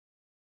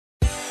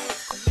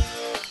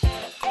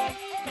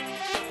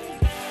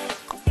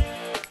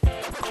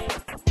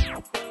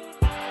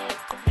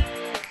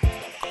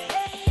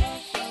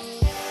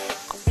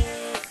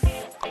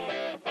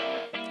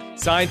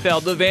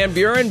Seinfeld, The Van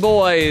Buren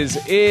Boys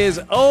is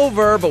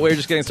over, but we're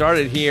just getting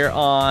started here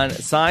on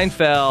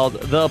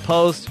Seinfeld, the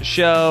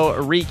post-show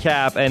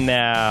recap. And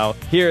now,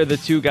 here are the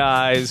two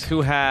guys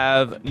who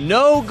have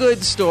no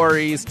good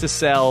stories to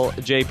sell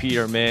J.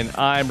 Peterman.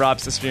 I'm Rob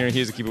Sister.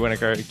 Here's Akiva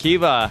Winokur.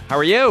 Akiva, how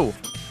are you?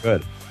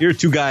 Good. Here are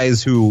two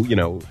guys who,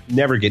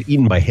 never get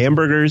eaten by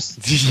hamburgers.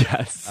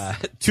 Yes.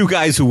 Two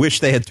guys who wish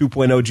they had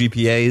 2.0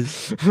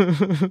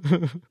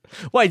 GPAs.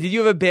 Why, did you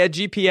have a bad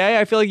GPA?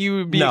 I feel like you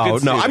would be a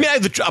good student. I mean,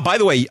 by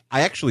the way,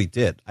 I actually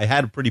did. I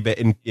had a pretty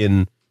bad,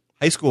 in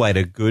high school I had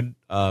a good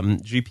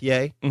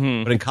GPA,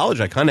 but in college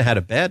I kind of had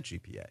a bad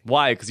GPA.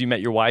 Why? Because you met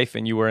your wife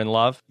and you were in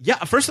love? Yeah,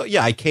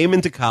 I came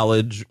into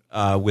college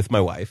with my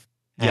wife,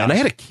 and I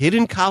had a kid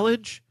in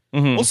college.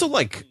 Also,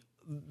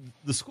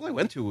 the school I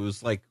went to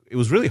was it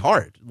was really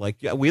hard.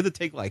 We had to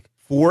take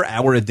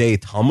 4-hour-a-day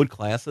Talmud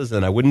classes,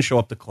 and I wouldn't show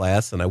up to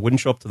class, and I wouldn't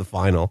show up to the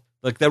final.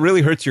 That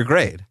really hurts your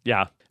grade.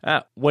 Yeah.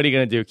 What are you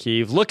going to do,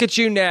 Keeve? Look at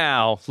you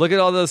now. Look at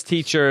all those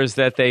teachers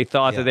that they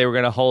thought that they were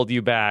going to hold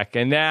you back,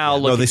 and now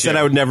look. No, they said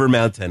I would never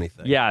amount to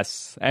anything.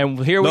 Yes,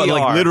 and here we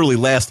are. Literally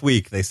last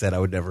week they said I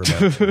would never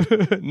amount to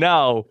anything.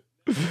 No,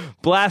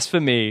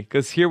 blasphemy!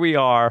 Because here we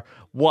are.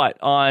 What,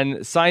 on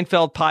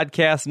Seinfeld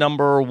podcast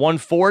number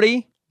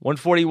 140?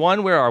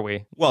 141? Where are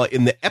we? Well,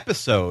 in the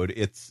episode,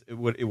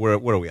 what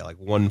are we at?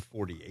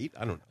 148?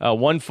 I don't know.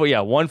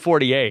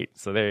 148.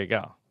 So there you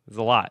go. There's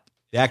a lot.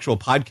 The actual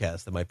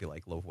podcast, that might be low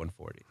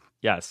 140.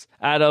 Yes.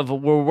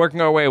 We're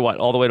working our way,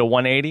 all the way to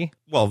 180?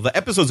 Well, the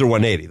episodes are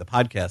 180. The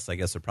podcasts, I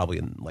guess, are probably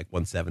in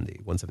 170,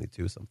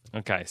 172 something.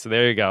 Okay, so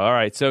there you go. All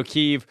right, so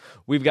Keeve,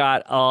 we've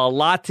got a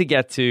lot to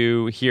get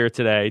to here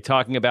today,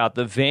 talking about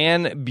the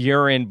Van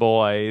Buren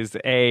Boys,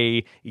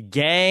 a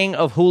gang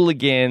of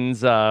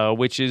hooligans,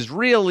 which is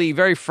really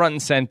very front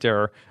and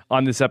center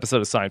on this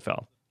episode of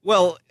Seinfeld.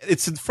 Well,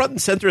 it's in front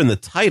and center in the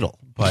title,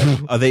 but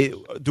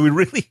do we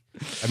really?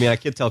 I mean, I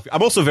can't tell.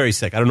 I'm also very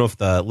sick. I don't know if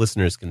the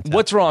listeners can tell.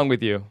 What's wrong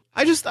with you?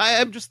 I'm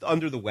just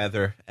under the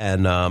weather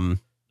and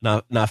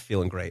not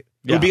feeling great.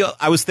 Yeah.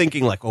 I was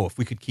thinking if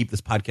we could keep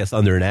this podcast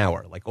under an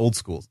hour, old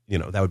school,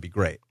 that would be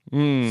great.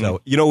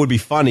 So, it would be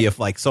funny if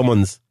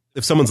someone's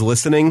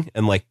listening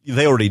and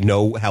they already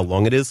know how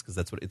long it is, because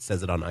that's what it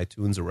says it on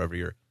iTunes or wherever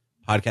your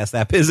podcast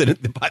app is. And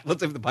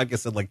let's say if the podcast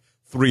said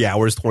 3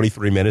 hours,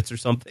 23 minutes or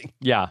something.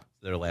 Yeah.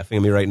 They're laughing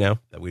at me right now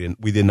that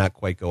we did not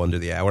quite go under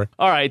the hour.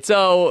 All right,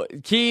 so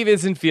Keeve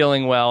isn't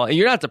feeling well.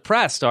 You're not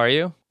depressed, are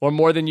you? Or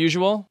more than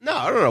usual? No,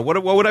 I don't know.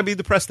 What would I be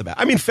depressed about?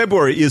 I mean,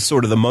 February is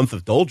sort of the month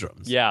of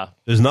doldrums. Yeah.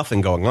 There's nothing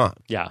going on.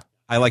 Yeah.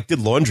 I did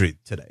laundry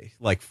today.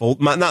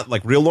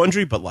 Not real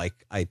laundry, but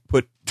I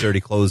put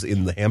dirty clothes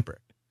in the hamper.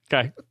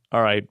 Okay.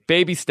 All right.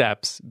 Baby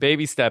steps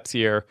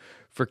here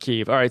for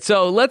Keeve. All right,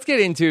 so let's get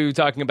into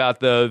talking about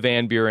the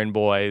Van Buren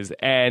Boys.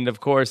 And, of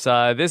course,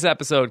 this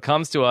episode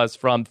comes to us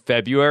from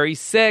February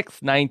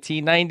 6th,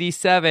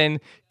 1997.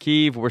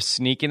 Keeve, we're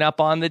sneaking up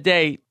on the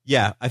date.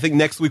 Yeah, I think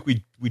next week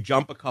we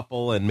jump a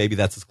couple, and maybe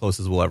that's as close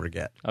as we'll ever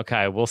get.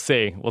 Okay, we'll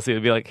see. It'll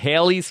be like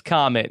Halley's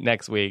Comet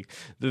next week.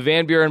 The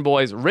Van Buren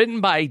Boys,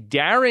 written by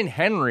Darren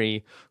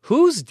Henry.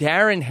 Who's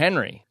Darren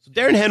Henry? So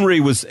Darren Henry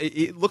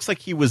it looks like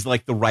he was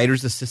the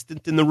writer's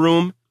assistant in the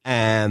room.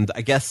 And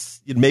I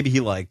guess maybe he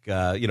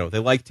they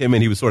liked him,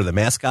 and he was sort of the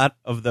mascot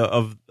of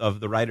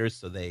the writers,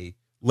 so they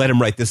let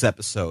him write this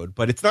episode.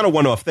 But it's not a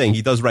one-off thing.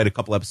 He does write a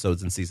couple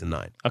episodes in season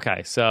 9.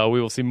 Okay, so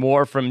we will see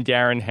more from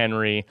Darren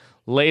Henry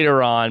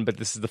later on, but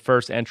this is the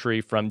first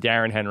entry from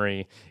Darren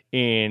Henry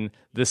in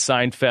the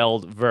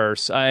Seinfeld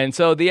verse. And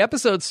so the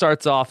episode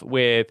starts off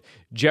with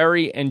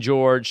Jerry and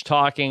George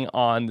talking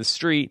on the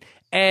street.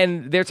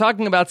 And they're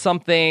talking about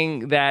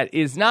something that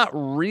is not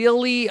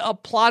really a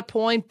plot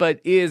point, but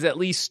is at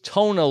least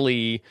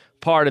tonally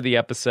part of the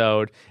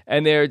episode.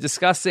 And they're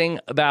discussing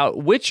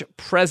about which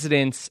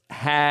presidents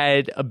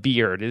had a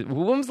beard.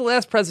 When was the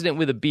last president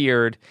with a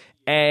beard?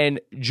 And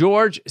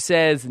George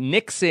says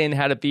Nixon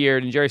had a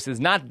beard, and Jerry says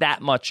not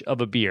that much of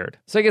a beard.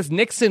 So I guess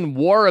Nixon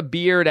wore a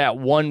beard at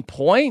one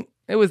point.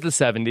 It was the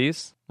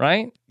 70s,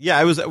 right?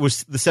 Yeah, it was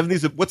the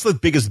 70s. What's the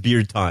biggest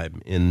beard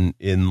time in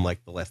the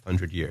last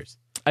 100 years?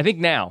 I think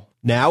now.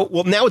 Now?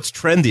 Well, now it's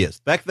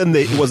trendiest. Back then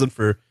it wasn't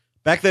for.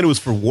 Back then it was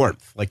for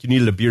warmth. You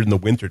needed a beard in the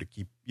winter to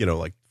keep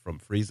from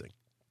freezing.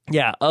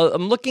 Yeah,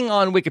 I'm looking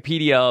on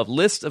Wikipedia of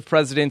list of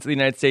presidents of the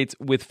United States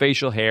with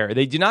facial hair.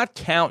 They do not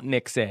count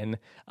Nixon.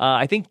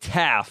 I think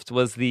Taft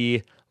was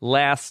the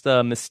last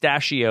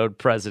mustachioed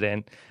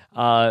president.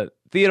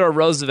 Theodore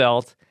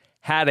Roosevelt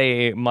had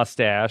a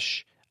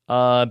mustache.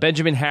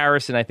 Benjamin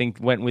Harrison, I think,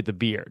 went with the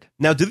beard.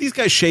 Now, do these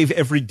guys shave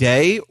every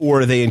day,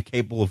 or are they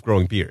incapable of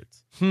growing beards?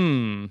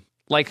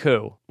 Like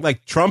who?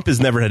 Trump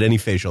has never had any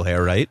facial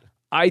hair, right?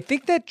 I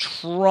think that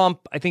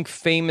Trump,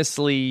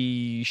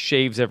 famously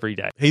shaves every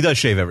day. He does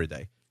shave every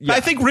day. Yeah. I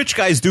think rich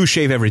guys do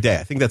shave every day.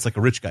 I think that's a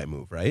rich guy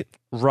move, right?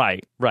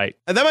 Right.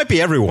 And that might be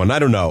everyone. I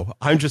don't know.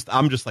 I'm just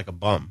like a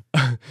bum.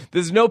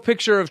 There's no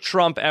picture of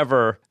Trump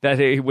ever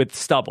with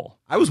stubble.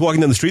 I was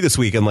walking down the street this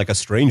week and a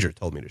stranger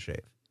told me to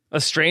shave. A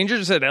stranger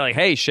just said, like,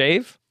 hey,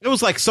 shave? It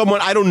was like someone,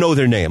 I don't know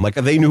their name. Like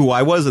they knew who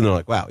I was and they're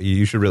like, wow,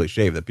 you should really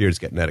shave. The beard's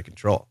getting out of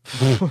control.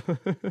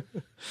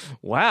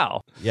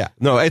 Wow. Yeah.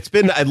 No, it's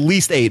been at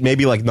least 8,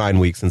 maybe like 9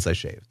 weeks since I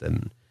shaved.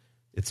 And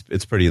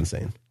it's pretty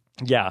insane.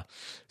 Yeah.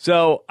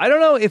 So I don't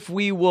know if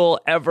we will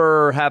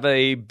ever have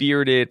a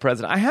bearded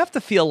president. I have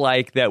to feel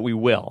like that we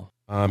will.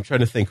 I'm trying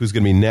to think who's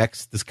going to be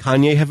next. Does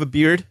Kanye have a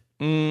beard?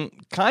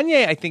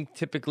 Kanye, I think,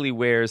 typically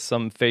wears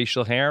some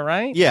facial hair,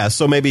 right? Yeah,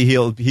 so maybe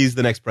he's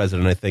the next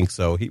president, I think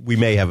so. We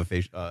may have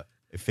a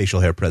facial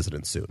hair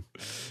president soon.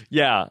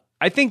 Yeah.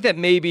 I think that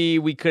maybe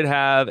we could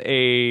have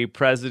a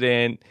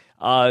president,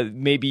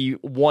 maybe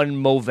one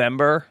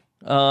Movember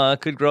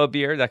could grow a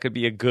beard. That could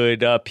be a good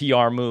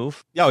PR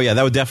move. Oh, yeah,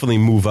 that would definitely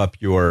move up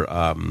your,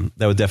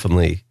 that would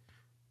definitely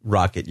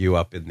rocket you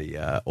up in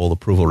the old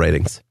approval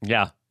ratings.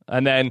 Yeah.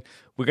 And then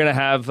we're going to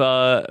have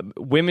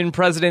women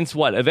presidents,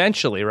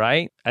 eventually,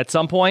 right? At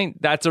some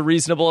point? That's a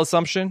reasonable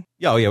assumption?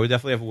 Yeah, we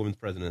definitely have a women's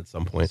president at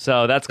some point.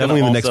 So that's going to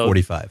definitely in the next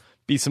 45.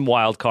 Be some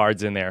wild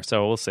cards in there,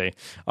 so we'll see.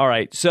 All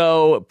right,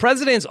 so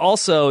presidents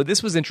also,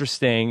 this was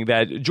interesting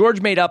that George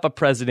made up a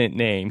president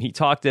name. He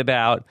talked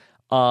about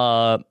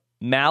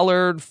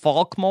Mallard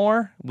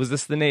Falkmore. Was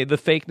this the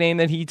fake name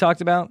that he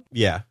talked about?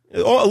 Yeah, a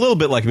little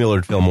bit like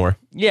Millard Fillmore.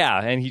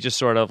 Yeah, and he just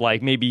sort of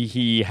like maybe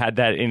he had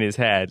that in his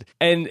head.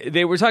 And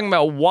they were talking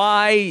about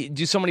why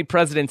do so many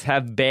presidents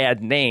have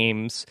bad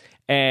names?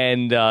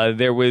 And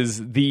there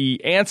was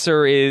the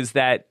answer is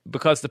that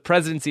because the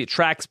presidency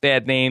attracts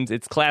bad names,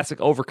 it's classic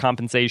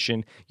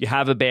overcompensation. You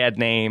have a bad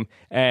name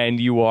and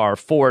you are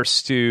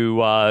forced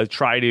to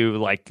try to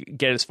like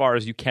get as far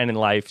as you can in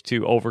life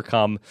to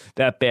overcome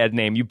that bad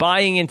name. You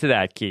buying into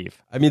that,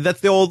 Keith? I mean, that's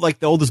the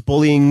oldest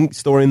bullying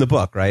story in the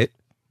book, right?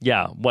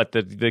 Yeah, what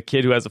the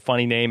kid who has a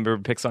funny name or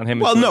picks on him?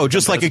 Well, no,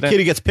 just like a kid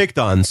who gets picked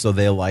on, so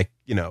they like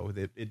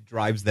it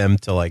drives them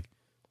to like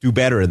do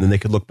better, and then they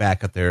could look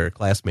back at their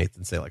classmates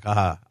and say like,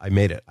 "Aha, I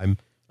made it. I'm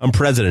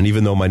president,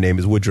 even though my name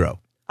is Woodrow."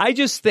 I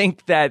just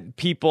think that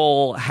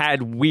people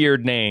had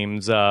weird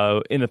names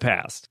in the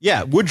past.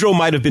 Yeah, Woodrow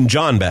might have been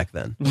John back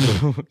then.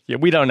 Yeah,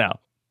 we don't know.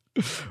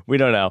 We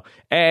don't know.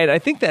 And I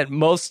think that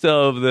most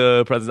of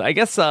the presidents, I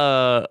guess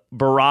Barack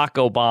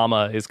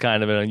Obama is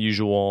kind of an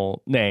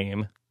unusual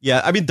name. Yeah,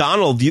 I mean,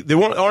 Donald,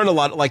 there aren't a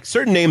lot, like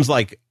certain names,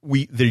 like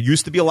there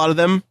used to be a lot of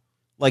them.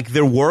 Like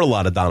there were a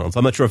lot of Donalds.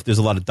 I'm not sure if there's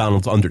a lot of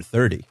Donalds under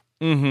 30.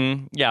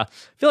 Mm-hmm. Yeah. I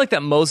feel like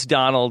that most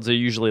Donalds are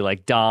usually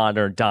like Don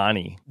or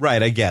Donnie.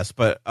 Right, I guess.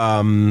 But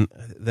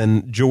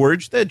then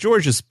George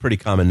is a pretty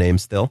common name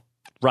still.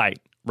 Right.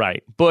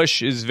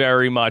 Bush is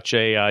very much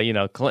a,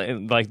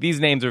 like these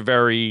names are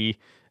very,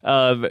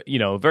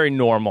 very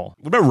normal.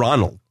 What about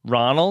Ronald?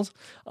 Ronald?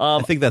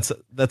 I think that's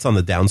on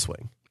the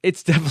downswing.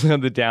 It's definitely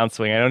on the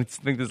downswing. I don't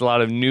think there's a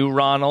lot of new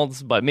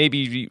Ronalds, but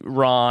maybe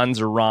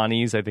Rons or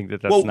Ronnies. I think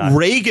that's not.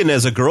 Reagan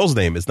as a girl's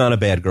name is not a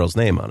bad girl's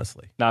name,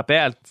 honestly. Not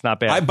bad. It's not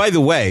bad. By the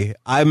way,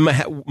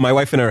 my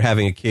wife and I are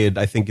having a kid.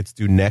 I think it's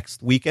due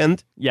next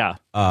weekend. Yeah.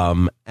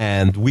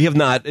 And we have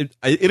not.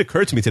 It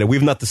occurred to me today. We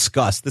have not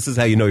discussed. This is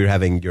how you know you're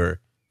having your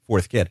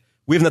 4th kid.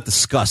 We have not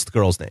discussed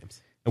girls'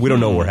 names, and we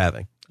don't know what we're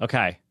having.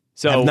 Okay.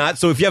 So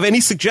if you have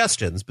any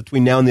suggestions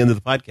between now and the end of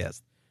the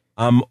podcast,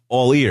 I'm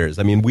all ears.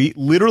 I mean, we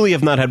literally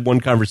have not had one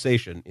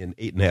conversation in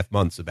 8.5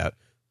 months about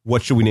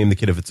what should we name the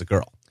kid if it's a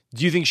girl.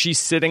 Do you think she's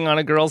sitting on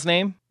a girl's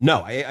name?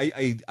 No,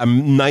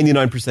 I'm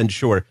 99%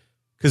 sure.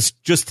 Because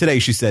just today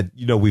she said,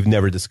 we've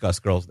never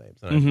discussed girls' names.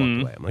 And I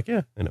walked away. I'm like,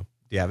 yeah, I know.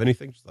 Do you have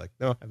anything? She's like,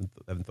 no, I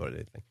haven't thought of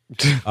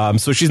anything.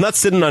 So she's not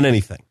sitting on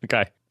anything.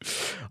 Okay.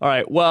 All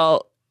right.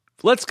 Well,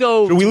 let's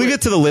go. Should we leave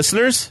it to the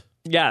listeners?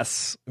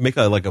 Yes. Make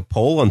a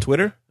poll on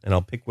Twitter, and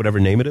I'll pick whatever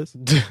name it is.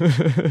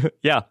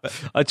 Yeah,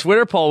 a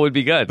Twitter poll would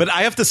be good. But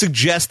I have to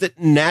suggest it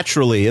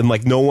naturally, and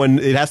like no one.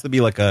 It has to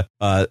be like a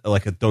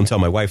don't tell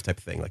my wife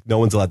type thing. Like no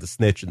one's allowed to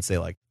snitch and say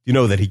like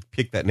that he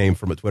picked that name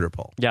from a Twitter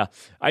poll. Yeah,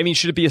 I mean,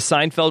 should it be a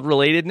Seinfeld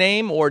related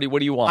name, or what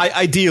do you want?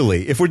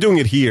 Ideally, if we're doing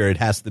it here, it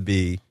has to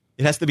be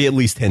at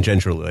least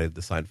tangentially related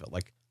to Seinfeld.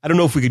 Like I don't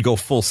know if we could go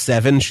full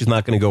 7. She's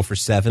not going to go for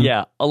 7.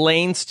 Yeah,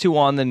 Elaine's too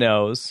on the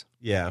nose.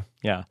 Yeah.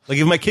 Like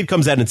if my kid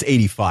comes out and it's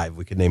 85,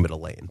 we could name it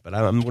Elaine. But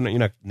you're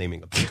not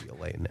naming a baby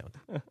Elaine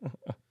now.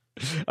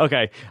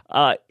 Okay.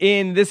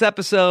 In this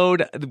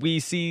episode,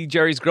 we see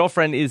Jerry's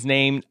girlfriend is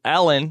named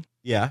Ellen.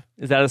 Yeah.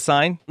 Is that a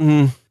sign?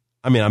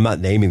 I mean, I'm not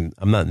naming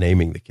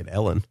the kid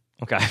Ellen.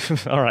 Okay.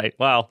 All right.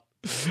 Wow.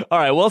 All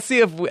right. We'll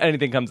see if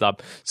anything comes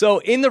up. So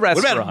in the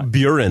restaurant, what about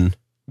Buren?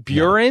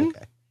 Buren? No,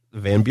 okay.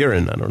 Van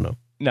Buren. I don't know.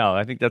 No,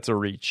 I think that's a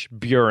reach.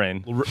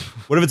 Buren.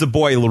 What if it's a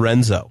boy,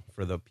 Lorenzo,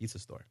 for the pizza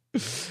store?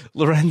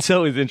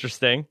 Lorenzo is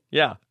interesting.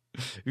 Yeah.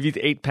 If he's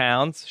 8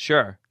 pounds,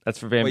 sure. That's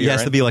for Van Buren. He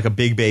has to be like a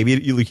big baby.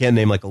 You can't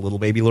name like a little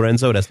baby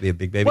Lorenzo. It has to be a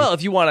big baby. Well,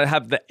 if you want to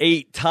have the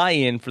 8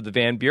 tie-in for the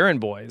Van Buren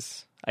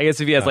boys. I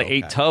guess if he has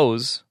 8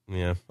 toes.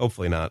 Yeah,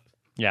 hopefully not.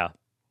 Yeah.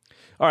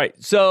 All right.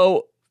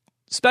 So,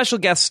 special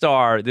guest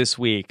star this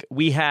week,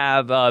 we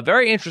have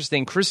very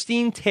interesting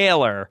Christine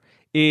Taylor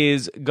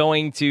is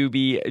going to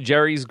be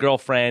Jerry's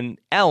girlfriend,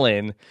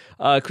 Ellen.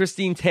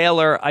 Christine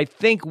Taylor, I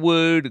think,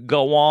 would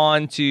go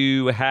on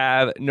to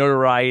have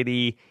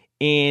notoriety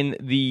in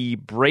the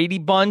Brady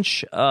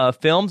Bunch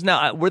films.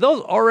 Now, were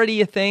those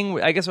already a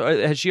thing? I guess,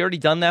 has she already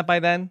done that by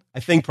then? I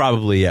think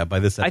probably, yeah, by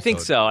this episode. I think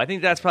so. I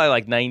think that's probably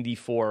like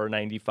 94 or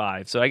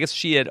 95. So I guess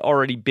she had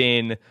already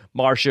been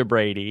Marcia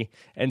Brady.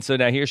 And so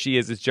now here she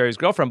is as Jerry's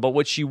girlfriend. But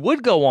what she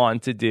would go on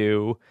to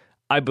do,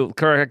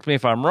 correct me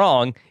if I'm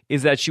wrong,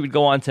 is that she would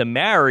go on to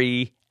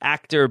marry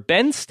actor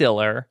Ben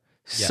Stiller,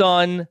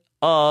 son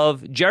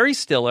of Jerry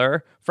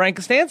Stiller, Frank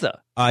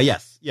Costanza.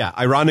 Yes. Yeah.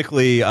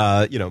 Ironically,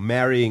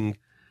 marrying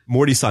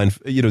Morty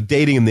Seinfeld,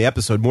 dating in the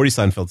episode Morty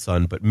Seinfeld's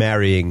son, but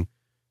marrying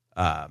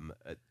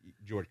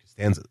George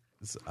Costanza's,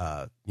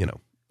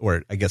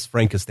 or I guess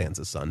Frank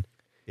Costanza's son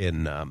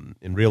in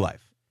real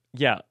life.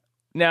 Yeah.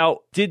 Now,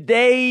 did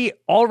they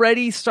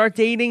already start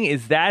dating?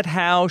 Is that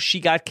how she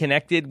got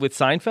connected with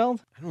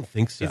Seinfeld? I don't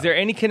think so. Is there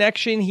any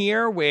connection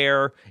here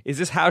where, is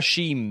this how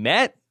she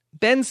met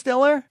Ben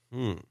Stiller?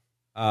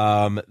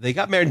 They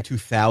got married in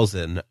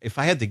 2000. If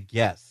I had to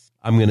guess,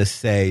 I'm going to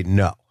say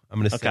no. I'm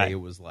going to say it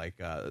was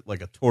like a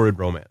torrid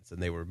romance, and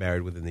they were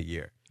married within the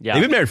year. Yeah.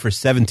 They've been married for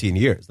 17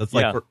 years. That's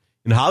like,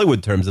 in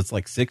Hollywood terms, it's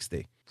like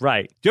 60.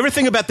 Right. Do you ever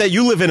think about that?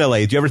 You live in LA.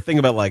 Do you ever think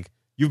about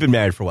you've been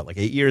married for what,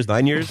 8 years,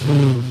 9 years? Do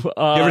you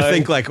ever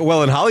think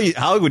in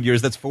Hollywood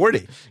years, that's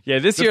 40? Yeah,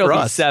 this year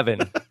will be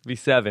 7. Be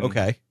 7.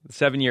 Okay.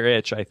 7-year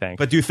itch, I think.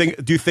 But do you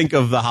think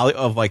of the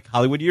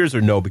Hollywood years, or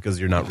no, because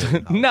you're not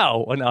really in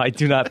No, I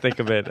do not think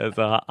of it as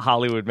a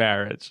Hollywood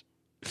marriage.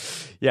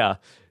 Yeah.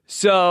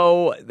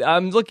 So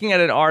I'm looking at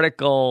an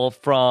article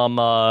from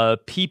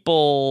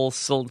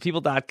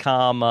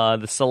people.com,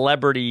 the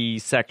celebrity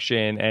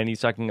section, and he's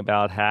talking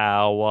about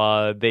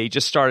how they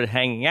just started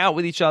hanging out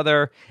with each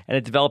other, and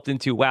it developed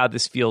into, wow,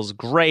 this feels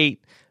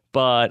great,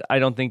 but I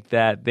don't think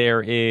that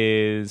there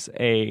is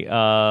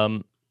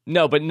no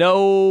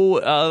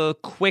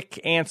quick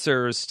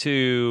answers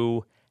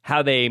to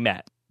how they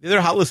met.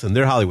 They're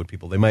Hollywood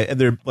people.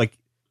 They're like,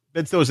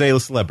 Ben Stiller's an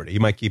A-list celebrity.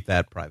 You might keep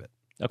that private.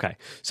 Okay.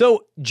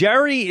 So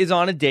Jerry is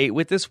on a date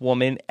with this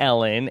woman,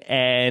 Ellen,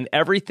 and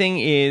everything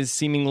is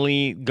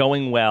seemingly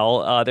going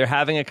well. They're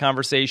having a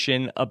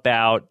conversation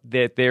about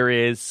that there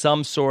is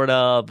some sort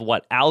of,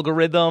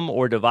 algorithm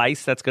or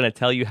device that's going to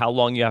tell you how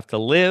long you have to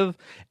live.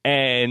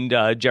 And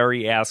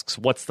Jerry asks,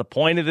 what's the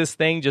point of this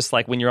thing? Just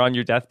like when you're on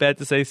your deathbed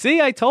to say,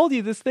 see, I told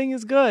you this thing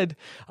is good.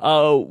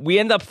 We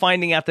end up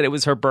finding out that it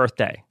was her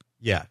birthday.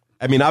 Yeah.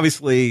 I mean,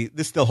 obviously,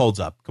 this still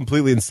holds up.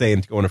 Completely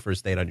insane to go on a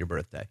first date on your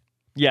birthday.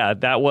 Yeah,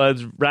 that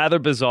was rather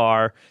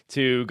bizarre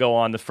to go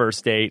on the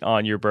first date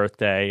on your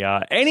birthday.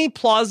 Any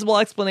plausible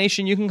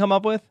explanation you can come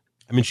up with?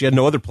 I mean, she had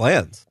no other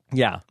plans.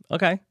 Yeah,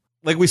 okay.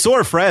 We saw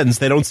her friends.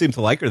 They don't seem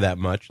to like her that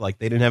much. They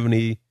didn't have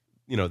any,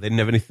 they didn't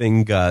have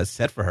anything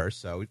set for her.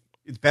 So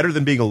it's better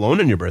than being alone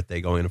on your birthday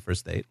going on a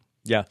first date.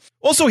 Yeah.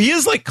 Also, he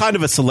is kind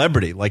of a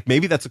celebrity.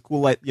 Maybe that's a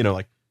cool, ooh,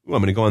 I'm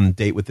going to go on a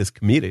date with this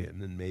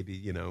comedian. And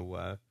maybe,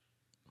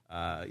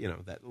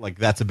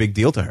 that's a big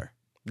deal to her.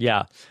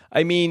 Yeah.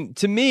 I mean,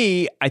 to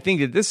me, I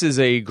think that this is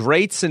a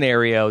great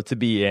scenario to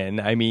be in.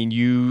 I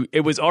mean,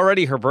 it was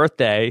already her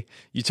birthday.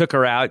 You took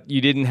her out.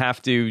 You didn't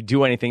have to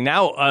do anything.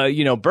 Now,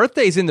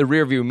 birthday's in the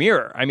rearview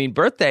mirror. I mean,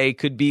 birthday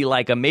could be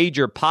like a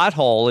major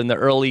pothole in the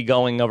early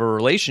going of a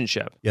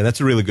relationship. Yeah,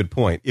 that's a really good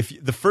point. If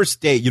the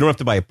first date, you don't have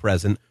to buy a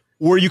present,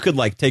 or you could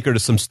take her to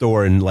some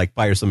store and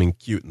buy her something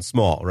cute and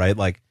small, right?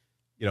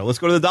 Let's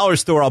go to the dollar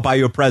store. I'll buy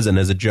you a present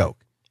as a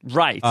joke.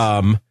 Right.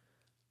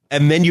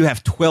 And then you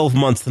have 12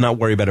 months to not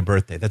worry about a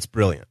birthday. That's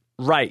brilliant.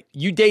 Right.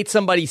 You date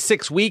somebody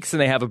 6 weeks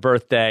and they have a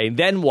birthday.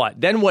 Then what?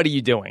 Then what are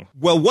you doing?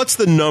 Well, what's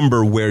the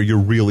number where you're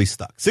really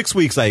stuck? 6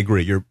 weeks, I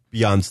agree. You're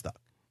beyond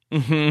stuck.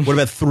 Mm-hmm. What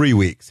about 3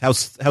 weeks? How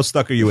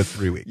stuck are you at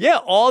 3 weeks? Yeah,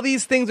 all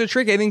these things are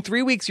tricky. I think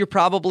 3 weeks, you're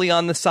probably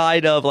on the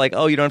side of you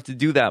don't have to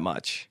do that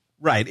much.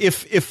 Right.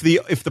 If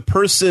the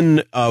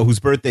person whose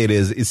birthday it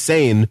is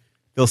sane,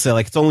 they'll say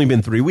it's only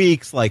been 3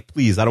 weeks.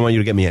 Please, I don't want you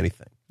to get me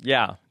anything.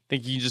 Yeah. I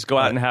think you can just go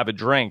out and have a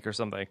drink or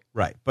something.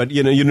 Right. But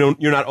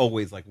you're not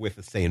always with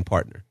a sane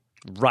partner.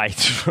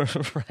 Right.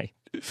 Right.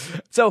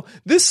 So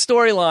this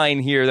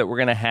storyline here that we're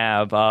going to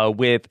have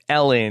with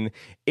Ellen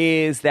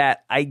is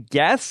that I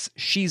guess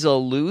she's a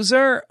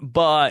loser,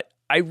 but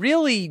I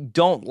really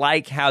don't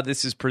like how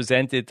this is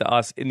presented to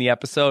us in the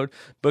episode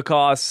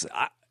because,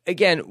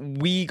 again,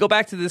 we go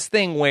back to this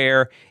thing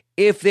where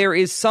if there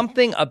is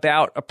something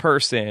about a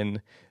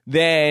person,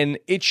 then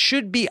it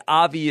should be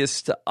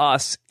obvious to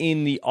us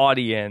in the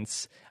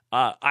audience.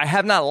 I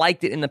have not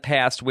liked it in the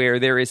past where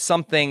there is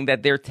something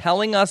that they're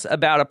telling us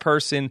about a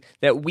person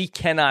that we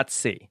cannot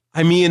see.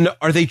 I mean,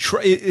 are they?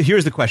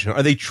 Here's the question: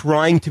 are they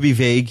trying to be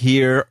vague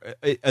here?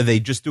 Are they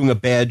just doing a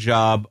bad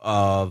job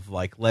of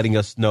letting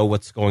us know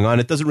what's going on?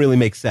 It doesn't really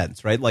make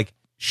sense, right?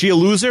 She a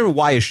loser?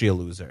 Why is she a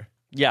loser?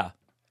 Yeah,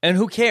 and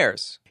who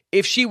cares?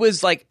 if she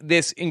was like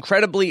this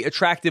incredibly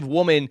attractive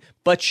woman,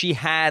 but she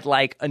had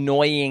like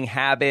annoying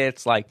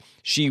habits, like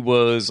she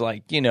was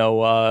like,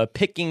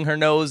 picking her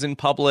nose in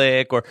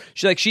public, or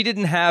she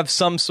didn't have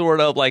some sort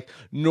of like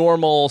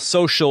normal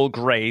social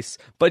grace,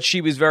 but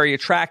she was very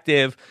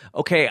attractive.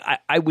 Okay,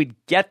 I would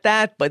get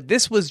that, but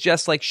this was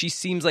just like, she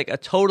seems like a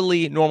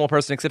totally normal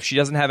person, except she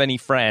doesn't have any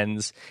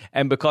friends,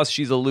 and because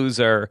she's a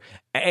loser.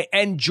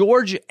 And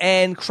George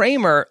and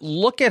Kramer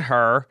look at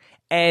her,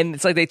 and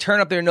it's like they turn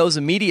up their nose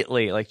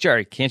immediately. Like,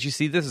 Jerry, can't you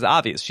see this is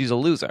obvious? She's a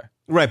loser.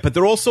 Right, but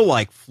they're also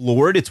like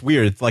floored. It's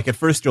weird. It's like at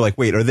first you're like,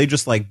 wait, are they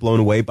just like blown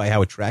away by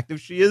how attractive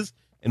she is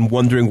and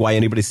wondering why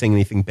anybody's saying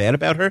anything bad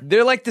about her?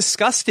 They're like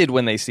disgusted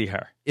when they see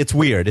her. It's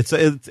weird. It's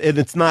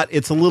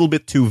a little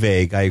bit too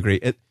vague. I agree.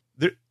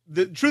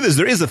 The truth is,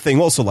 there is a thing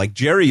also, like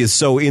Jerry is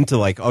so into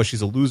like, oh,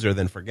 she's a loser,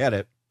 then forget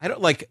it. I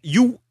don't like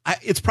you.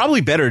 It's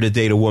probably better to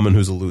date a woman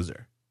who's a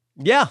loser.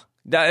 Yeah.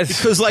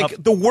 Because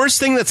like the worst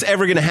thing that's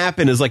ever going to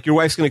happen is like your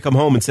wife's going to come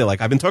home and say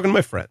like, I've been talking to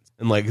my friends,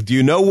 and like, do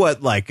you know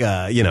what like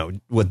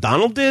what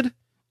Donald did?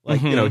 Like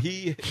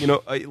he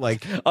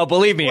like, oh,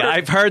 believe me,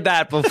 I've heard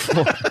that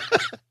before.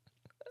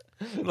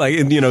 Like,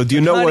 do you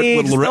know Honey,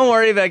 what don't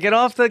worry about it. Get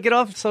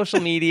off social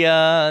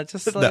media.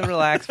 Just let it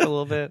relax for a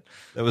little bit.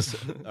 That was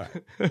all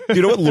right. Do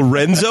you know what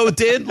Lorenzo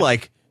did?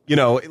 Like,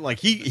 like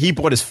he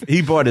bought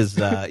his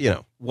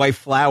wife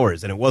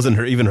flowers, and it wasn't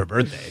her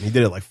birthday, and he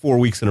did it like 4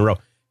 weeks in a row.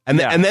 And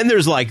then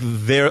there's like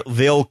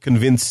they'll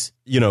convince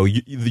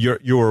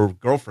your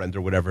girlfriend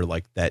or whatever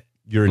like that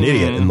you're an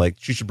idiot and like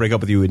she should break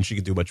up with you and she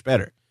could do much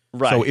better.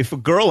 Right. So if a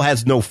girl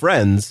has no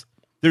friends,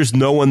 there's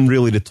no one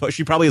really to talk.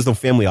 She probably has no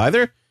family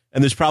either,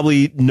 and there's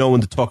probably no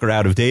one to talk her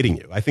out of dating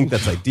you. I think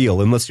that's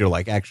ideal unless you're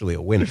like actually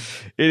a winner.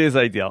 It is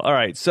ideal. All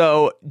right.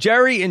 So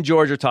Jerry and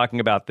George are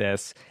talking about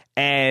this.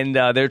 And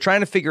they're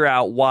trying to figure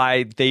out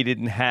why they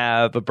didn't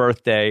have a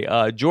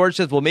birthday. George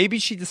says, well, maybe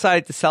she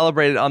decided to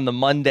celebrate it on the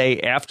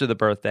Monday after the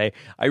birthday.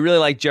 I really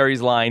like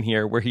Jerry's line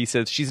here where he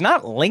says, she's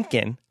not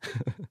Lincoln.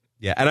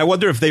 Yeah, and I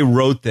wonder if they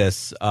wrote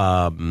this,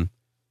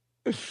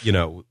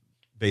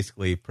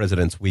 basically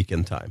President's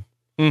Weekend time.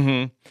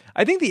 Mm-hmm.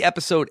 I think the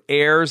episode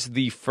airs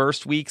the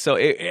first week, so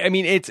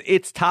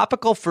it's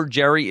topical for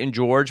Jerry and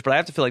George. But I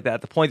have to feel like that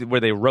at the point where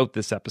they wrote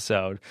this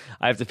episode,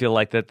 I have to feel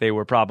like that they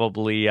were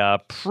probably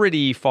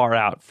pretty far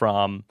out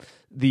from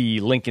the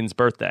Lincoln's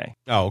birthday.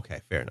 Oh,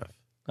 okay, fair enough.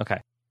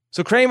 Okay,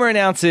 so Kramer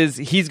announces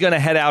he's going to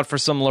head out for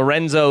some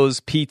Lorenzo's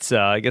Pizza.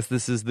 I guess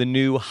this is the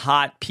new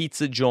hot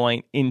pizza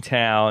joint in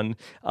town.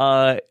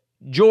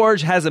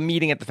 George has a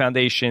meeting at the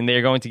foundation.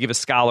 They're going to give a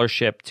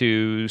scholarship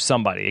to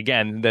somebody.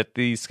 Again, that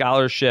the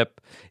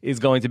scholarship is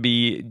going to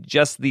be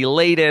just the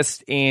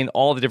latest in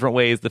all the different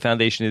ways the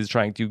foundation is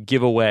trying to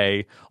give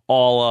away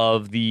all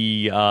of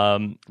the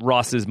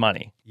Ross's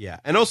money. Yeah,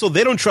 and also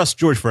they don't trust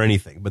George for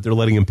anything, but they're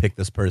letting him pick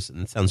this person.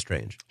 It sounds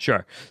strange.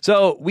 Sure.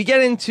 So we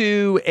get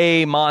into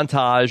a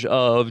montage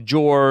of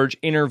George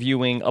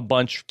interviewing a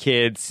bunch of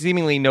kids.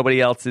 Seemingly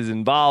nobody else is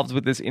involved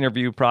with this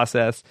interview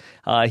process.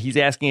 He's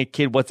asking a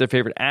kid what's their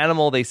favorite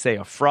animal. They say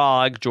a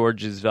frog.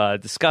 George is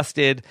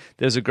disgusted.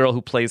 There's a girl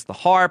who plays the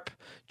harp.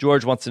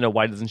 George wants to know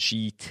why doesn't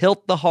she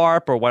tilt the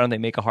harp, or why don't they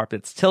make a harp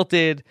that's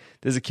tilted?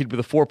 There's a kid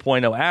with a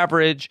 4.0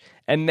 average.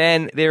 And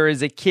then there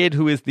is a kid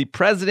who is the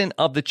president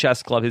of the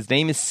chess club. His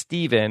name is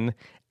Steven.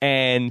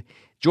 And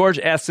George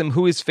asks him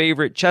who his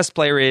favorite chess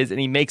player is, and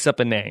he makes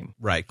up a name.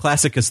 Right.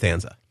 Classic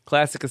Costanza.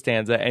 Classic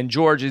Costanza. And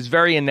George is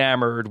very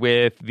enamored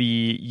with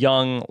the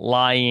young,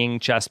 lying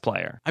chess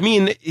player. I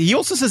mean, he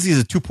also says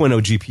he's a 2.0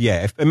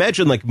 GPA. I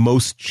imagine like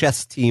most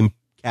chess team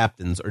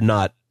captains are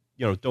not,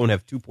 don't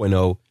have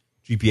 2.0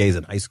 GPAs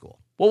in high school.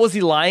 What was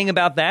he lying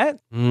about that?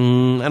 I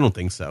don't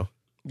think so.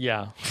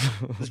 Yeah.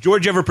 Does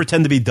George ever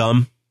pretend to be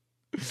dumb?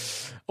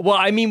 Well,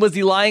 I mean, was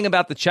he lying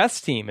about the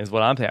chess team is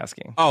what I'm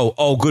asking.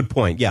 Oh, good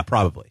point. Yeah,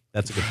 probably.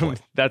 That's a good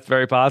point. That's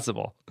very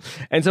possible.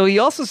 And so he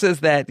also says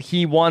that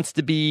he wants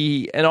to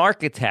be an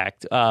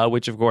architect,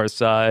 which, of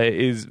course,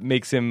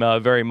 makes him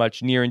very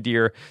much near and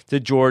dear to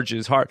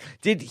George's heart.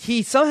 Did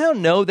he somehow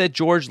know that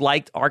George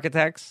liked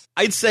architects?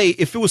 I'd say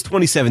if it was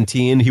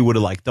 2017, he would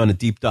have like done a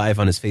deep dive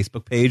on his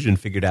Facebook page and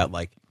figured out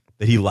like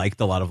that he liked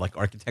a lot of like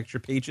architecture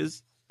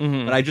pages.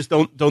 Mm-hmm. But I just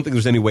don't think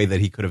there's any way that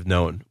he could have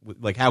known.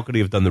 Like, how could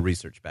he have done the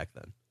research back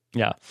then?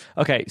 Yeah.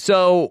 Okay,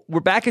 so we're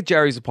back at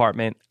Jerry's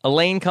apartment.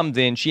 Elaine comes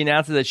in. She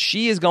announces that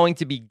she is going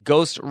to be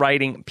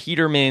ghostwriting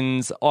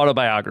Peterman's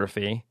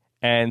autobiography,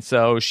 and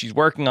so she's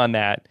working on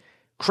that.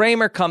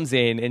 Kramer comes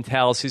in and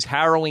tells his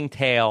harrowing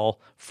tale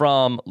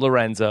from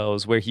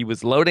Lorenzo's, where he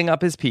was loading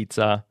up his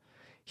pizza.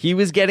 He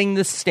was getting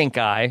the stink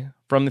eye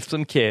from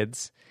some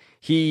kids.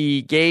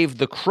 He gave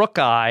the crook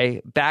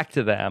eye back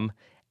to them,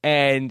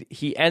 and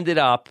he ended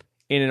up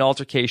in an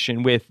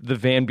altercation with the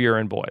Van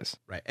Buren boys.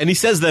 Right. And he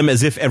says them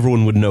as if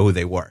everyone would know who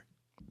they were.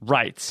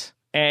 Right.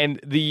 And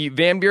the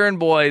Van Buren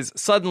boys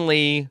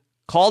suddenly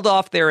called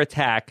off their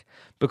attack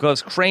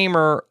because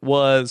Kramer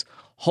was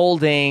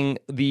holding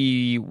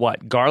the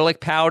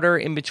garlic powder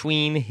in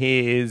between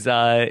his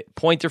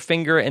pointer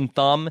finger and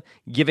thumb,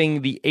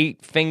 giving the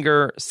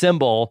 8-finger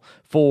symbol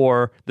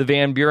for the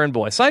Van Buren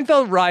boy.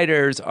 Seinfeld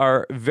writers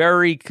are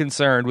very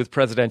concerned with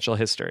presidential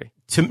history.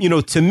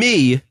 To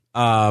me,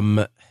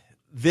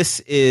 this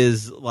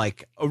is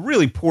like a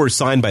really poor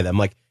sign by them.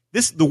 Like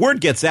the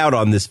word gets out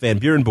on this Van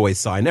Buren boy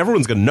sign.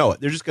 Everyone's going to know it.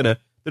 They're not going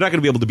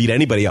to be able to beat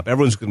anybody up.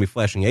 Everyone's going to be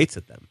flashing 8s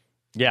at them.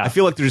 Yeah. I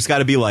feel like there's got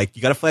to be like,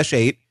 you got to flash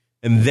 8,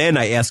 and then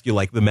I ask you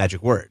like the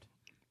magic word.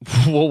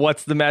 Well,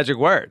 what's the magic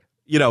word?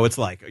 It's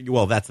like,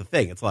 well, that's the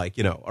thing. It's like,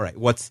 all right,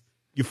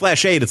 you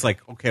flash 8, it's like,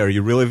 okay, are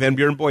you really a Van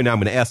Buren boy? Now I'm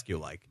going to ask you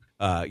like,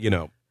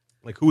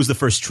 like who was the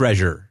first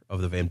treasurer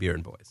of the Van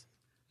Buren boys?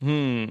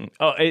 Oh,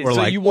 or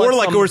so like, you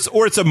want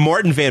or it's a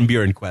Martin Van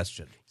Buren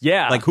question.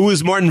 Yeah. Like, who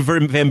is Martin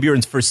Van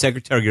Buren's first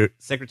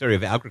Secretary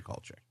of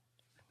Agriculture?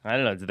 I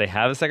don't know. Did they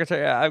have a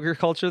Secretary of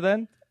Agriculture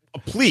then? Oh,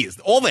 please.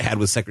 All they had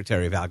was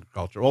Secretary of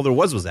Agriculture. All there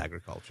was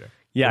agriculture.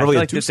 Yeah, I feel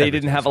like that they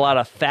didn't have a lot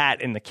of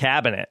fat in the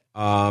cabinet.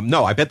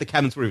 No, I bet the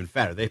cabinets were even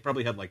fatter. They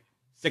probably had like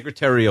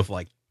Secretary of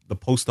like the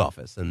post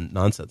office and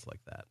nonsense like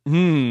that.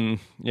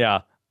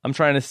 Yeah. I'm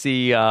trying to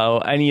see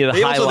any of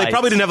the highlights. They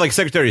probably didn't have like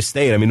Secretary of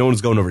State. I mean, no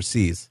one's going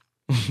overseas.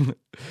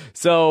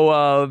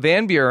 So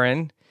Van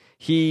Buren,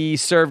 he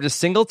served a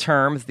single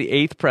term as the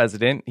 8th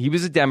president. He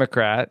was a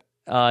Democrat.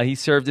 He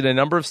served in a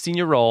number of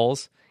senior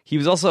roles. He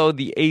was also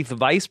the 8th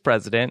vice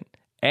president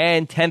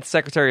and 10th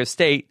Secretary of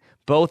State,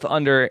 both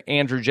under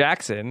Andrew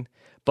Jackson.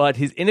 But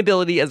his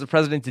inability as a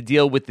president to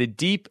deal with the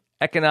deep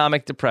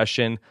economic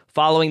depression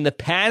following the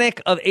Panic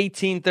of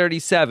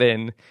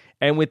 1837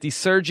 and with the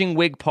surging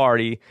Whig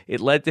Party, it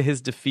led to his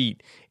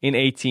defeat in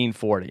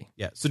 1840.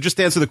 Yeah, so just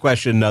to answer the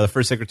question, the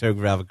first Secretary of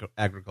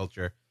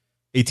Agriculture,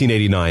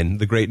 1889,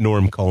 the great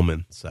Norm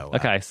Coleman.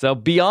 Okay, so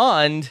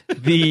beyond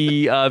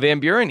the Van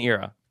Buren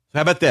era. So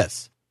how about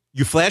this?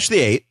 You flash the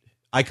 8.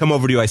 I come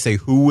over to you. I say,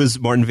 who was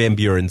Martin Van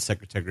Buren,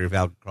 Secretary of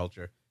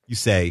Agriculture? You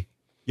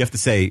have to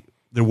say,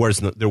 there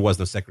was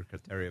no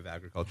Secretary of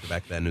Agriculture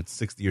back then. It's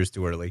 60 years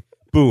too early.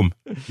 Boom.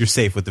 You're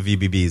safe with the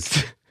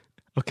VBBs.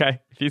 Okay,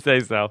 if you say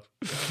so.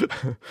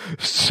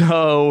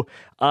 So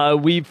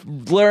we've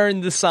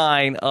learned the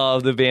sign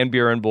of the Van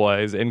Buren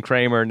boys, and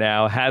Kramer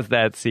now has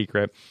that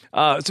secret.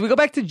 So we go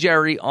back to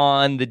Jerry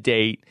on the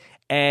date,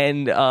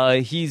 and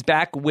he's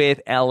back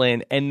with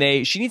Ellen,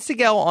 and she needs to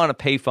go on a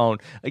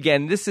payphone.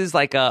 Again, this is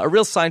like a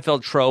real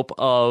Seinfeld trope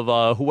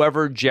of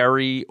whoever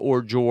Jerry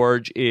or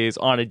George is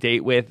on a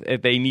date with,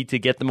 if they need to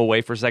get them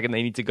away for a second,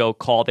 they need to go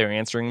call their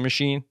answering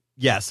machine.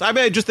 Yes, I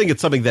mean, I just think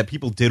it's something that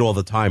people did all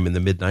the time in the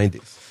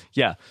mid-'90s.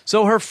 Yeah.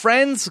 So her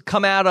friends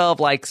come out of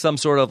like some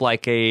sort of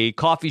like a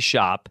coffee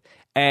shop,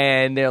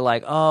 and they're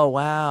like, oh,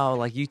 wow,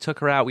 like you took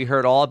her out. We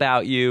heard all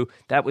about you.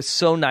 That was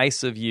so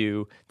nice of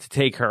you to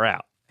take her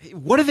out.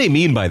 What do they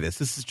mean by this?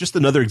 This is just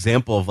another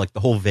example of like the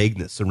whole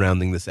vagueness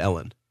surrounding this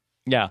Ellen.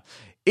 Yeah.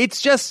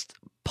 It's just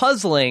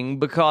puzzling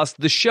because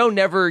the show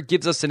never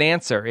gives us an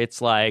answer.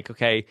 It's like,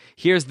 okay,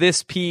 here's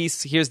this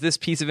piece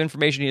of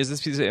information, here's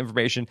this piece of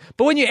information.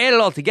 But when you add it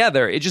all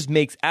together, it just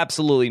makes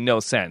absolutely no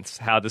sense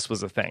how this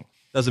was a thing.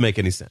 Doesn't make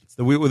any sense.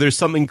 There's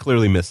something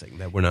clearly missing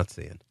that we're not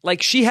seeing.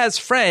 Like, she has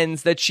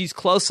friends that she's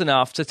close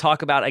enough to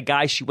talk about a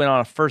guy she went on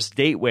a first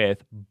date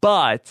with,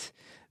 but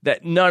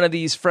that none of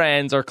these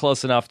friends are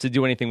close enough to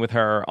do anything with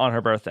her on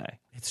her birthday.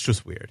 It's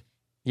just weird.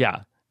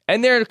 Yeah.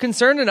 And they're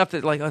concerned enough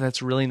that like, oh,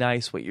 that's really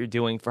nice what you're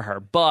doing for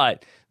her,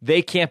 but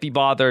they can't be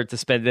bothered to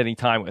spend any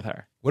time with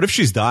her. What if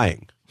she's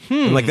dying?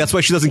 And, like, that's why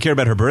she doesn't care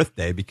about her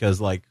birthday,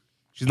 because like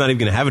she's not even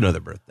going to have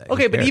another birthday.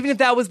 Okay, but even if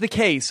that was the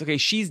case, okay,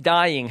 she's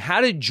dying. How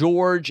did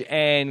George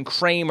and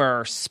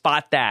Kramer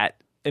spot that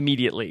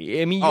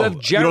immediately? I mean, you have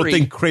Jerry. You don't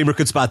think Kramer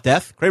could spot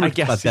death? Kramer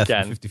could spot death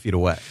can. from 50 feet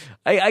away.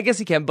 I guess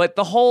he can, but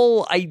the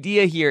whole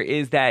idea here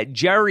is that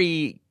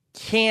Jerry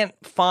can't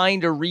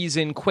find a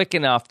reason quick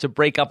enough to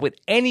break up with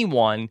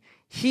anyone.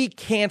 He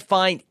can't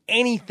find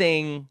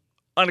anything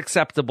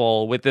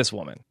unacceptable with this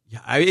woman.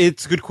 Yeah,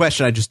 it's a good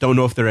question. I just don't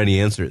know if there are any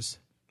answers.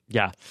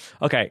 Yeah.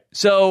 Okay,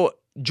 so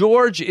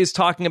George is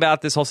talking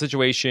about this whole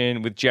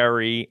situation with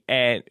Jerry,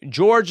 and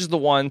George is the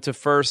one to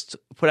first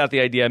put out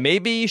the idea.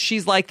 Maybe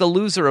she's like the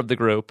loser of the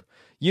group.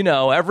 You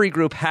know, every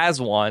group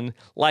has one,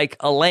 like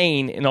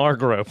Elaine in our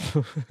group.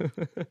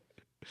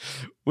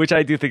 Which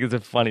I do think is a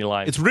funny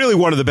line. It's really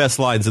one of the best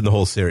lines in the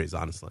whole series,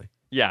 honestly.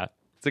 Yeah,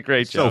 it's a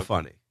great joke. So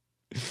funny.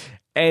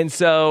 And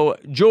so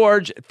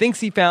George thinks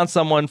he found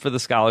someone for the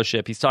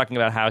scholarship. He's talking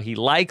about how he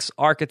likes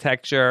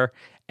architecture,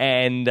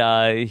 and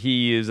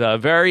he is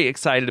very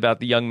excited about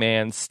the young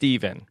man,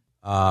 Steven.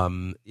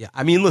 Yeah,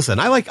 I mean, listen,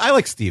 I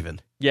like Steven.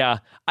 Yeah,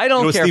 I don't care. You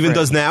know what Steven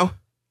does now?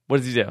 What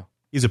does he do?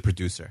 He's a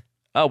producer.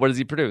 Oh, what does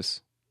he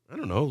produce? I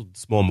don't know,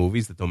 small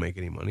movies that don't make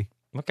any money.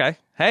 Okay.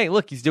 Hey,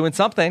 look, he's doing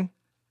something.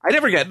 I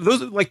never get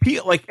those. Like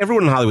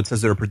everyone in Hollywood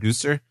says they're a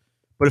producer,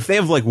 but if they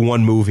have like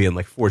one movie and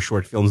like 4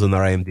 short films on their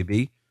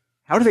IMDb,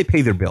 how do they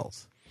pay their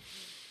bills?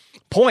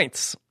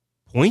 Points.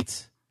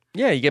 Points?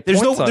 Yeah, you get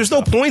there's points. There's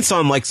no points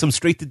on like some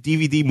straight to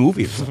DVD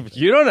movie.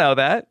 You don't know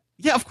that.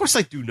 Yeah, of course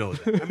I do know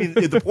that. I mean,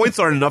 the points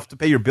aren't enough to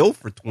pay your bill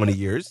for 20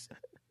 years.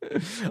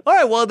 All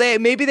right, well,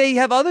 maybe they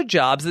have other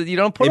jobs that you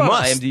don't put on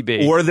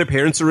IMDb. Or their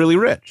parents are really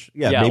rich.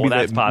 Yeah, maybe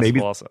that's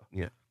possible also.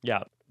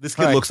 Yeah. This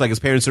kid looks like his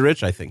parents are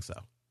rich, I think so.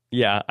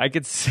 Yeah, I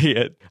could see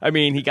it. I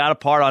mean, he got a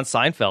part on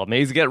Seinfeld.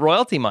 Maybe he's get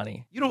royalty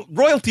money.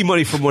 Royalty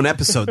money from one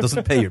episode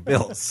doesn't pay your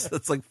bills.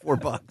 That's like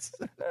 $4.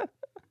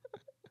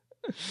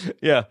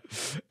 Yeah.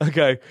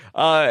 Okay.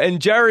 And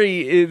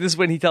Jerry, this is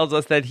when he tells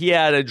us that he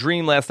had a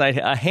dream last night.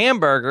 A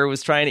hamburger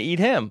was trying to eat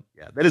him.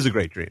 Yeah, that is a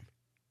great dream.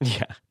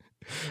 Yeah.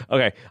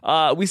 Okay.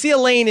 We see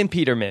Elaine and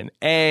Peterman,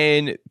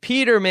 and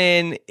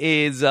Peterman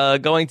is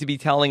going to be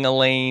telling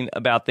Elaine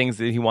about things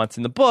that he wants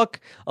in the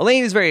book.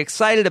 Elaine is very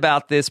excited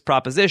about this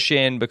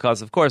proposition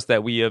because, of course,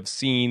 that we have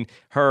seen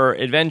her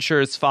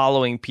adventures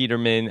following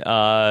Peterman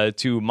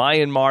to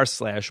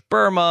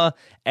Myanmar/Burma,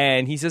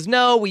 and he says,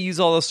 no, we use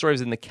all those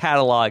stories in the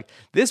catalog.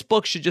 This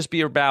book should just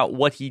be about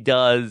what he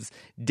does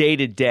day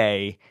to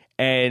day,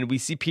 and we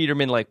see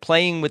Peterman like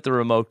playing with the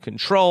remote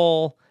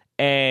control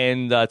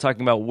and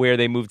talking about where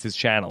they moved his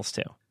channels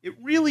to. It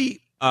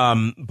really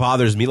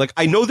bothers me. Like,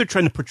 I know they're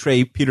trying to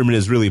portray Peterman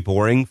as really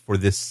boring for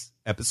this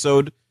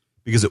episode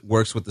because it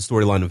works with the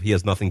storyline of he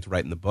has nothing to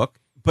write in the book.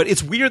 But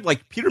it's weird.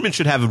 Like, Peterman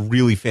should have a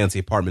really fancy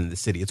apartment in the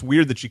city. It's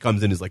weird that she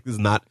comes in and is like, this is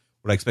not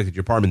what I expected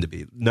your apartment to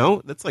be.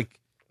 No, that's like,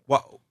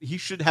 well, he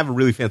should have a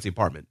really fancy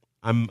apartment.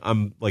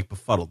 I'm like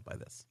befuddled by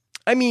this.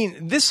 I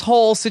mean, this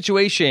whole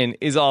situation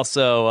is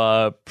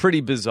also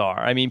pretty bizarre.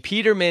 I mean,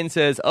 Peterman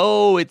says,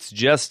 oh, it's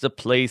just a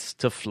place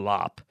to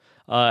flop.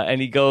 And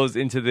he goes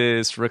into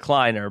this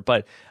recliner.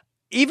 But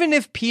even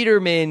if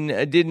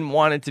Peterman didn't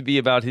want it to be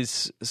about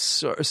his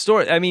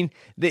story, I mean,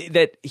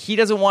 that he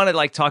doesn't want to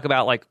like talk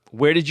about like,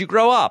 where did you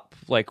grow up?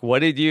 Like, what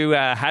did you,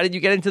 how did you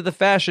get into the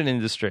fashion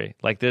industry?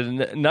 Like,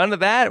 none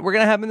of that we're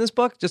going to have in this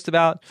book, just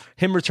about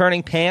him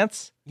returning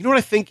pants. You know what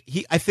I think?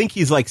 I think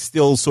he's like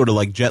still sort of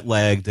like jet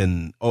lagged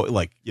and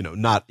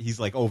not. He's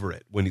like over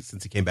it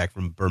since he came back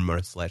from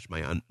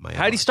Burma/Myanmar.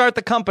 How did he start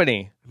the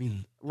company? I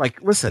mean, like,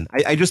 listen,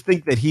 I just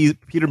think that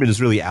Peterman is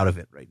really out of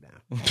it right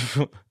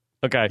now.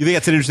 Okay, you think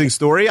that's an interesting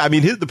story? I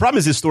mean, the problem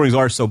is his stories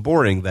are so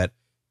boring that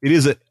it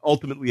is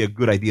ultimately a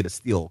good idea to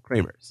steal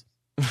Kramer's.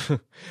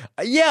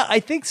 Yeah, I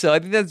think so. I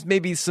think that's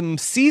maybe some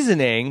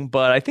seasoning,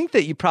 but I think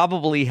that you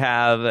probably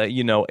have,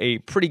 a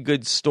pretty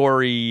good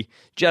story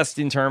just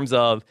in terms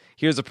of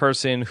here's a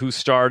person who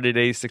started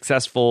a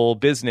successful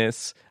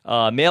business,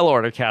 mail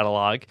order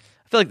catalog.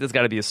 I feel like there's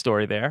got to be a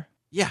story there.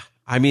 Yeah,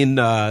 I mean,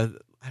 I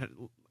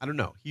don't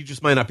know. He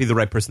just might not be the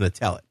right person to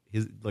tell it.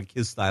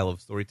 His style of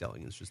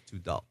storytelling is just too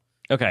dull.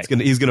 Okay,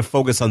 he's gonna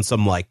focus on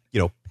some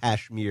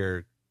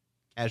cashmere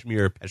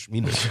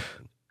pashmina.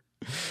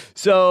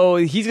 So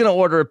he's going to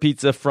order a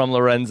pizza from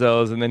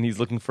Lorenzo's, and then he's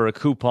looking for a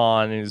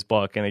coupon in his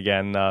book. And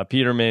again,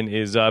 Peterman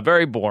is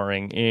very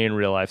boring in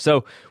real life.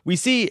 So we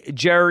see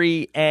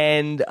Jerry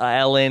and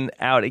Ellen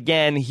out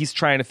again. He's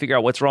trying to figure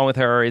out what's wrong with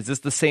her. Is this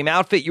the same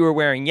outfit you were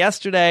wearing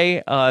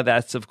yesterday?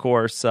 That's, of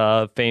course,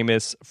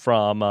 famous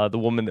from the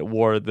woman that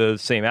wore the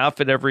same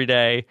outfit every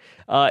day.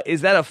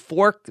 Is that a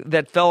fork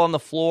that fell on the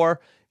floor?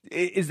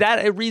 Is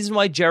that a reason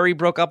why Jerry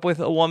broke up with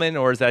a woman,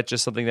 or is that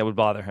just something that would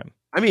bother him?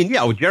 I mean,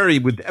 yeah, well, Jerry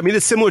would. I mean,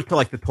 it's similar to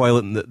like the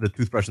toilet and the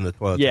toothbrush in the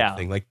toilet type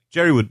thing. Like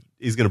Jerry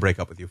he's going to break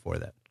up with you for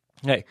that.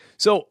 Okay,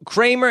 so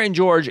Kramer and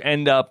George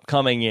end up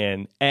coming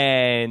in,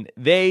 and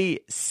they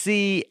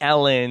see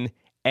Ellen,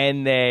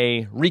 and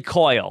they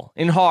recoil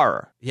in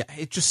horror. Yeah,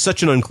 it's just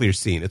such an unclear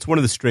scene. It's one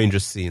of the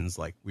strangest scenes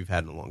like we've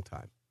had in a long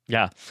time.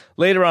 Yeah.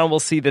 Later on,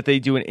 we'll see that they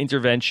do an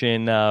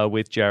intervention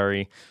with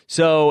Jerry.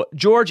 So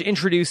George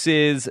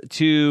introduces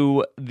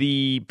to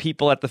the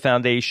people at the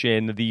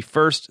foundation the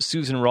first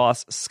Susan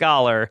Ross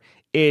scholar.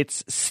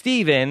 It's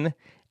Stephen.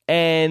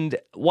 And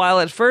while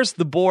at first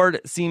the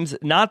board seems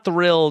not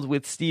thrilled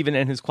with Stephen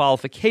and his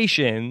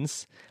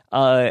qualifications,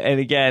 and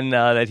again,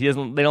 that they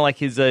don't like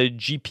his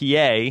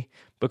GPA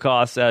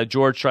because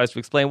George tries to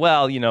explain,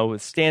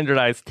 with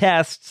standardized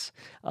tests,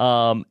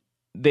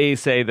 they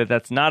say that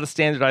that's not a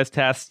standardized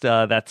test.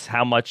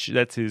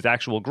 That's his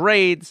actual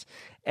grades.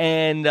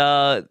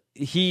 And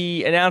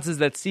he announces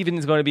that Stephen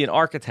is going to be an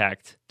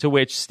architect, to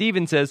which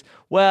Stephen says,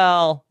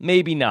 well,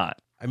 maybe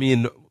not. I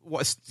mean,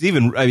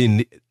 Stephen,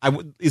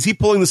 is he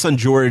pulling this on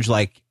George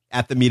like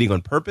at the meeting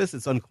on purpose?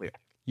 It's unclear.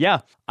 Yeah,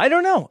 I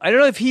don't know. I don't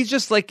know if he's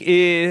just like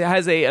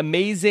has a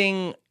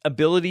amazing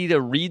ability to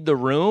read the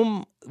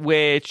room,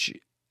 which,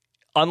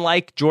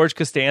 unlike George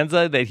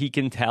Costanza, that he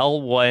can tell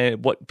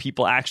what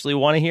people actually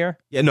want to hear.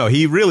 Yeah, no,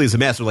 he really is a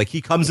master. Like,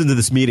 he comes into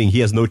this meeting, he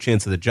has no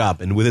chance of the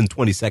job, and within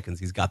 20 seconds,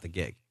 he's got the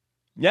gig.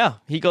 Yeah,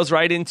 he goes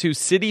right into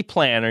city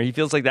planner. He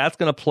feels like that's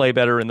going to play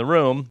better in the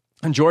room.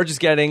 And George is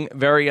getting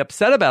very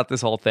upset about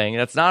this whole thing.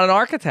 That's not an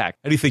architect.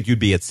 How do you think you'd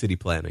be at city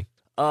planning?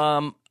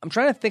 I'm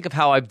trying to think of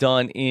how I've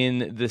done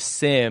in The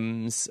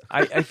Sims.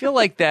 I feel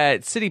like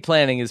that city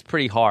planning is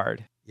pretty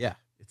hard. Yeah,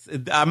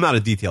 I'm not a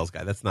details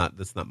guy.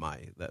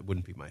 That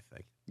wouldn't be my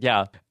thing.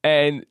 Yeah.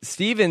 And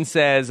Steven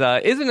says,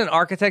 isn't an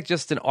architect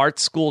just an art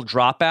school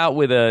dropout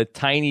with a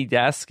tiny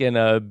desk and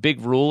a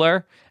big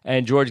ruler?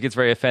 And George gets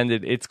very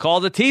offended. It's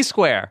called a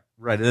T-square.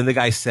 Right. And then the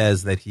guy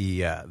says that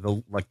he,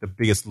 the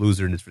biggest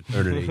loser in his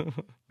fraternity,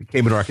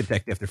 became an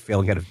architect after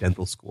failing out of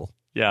dental school.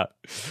 Yeah.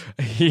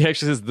 He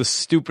actually says the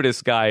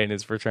stupidest guy in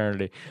his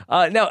fraternity.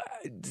 Now,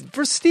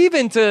 for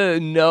Steven to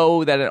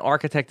know that an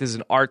architect is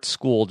an art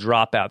school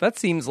dropout, that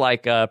seems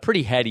like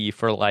pretty heady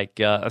for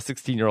like a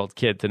 16-year-old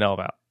kid to know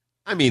about.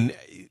 I mean,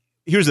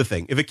 here's the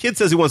thing. If a kid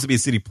says he wants to be a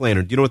city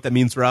planner, do you know what that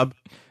means, Rob?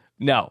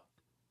 No.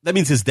 That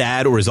means his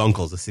dad or his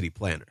uncle is a city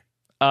planner.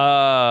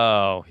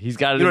 Oh, he's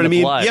got it You know in what I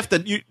mean? blood. You have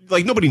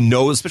to, nobody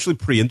knows, especially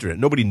pre-internet,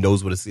 nobody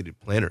knows what a city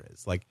planner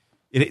is. Like,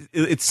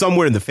 it's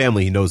somewhere in the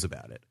family he knows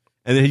about it.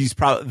 And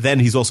then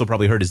he's also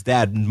probably heard his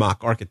dad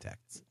mock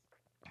architects.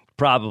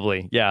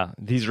 Probably, yeah.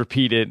 He's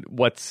repeated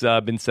what's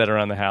been said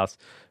around the house.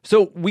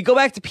 So we go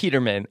back to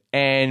Peterman,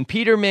 and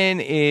Peterman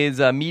is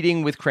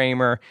meeting with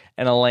Kramer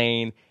and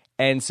Elaine,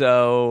 and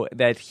so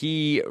that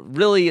he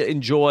really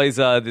enjoys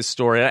this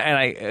story.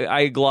 And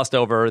I glossed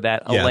over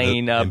that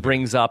Elaine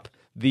brings up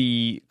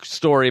the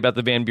story about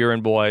the Van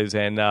Buren boys,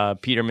 and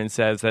Peterman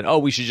says that,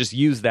 we should just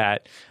use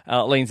that.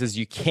 Elaine says,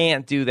 you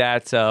can't do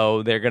that,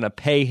 so they're going to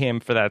pay him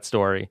for that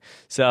story.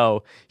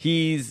 So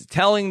he's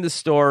telling the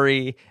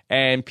story,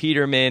 and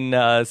Peterman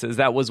says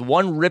that was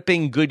one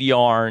ripping good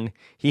yarn.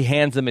 He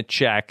hands him a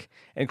check.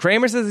 And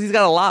Kramer says he's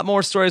got a lot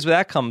more stories where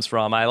that comes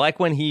from. I like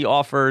when he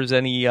offers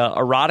any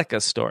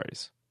erotica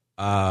stories.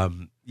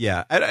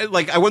 Yeah.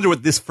 I wonder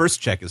what this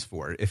first check is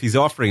for. If he's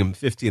offering him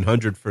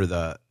 $1,500 for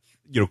the...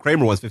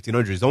 Kramer wants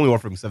 $1,500. He's only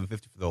offering $750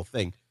 for the whole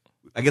thing.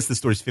 I guess the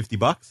story's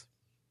 $50.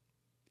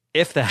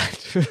 If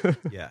that.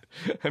 Yeah.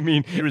 I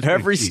mean,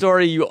 every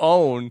story you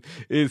own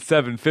is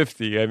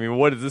 $750. I mean,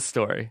 what is this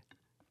story?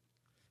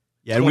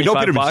 Yeah, and we know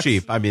Peterman's $25?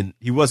 cheap. I mean,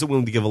 he wasn't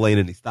willing to give Elaine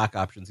any stock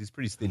options. He's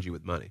pretty stingy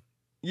with money.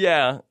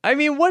 Yeah. I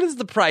mean, what is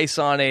the price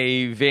on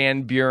a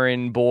Van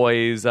Buren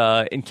boys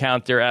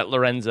encounter at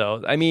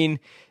Lorenzo? I mean,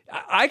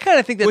 I kind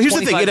of think that. Well, here's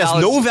the thing: it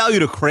has no value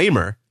to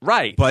Kramer,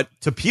 right? But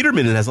to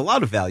Peterman, it has a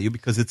lot of value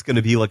because it's going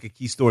to be like a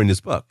key story in his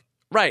book,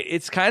 right?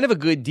 It's kind of a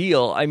good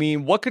deal. I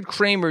mean, what could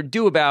Kramer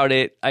do about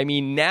it? I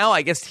mean, now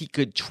I guess he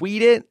could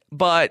tweet it,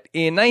 but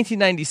in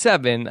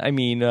 1997, I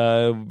mean,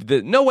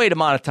 no way to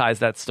monetize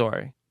that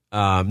story.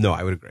 No,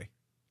 I would agree.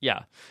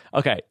 Yeah.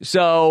 Okay.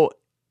 So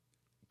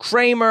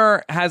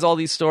Kramer has all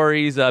these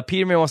stories.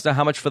 Peterman wants to know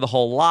how much for the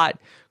whole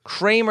lot.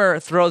 Kramer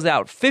throws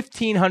out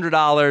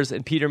 $1,500,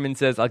 and Peterman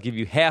says, I'll give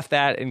you half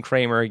that. And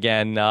Kramer,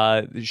 again,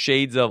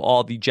 shades of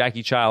all the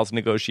Jackie Childs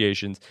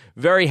negotiations,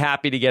 very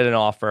happy to get an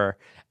offer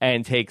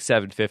and take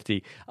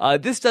 $750.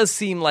 This does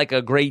seem like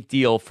a great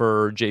deal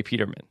for J.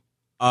 Peterman.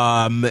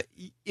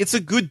 It's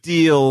a good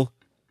deal.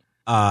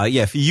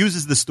 If he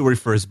uses the story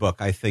for his book,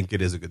 I think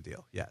it is a good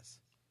deal, yes.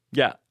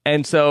 Yeah,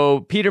 and so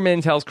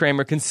Peterman tells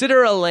Kramer,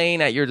 consider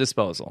Elaine at your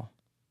disposal.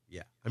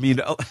 Yeah, I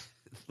mean...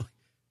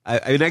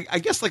 I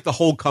guess like the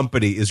whole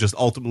company is just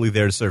ultimately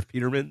there to serve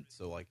Peterman.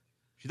 So like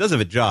she does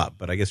have a job,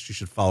 but I guess she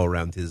should follow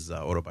around his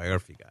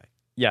autobiography guy.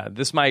 Yeah,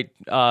 this might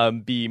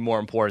be more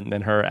important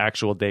than her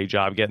actual day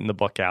job, getting the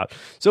book out.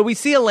 So we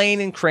see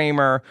Elaine and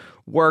Kramer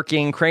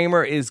working.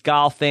 Kramer is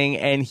golfing,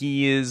 and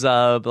he is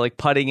like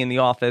putting in the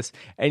office,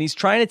 and he's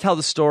trying to tell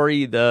the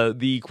story,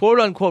 the quote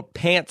unquote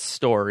pants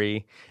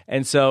story.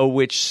 And so,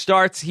 which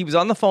starts, he was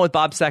on the phone with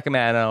Bob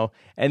Sacamano,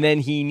 and then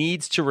he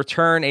needs to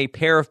return a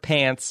pair of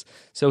pants.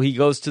 So he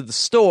goes to the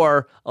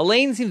store.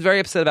 Elaine seems very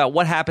upset about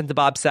what happened to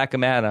Bob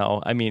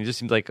Sacamano. I mean, it just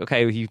seems like,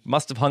 okay, he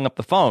must have hung up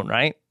the phone,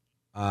 right?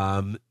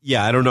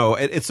 Yeah, I don't know.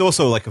 It's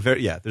also like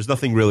there's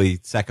nothing really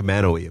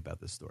Sacamano-y about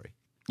this story.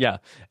 Yeah.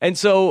 And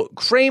so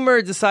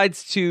Kramer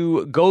decides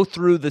to go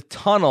through the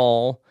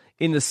tunnel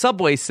in the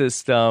subway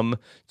system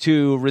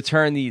to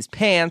return these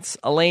pants.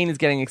 Elaine is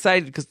getting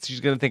excited because she's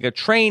going to think a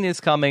train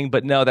is coming,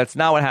 but no, that's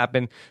not what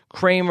happened.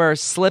 Kramer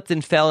slipped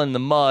and fell in the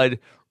mud,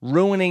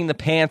 ruining the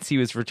pants he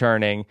was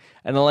returning.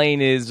 And Elaine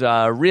is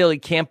really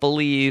can't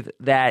believe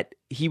that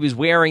he was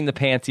wearing the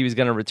pants he was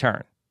going to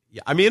return.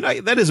 Yeah, I mean,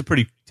 that is a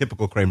pretty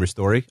typical Kramer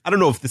story. I don't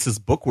know if this is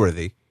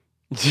book-worthy.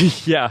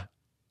 Yeah.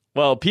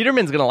 Well,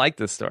 Peterman's going to like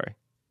this story.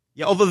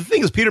 Yeah, although the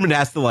thing is, Peterman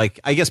has to,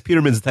 I guess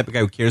Peterman's the type of guy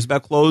who cares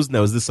about clothes.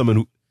 Now, is this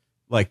someone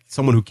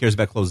who cares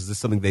about clothes? Is this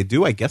something they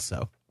do? I guess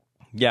so.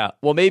 Yeah.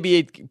 Well,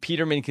 maybe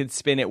Peterman could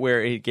spin it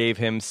where it gave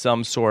him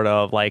some sort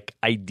of,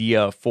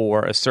 idea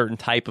for a certain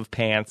type of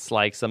pants,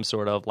 like some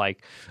sort of,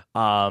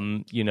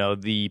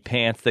 the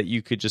pants that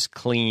you could just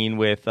clean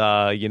with,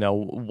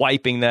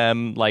 wiping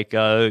them.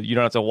 You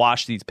don't have to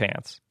wash these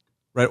pants.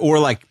 Right.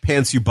 Or,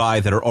 pants you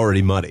buy that are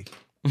already muddy.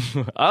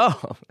 Oh,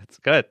 that's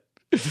good.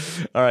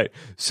 All right.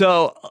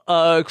 So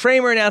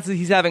Kramer announces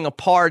he's having a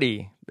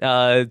party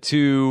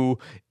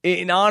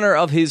in honor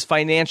of his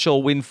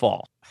financial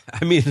windfall.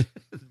 I mean,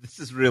 this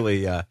is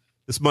really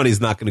this money's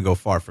not going to go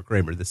far for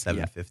Kramer. This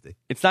 $750. Yeah.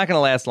 It's not going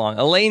to last long.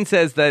 Elaine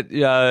says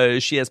that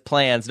she has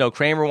plans. No,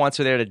 Kramer wants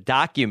her there to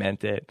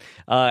document it,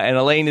 and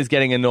Elaine is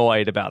getting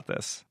annoyed about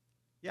this.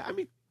 Yeah, I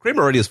mean,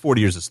 Kramer already has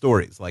 40 years of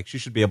stories. Like, she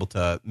should be able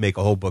to make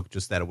a whole book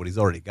just out of what he's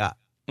already got.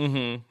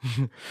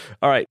 Mm-hmm.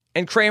 All right.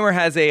 And Kramer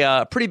has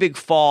a pretty big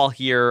fall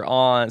here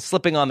on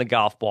slipping on the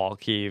golf ball,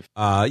 Keeve.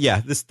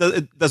 Yeah,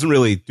 it doesn't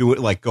really do it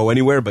like go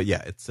anywhere, but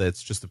yeah,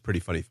 it's just a pretty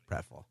funny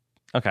pratfall.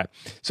 Okay.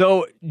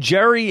 So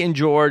Jerry and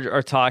George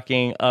are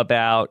talking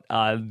about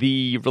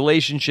the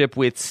relationship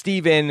with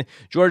Steven.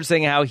 George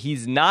saying how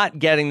he's not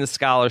getting the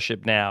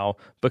scholarship now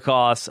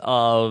because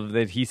of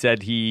that. He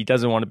said he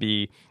doesn't want to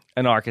be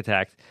an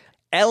architect.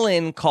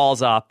 Ellen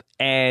calls up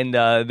and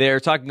they're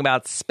talking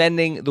about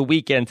spending the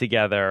weekend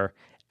together.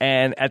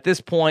 And at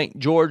this point,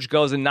 George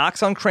goes and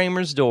knocks on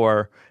Kramer's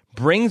door,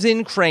 brings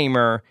in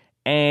Kramer,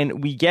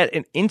 and we get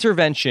an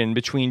intervention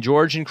between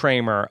George and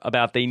Kramer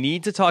about they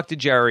need to talk to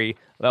Jerry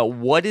about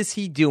what is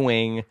he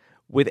doing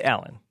with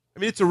Ellen. I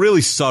mean, it's a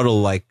really subtle,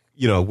 like,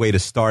 way to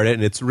start it,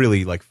 and it's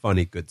really, like,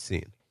 funny, good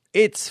scene.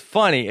 It's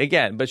funny,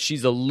 again, but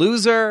she's a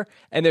loser,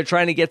 and they're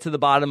trying to get to the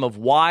bottom of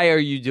why are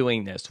you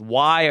doing this?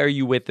 Why are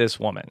you with this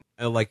woman?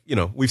 And, like,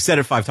 we've said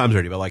it 5 times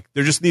already, but, like,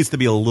 there just needs to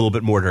be a little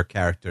bit more to her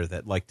character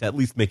that, like, to at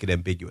least make it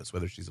ambiguous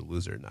whether she's a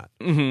loser or not.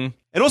 Mm-hmm.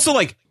 And also,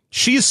 like,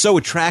 she is so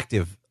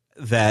attractive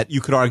that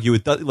you could argue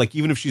it does, like,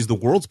 even if she's the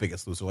world's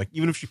biggest loser, like,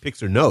 even if she picks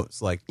her nose,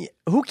 like,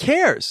 who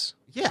cares?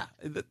 Yeah,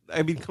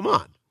 I mean, come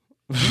on.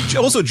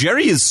 Also,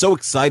 Jerry is so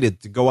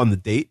excited to go on the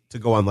date, to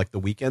go on, like, the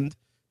weekend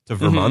to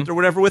Vermont or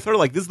whatever with her.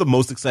 Like, this is the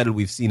most excited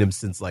we've seen him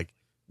since, like,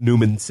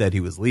 Newman said he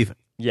was leaving.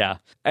 Yeah.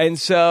 And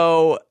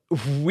so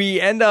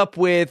we end up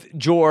with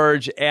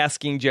George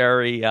asking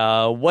Jerry,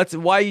 why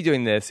are you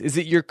doing this? Is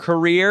it your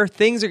career?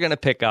 Things are going to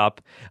pick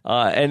up.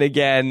 And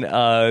again,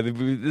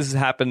 this has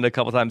happened a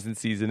couple times in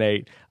season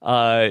 8.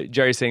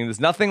 Jerry's saying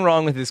there's nothing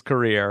wrong with his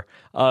career.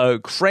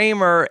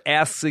 Kramer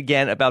asks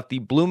again about the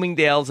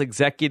Bloomingdale's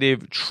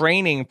executive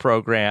training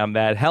program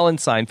that Helen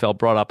Seinfeld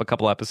brought up a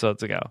couple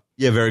episodes ago.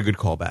 Yeah, very good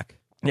callback.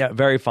 Yeah,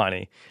 very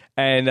funny.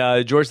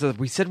 And George says,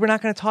 we said we're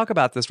not going to talk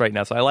about this right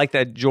now. So I like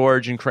that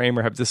George and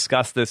Kramer have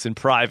discussed this in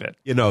private.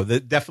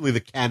 Definitely the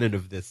canon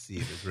of this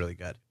scene is really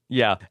good.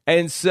 Yeah.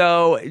 And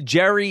so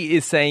Jerry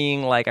is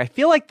saying, like, I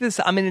feel like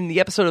I'm in the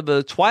episode of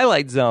The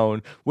Twilight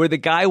Zone where the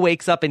guy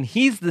wakes up and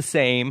he's the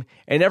same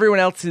and everyone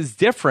else is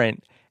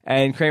different.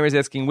 And Kramer's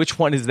asking, which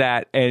one is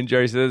that? And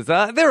Jerry says,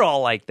 they're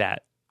all like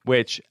that,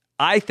 which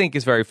I think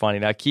is very funny.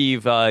 Now,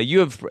 Keeve, you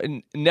have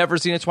never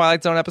seen a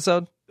Twilight Zone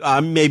episode?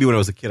 Maybe when I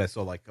was a kid, I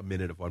saw like a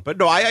minute of one, but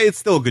no, it's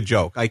still a good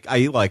joke.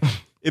 I like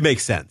it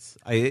makes sense.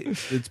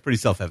 It's pretty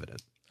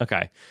self-evident.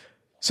 Okay,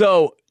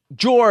 so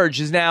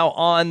George is now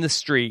on the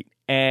street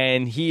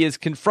and he is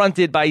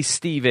confronted by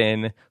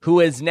Steven, who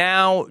has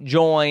now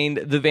joined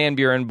the Van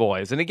Buren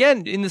boys. And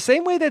again, in the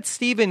same way that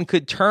Steven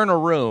could turn a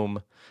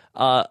room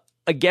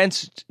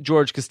against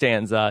George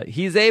Costanza,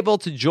 he's able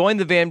to join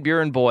the Van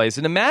Buren boys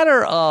in a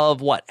matter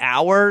of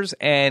hours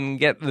and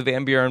get the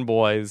Van Buren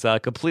boys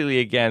completely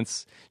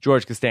against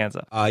George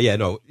Costanza.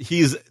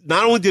 He's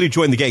not only did he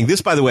join the gang.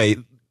 This, by the way,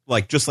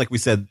 like just like we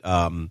said,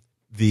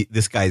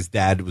 this guy's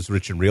dad was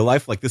rich in real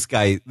life. Like this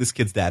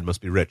kid's dad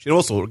must be rich. And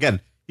also, again,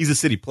 he's a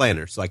city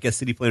planner, so I guess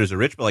city planners are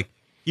rich. But like,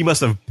 he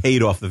must have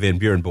paid off the Van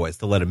Buren boys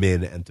to let him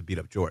in and to beat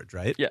up George,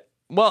 right? Yeah.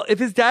 Well, if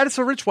his dad is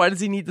so rich, why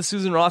does he need the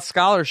Susan Roth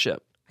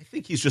scholarship? I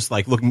think he's just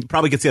like looking.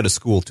 Probably gets out of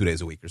school 2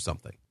 days a week or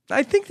something.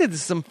 I think that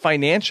there's some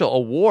financial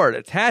award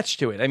attached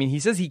to it. I mean, he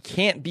says he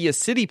can't be a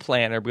city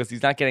planner because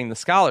he's not getting the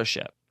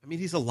scholarship. I mean,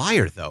 he's a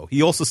liar, though.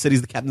 He also said he's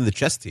the captain of the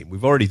chess team.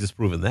 We've already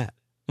disproven that.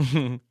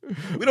 We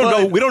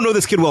don't know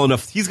this kid well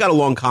enough. He's got a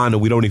long con,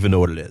 and we don't even know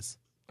what it is.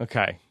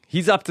 Okay,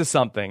 he's up to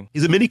something.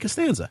 He's a mini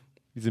Costanza.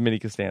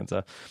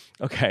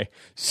 Okay,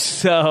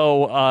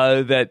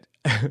 so that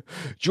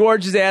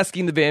George is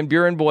asking the Van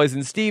Buren boys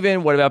and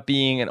Steven, what about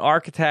being an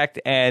architect?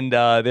 And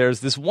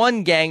there's this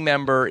one gang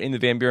member in the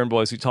Van Buren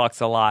boys who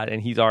talks a lot,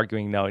 and he's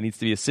arguing, no, it needs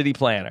to be a city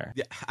planner.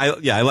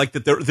 I like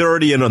that they're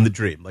already in on the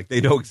dream. Like, they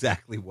know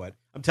exactly what.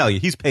 I'm telling you,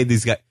 he's paid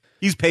these guys.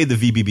 He's paid the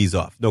VBBs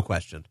off, no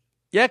question.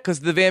 Yeah,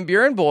 because the Van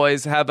Buren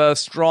boys have a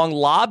strong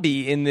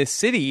lobby in this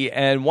city,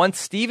 and once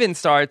Steven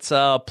starts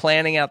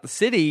planning out the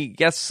city,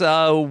 guess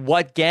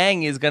what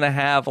gang is going to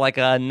have like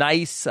a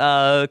nice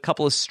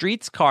couple of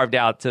streets carved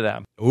out to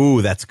them?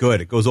 Ooh, that's good.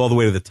 It goes all the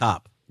way to the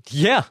top.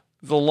 Yeah,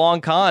 it's a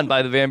long con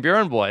by the Van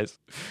Buren boys.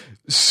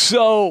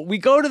 So we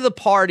go to the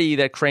party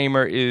that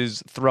Kramer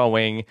is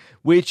throwing,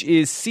 which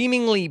is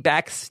seemingly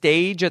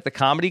backstage at the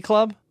comedy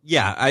club.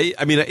 Yeah,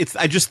 I mean, it's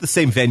just the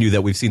same venue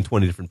that we've seen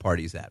 20 different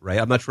parties at, right?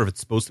 I'm not sure if it's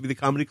supposed to be the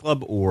comedy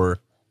club or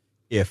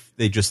if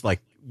they just like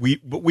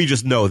we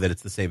just know that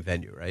it's the same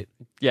venue, right?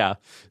 Yeah.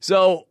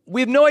 So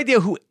we have no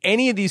idea who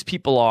any of these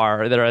people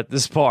are that are at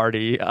this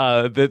party.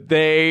 That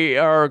they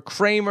are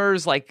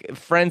Kramer's like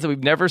friends that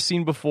we've never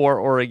seen before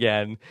or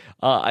again.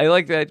 I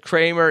like that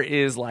Kramer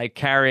is like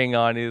carrying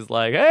on. He's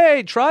like,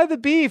 "Hey, try the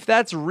beef.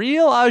 That's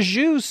real au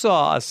jus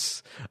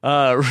sauce."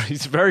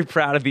 He's very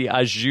proud of the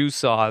au jus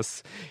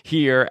sauce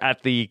here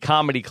at the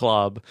comedy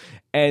club,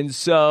 and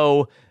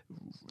so.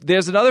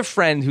 There's another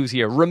friend who's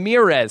here.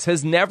 Ramirez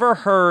has never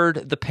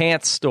heard the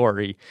pants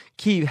story.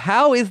 Keith,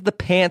 how is the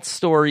pants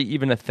story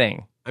even a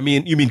thing? I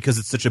mean, you mean because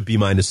it's such a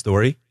B-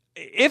 story?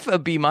 if a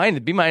B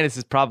minus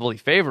is probably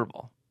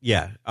favorable.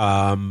 Yeah,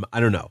 I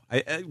don't know.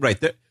 Right.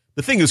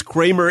 The thing is,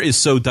 Kramer is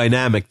so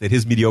dynamic that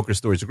his mediocre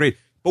stories are great.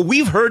 But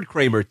we've heard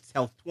Kramer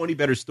tell 20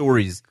 better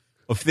stories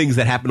of things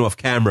that happen off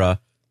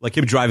camera, like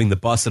him driving the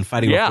bus and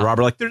fighting off the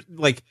robber.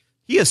 Like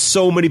he has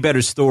so many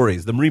better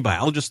stories. The marine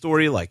biologist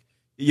story, like,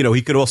 you know,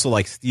 he could also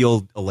like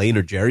steal Elaine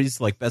or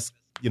Jerry's like best,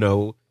 you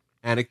know,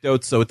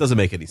 anecdotes. So it doesn't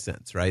make any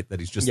sense, right? That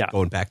he's just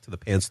going back to the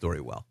Pan story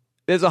well.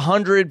 There's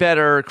 100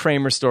 better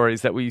Kramer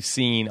stories that we've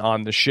seen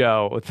on the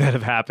show that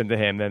have happened to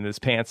him than this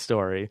Pants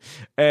story.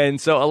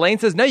 And so Elaine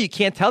says, no, you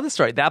can't tell this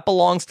story. That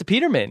belongs to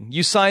Peterman.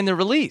 You signed the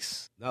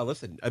release. No,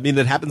 listen, I mean,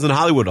 that happens in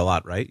Hollywood a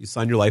lot, right? You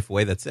sign your life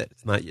away, that's it.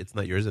 It's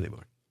not yours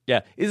anymore.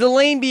 Yeah. Is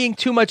Elaine being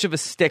too much of a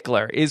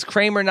stickler? Is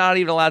Kramer not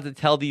even allowed to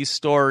tell these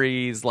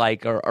stories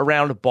like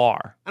around a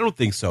bar? I don't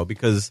think so,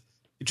 because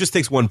it just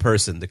takes one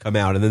person to come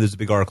out, and then there's a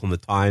big article in the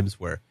Times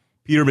where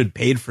Peterman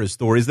paid for his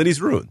stories, then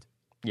he's ruined.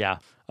 Yeah.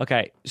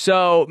 Okay.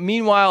 So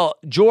meanwhile,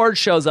 George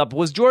shows up.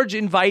 Was George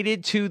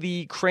invited to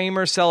the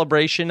Kramer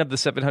celebration of the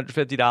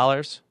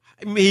 $750?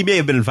 I mean, he may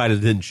have been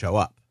invited, didn't show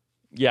up.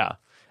 Yeah.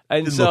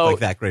 And Didn't so look like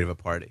that great of a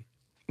party.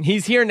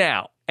 He's here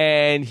now,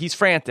 and he's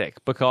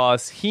frantic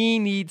because he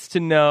needs to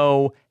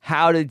know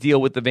how to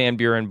deal with the Van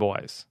Buren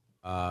boys.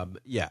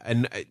 Yeah,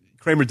 and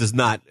Kramer does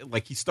not,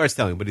 like, he starts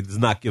telling him, but he does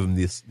not give him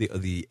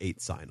the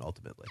 8 sign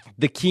ultimately.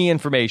 The key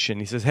information.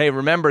 He says, hey,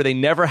 remember, they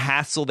never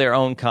hassle their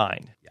own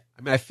kind. Yeah,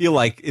 I mean, I feel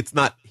like it's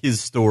not his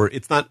story.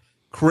 It's not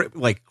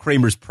like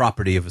Kramer's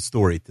property of a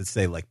story to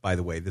say, like, by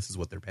the way, this is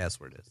what their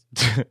password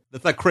is.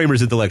 That's not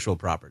Kramer's intellectual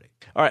property.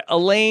 All right,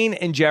 Elaine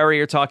and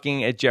Jerry are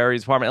talking at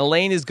Jerry's apartment.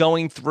 Elaine is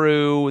going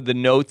through the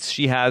notes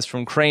she has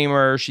from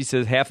Kramer. She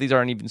says half these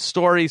aren't even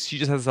stories. She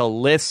just has a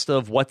list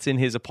of what's in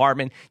his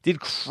apartment. Did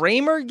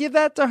Kramer give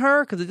that to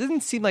her? Because it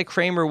didn't seem like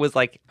Kramer was,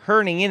 like,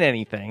 turning in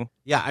anything.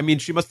 Yeah, I mean,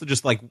 she must have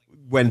just, like,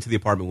 went to the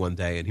apartment one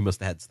day, and he must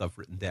have had stuff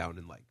written down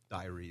in, like,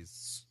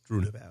 diaries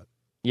strewn about.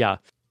 Yeah.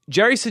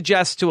 Jerry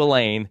suggests to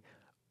Elaine,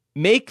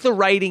 make the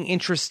writing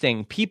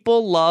interesting.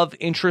 People love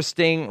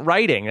interesting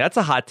writing. That's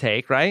a hot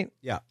take, right?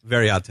 Yeah,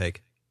 very hot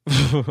take.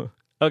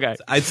 Okay.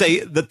 I'd say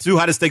the 2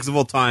 hottest takes of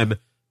all time.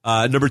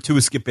 Number 2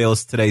 is Skip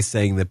Bayless today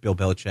saying that Bill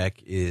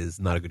Belichick is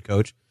not a good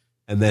coach.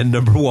 And then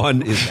number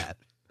 1 is that.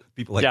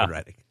 People like good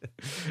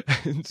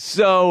writing.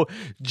 So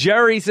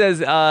Jerry says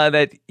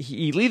that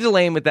he leaves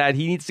Elaine with that.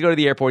 He needs to go to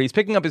the airport. He's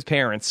picking up his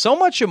parents. So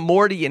much of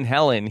Morty and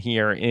Helen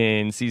here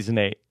in season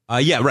 8.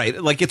 Yeah, right.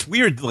 Like, it's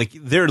weird. Like,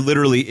 they're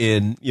literally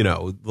in, you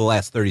know, the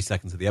last 30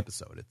 seconds of the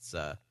episode. It's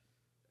a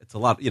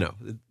lot, you know,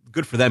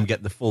 good for them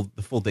getting the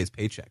full day's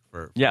paycheck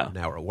for an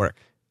hour of work.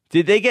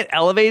 Did they get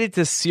elevated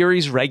to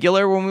series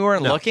regular when we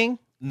weren't looking?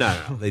 No,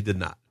 they did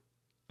not.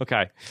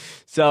 Okay.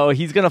 So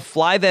he's going to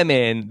fly them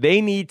in. They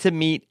need to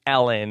meet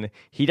Ellen.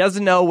 He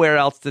doesn't know where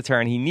else to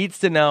turn. He needs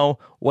to know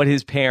what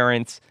his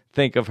parents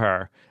think of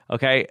her.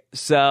 Okay.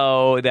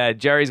 So that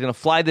Jerry's going to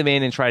fly them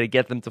in and try to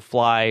get them to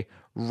fly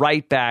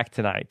right back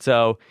tonight.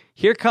 So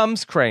here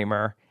comes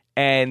Kramer,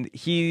 and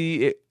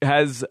he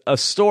has a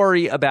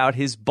story about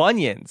his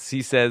bunions.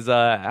 He says,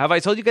 have I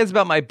told you guys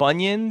about my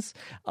bunions?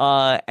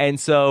 And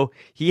so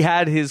he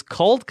had his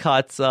cold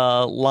cuts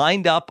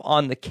lined up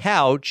on the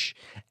couch,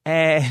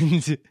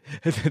 and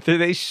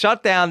they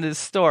shut down this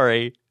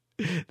story.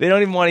 They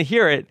don't even want to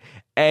hear it.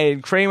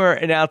 And Kramer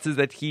announces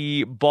that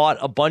he bought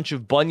a bunch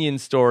of bunion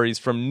stories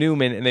from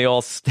Newman, and they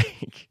all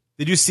stink.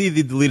 Did you see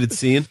the deleted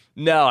scene?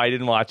 No, I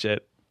didn't watch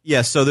it.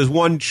 Yeah, so there's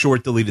one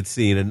short deleted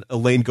scene, and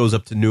Elaine goes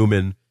up to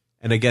Newman,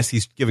 and I guess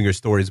he's giving her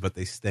stories, but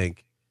they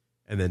stink.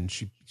 And then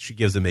she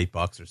gives him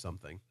 $8 or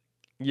something.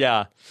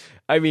 Yeah.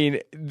 I mean,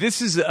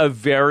 this is a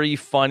very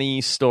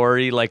funny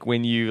story, like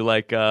when you,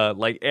 like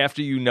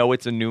after you know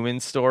it's a Newman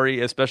story,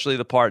 especially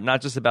the part,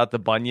 not just about the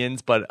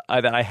bunions, but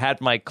that I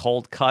had my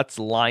cold cuts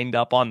lined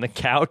up on the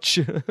couch.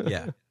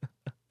 Yeah.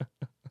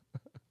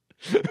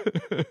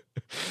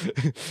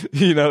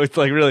 You know, it's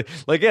like really,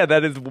 like, yeah,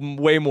 that is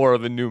way more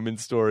of a Newman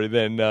story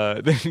than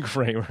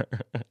Kramer.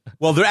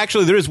 Well,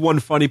 there is one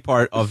funny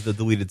part of the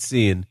deleted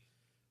scene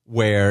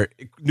where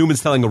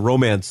Newman's telling a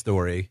romance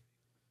story,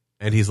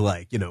 and he's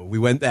like, you know, we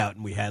went out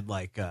and we had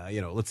like, you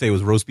know, let's say it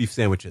was roast beef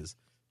sandwiches.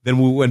 Then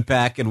we went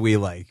back and we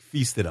like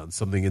feasted on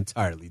something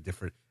entirely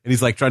different. And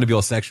he's like trying to be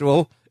all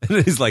sexual, and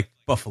then he's like,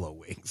 buffalo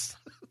wings.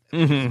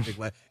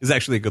 Mm-hmm. It's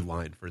actually a good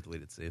line for a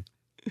deleted scene.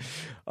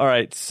 All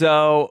right,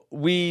 so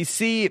we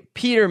see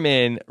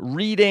Peterman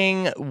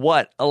reading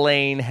what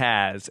Elaine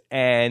has,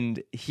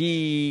 and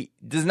he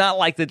does not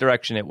like the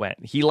direction it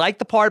went. He liked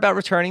the part about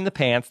returning the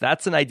pants.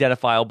 That's an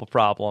identifiable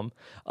problem.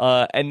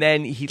 And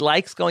then he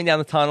likes going down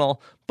the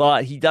tunnel,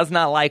 but he does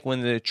not like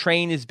when the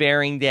train is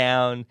bearing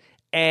down,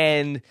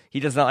 and he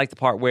does not like the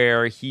part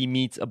where he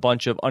meets a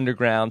bunch of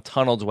underground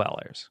tunnel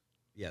dwellers.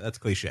 Yeah, that's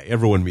cliche.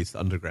 Everyone meets the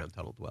underground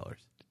tunnel dwellers.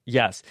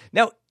 Yes.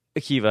 Now,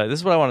 Akiva,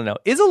 this is what I want to know.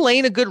 Is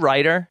Elaine a good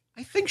writer?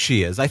 I think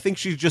she is. I think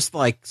she's just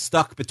like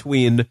stuck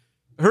between.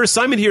 Her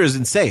assignment here is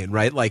insane,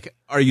 right? Like,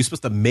 are you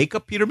supposed to make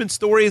up Peterman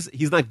stories?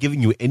 He's not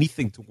giving you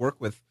anything to work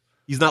with.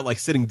 He's not like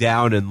sitting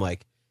down and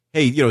like,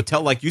 hey, you know,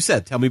 like you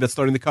said, tell me about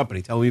starting the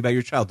company. Tell me about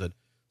your childhood.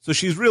 So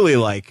she's really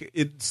like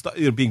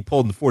being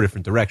pulled in 4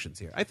 different directions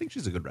here. I think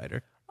she's a good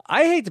writer.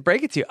 I hate to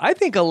break it to you. I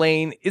think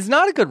Elaine is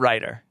not a good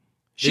writer.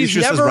 She's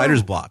just never has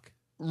writer's block.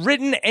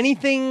 written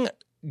anything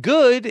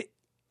good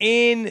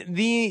in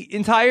the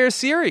entire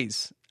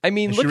series. I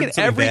mean, look at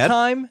every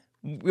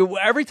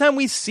time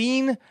we've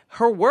seen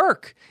her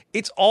work,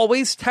 it's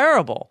always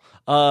terrible.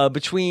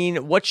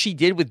 Between what she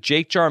did with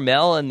Jake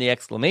Jarmel and the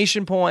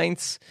exclamation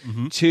points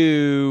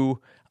to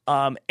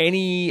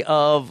any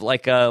of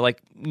like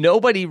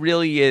nobody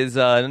really is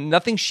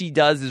nothing she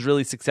does is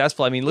really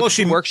successful. I mean, look at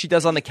the work she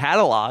does on the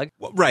catalog.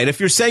 Well, right. If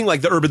you're saying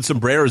like the Urban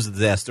Sombrero is a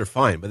disaster,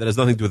 fine, but that has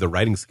nothing to do with her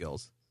writing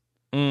skills.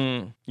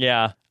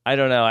 Yeah, I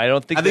don't know. I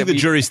think the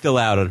jury's still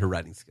out on her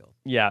writing skills.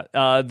 Yeah,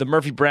 the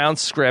Murphy Brown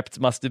script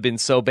must have been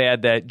so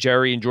bad that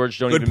Jerry and George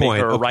don't even make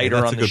her a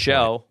writer on the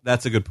show. Point.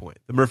 That's a good point.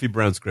 The Murphy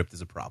Brown script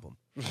is a problem.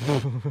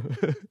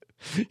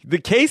 The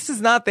case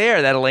is not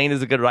there that Elaine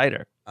is a good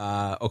writer.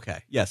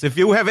 Okay. Yes. If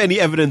you have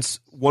any evidence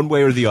one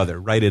way or the other,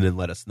 write in and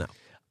let us know.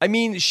 I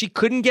mean, she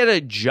couldn't get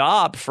a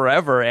job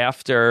forever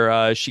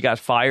after she got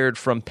fired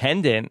from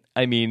Pendant.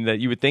 I mean, that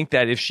you would think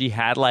that if she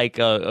had like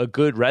a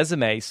good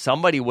resume,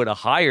 somebody would have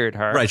hired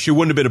her. Right. She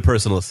wouldn't have been a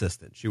personal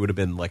assistant. She would have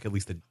been like at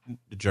least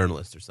a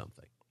journalist or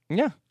something.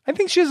 Yeah. I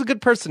think she has a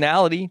good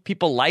personality.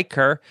 People like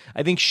her.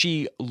 I think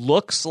she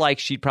looks like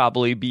she'd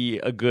probably be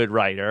a good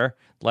writer.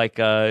 Like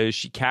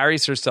she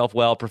carries herself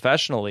well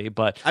professionally.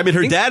 But I mean,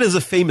 her dad is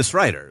a famous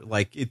writer.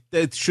 Like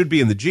it should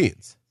be in the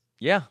genes.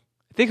 Yeah.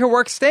 I think her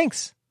work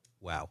stinks.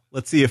 Wow.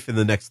 Let's see if in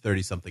the next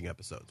 30-something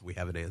episodes we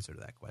have an answer to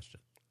that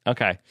question.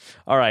 Okay.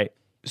 All right.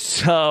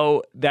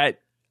 So that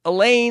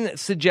Elaine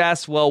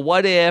suggests, well,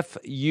 what if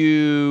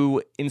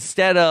you,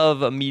 instead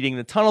of meeting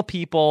the tunnel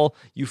people,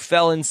 you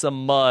fell in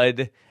some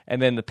mud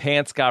and then the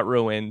pants got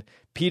ruined.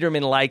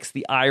 Peterman likes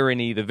the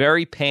irony, the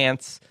very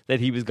pants that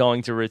he was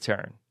going to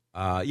return.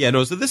 So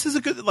this is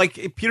a good,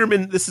 like,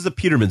 Peterman, this is a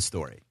Peterman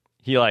story.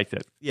 He liked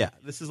it. Yeah,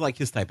 this is like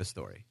his type of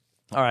story.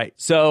 All right.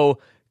 So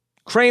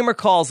Kramer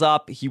calls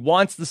up. He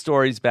wants the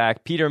stories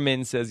back.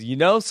 Peterman says, you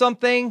know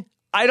something?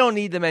 I don't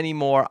need them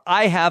anymore.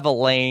 I have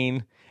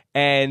Elaine.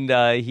 And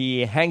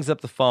he hangs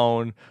up the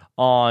phone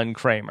on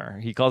Kramer.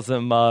 He calls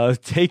him,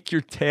 take your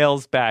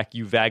tails back,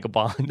 you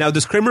vagabond. Now,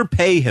 does Kramer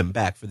pay him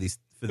back for these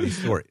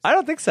stories? I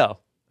don't think so.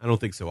 I don't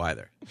think so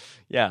either.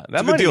 Yeah,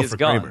 that money is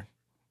gone. Kramer.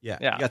 Yeah,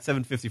 you got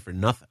 $750 for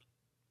nothing.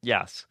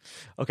 Yes.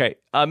 Okay,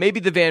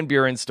 maybe the Van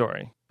Buren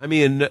story. I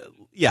mean,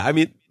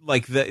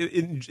 like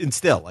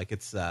still, like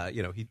it's,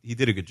 he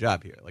did a good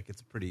job here. Like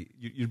it's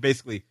you're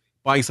basically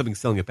buying something,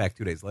 selling it back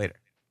 2 days later.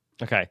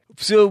 Okay.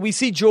 So we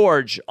see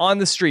George on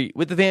the street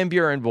with the Van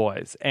Buren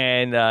boys,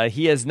 and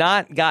he has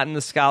not gotten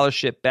the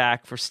scholarship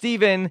back for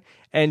Stephen,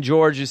 and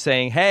George is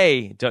saying,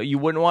 hey, you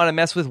wouldn't want to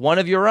mess with one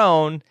of your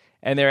own,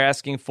 and they're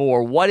asking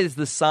for what is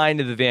the sign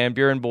of the Van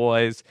Buren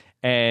boys,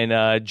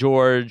 and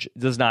George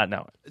does not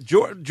know it.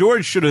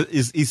 George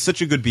he's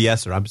such a good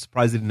BSer. I'm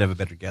surprised he didn't have a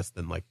better guess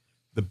than like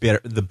the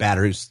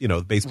batters,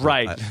 the baseball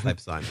type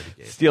sign that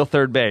he gave. Steal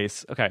third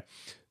base. Okay.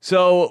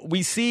 So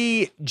we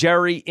see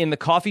Jerry in the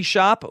coffee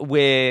shop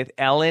with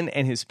Ellen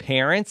and his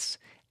parents,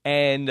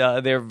 and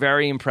they're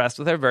very impressed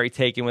with her, very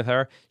taken with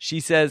her.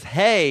 She says,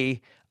 hey,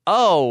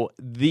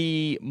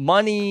 the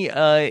money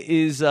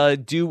is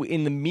due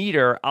in the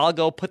meter. I'll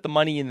go put the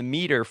money in the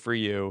meter for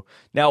you.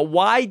 Now,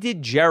 why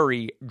did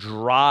Jerry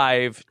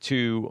drive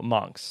to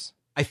Monk's?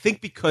 I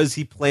think because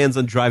he plans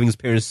on driving his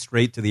parents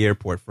straight to the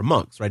airport for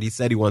Monk's, right? He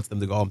said he wants them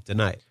to go home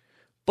tonight.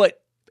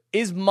 But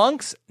is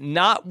Monk's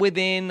not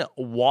within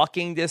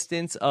walking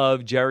distance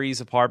of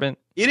Jerry's apartment?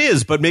 It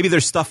is, but maybe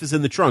their stuff is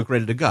in the trunk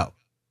ready to go.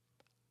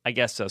 I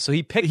guess so. So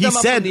he picked them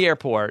up from the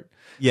airport,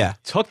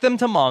 took them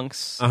to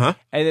Monk's, and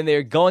then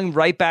they're going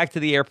right back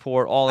to the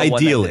airport all in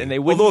one night. And they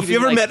although if you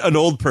ever met an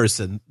old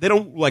person, they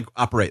don't like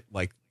operate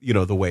like,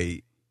 the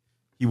way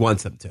he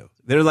wants them to.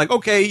 They're like,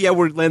 okay, yeah,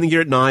 we're landing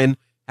here at 9.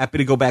 Happy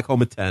to go back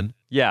home at 10.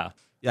 Yeah.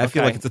 Yeah, I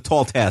feel like it's a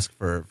tall task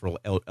for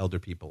elder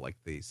people like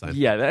the Seinfeld.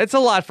 Yeah, it's a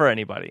lot for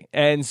anybody.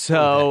 And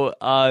so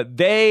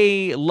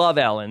they love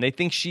Ellen. They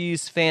think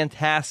she's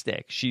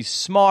fantastic. She's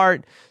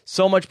smart,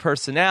 so much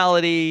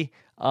personality.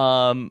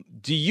 Do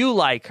you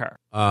like her?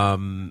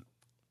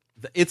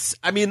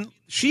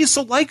 She's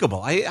so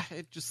likable.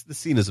 The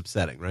scene is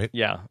upsetting, right?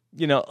 Yeah.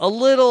 A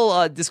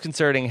little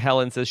disconcerting.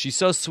 Helen says she's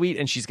so sweet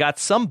and she's got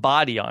some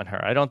body on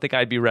her. I don't think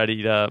I'd be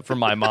ready for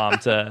my mom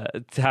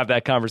to have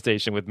that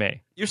conversation with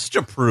me. You're such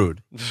a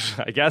prude.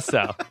 I guess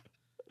so.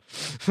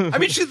 I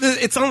mean,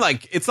 it's not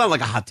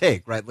like a hot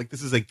take, right? Like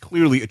this is a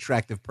clearly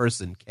attractive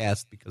person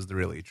cast because they're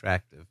really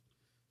attractive.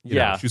 You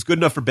know, she was good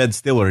enough for Ben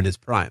Stiller in his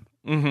prime.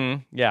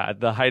 Mm-hmm. Yeah, at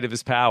the height of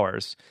his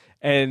powers.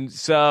 And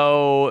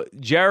so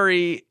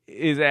Jerry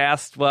is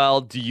asked,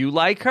 well, do you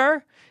like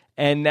her?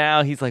 And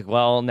now he's like,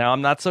 well, now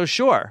I'm not so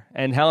sure.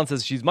 And Helen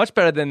says, she's much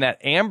better than that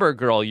Amber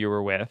girl you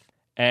were with.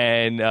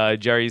 And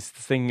Jerry's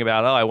thinking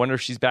about, I wonder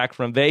if she's back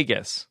from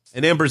Vegas.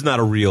 And Amber's not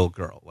a real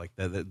girl. Like,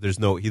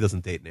 he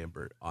doesn't date an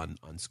Amber on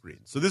screen.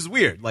 So this is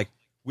weird. Like,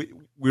 we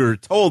were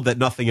told that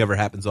nothing ever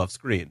happens off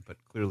screen, but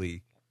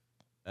clearly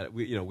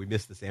We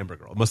missed this Amber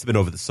girl. It must have been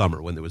over the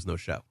summer when there was no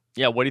show.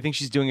 Yeah, what do you think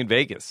she's doing in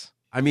Vegas?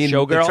 I mean,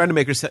 Showgirl? they're trying to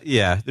make her.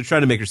 They're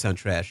trying to make her sound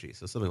trashy.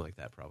 So something like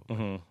that,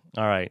 probably.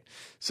 All right.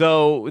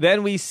 So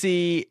then we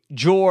see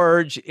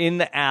George in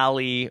the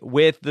alley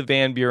with the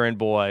Van Buren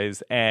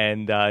boys,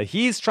 and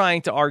he's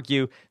trying to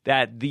argue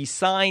that the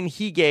sign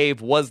he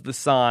gave was the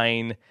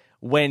sign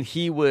when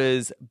he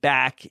was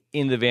back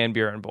in the Van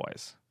Buren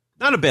boys.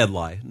 Not a bad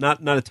lie. Not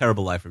a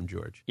terrible lie from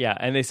George. Yeah,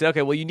 and they say,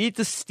 okay, well, you need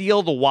to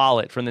steal the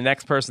wallet from the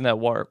next person that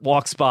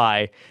walks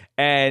by,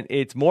 and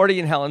it's Morty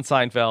and Helen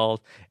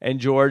Seinfeld,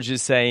 and George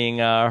is saying,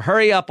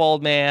 hurry up,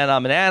 old man,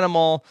 I'm an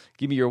animal,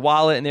 give me your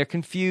wallet, and they're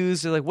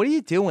confused. They're like, what are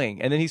you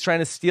doing? And then he's trying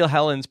to steal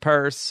Helen's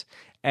purse,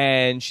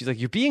 and she's like,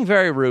 you're being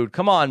very rude.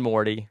 Come on,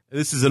 Morty.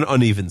 This is an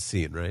uneven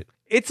scene, right?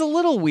 It's a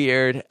little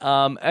weird,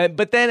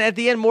 but then at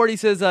the end, Morty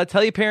says,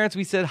 tell your parents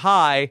we said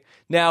hi.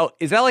 Now,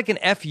 is that like an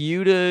F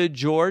you to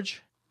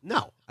George?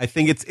 No, I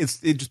think it's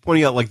just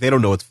pointing out like they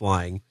don't know it's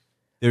flying.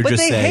 They're But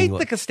just they saying hate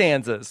the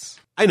Costanzas.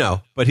 I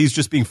know, but he's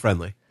just being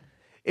friendly.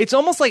 It's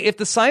almost like if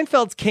the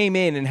Seinfelds came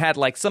in and had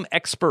like some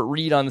expert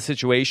read on the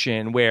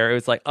situation where it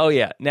was like, oh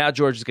yeah, now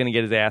George is going to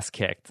get his ass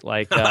kicked.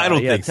 Like I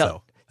don't think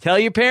so. Tell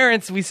your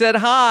parents we said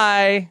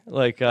hi.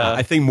 Like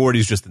I think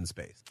Morty's just in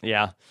space.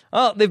 Yeah.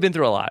 Oh, they've been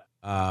through a lot.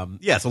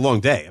 Yeah, it's a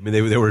long day. I mean,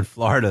 they were in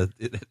Florida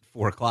at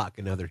 4:00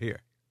 and now they're here.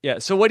 Yeah.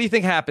 So what do you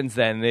think happens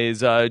then? Is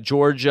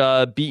George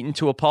beaten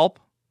to a pulp?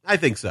 I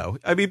think so.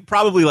 I mean,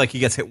 probably like he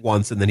gets hit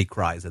once and then he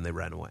cries and they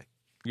ran away.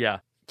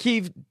 Yeah.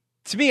 Keith,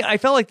 to me, I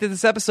felt like that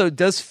this episode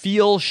does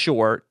feel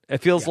short. It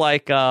feels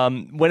like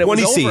when it was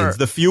 20 over, scenes,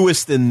 the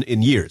fewest in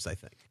years, I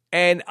think.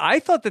 And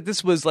I thought that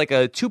this was like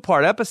a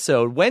 2-part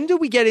episode. When do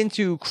we get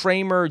into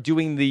Kramer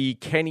doing the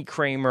Kenny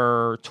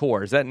Kramer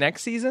tour? Is that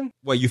next season?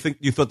 Well, you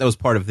thought that was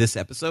part of this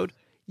episode?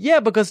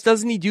 Yeah, because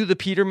doesn't he do the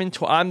Peterman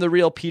tour? I'm the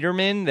real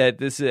Peterman. And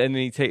then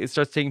he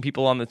starts taking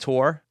people on the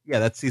tour. Yeah,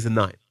 that's season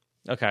 9.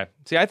 Okay.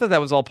 See, I thought that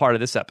was all part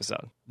of this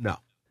episode. No.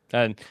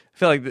 And I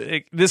feel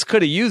like this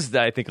could have used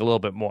that, I think, a little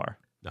bit more.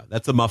 No,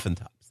 that's a muffin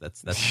tops.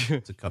 That's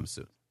to come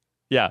soon.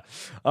 Yeah.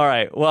 All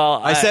right.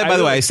 Well, I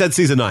said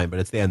season 9, but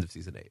it's the end of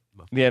season 8.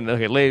 The end.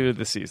 Okay, later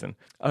this season.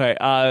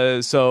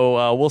 Okay.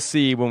 So we'll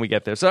see when we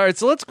get there. So all right.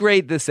 So let's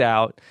grade this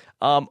out.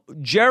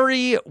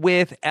 Jerry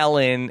with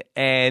Ellen,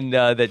 and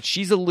that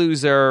she's a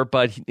loser,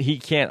 but he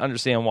can't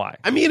understand why.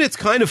 I mean, it's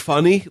kind of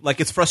funny. Like,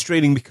 it's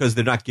frustrating because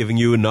they're not giving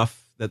you enough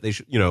that they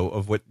should,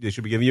 of what they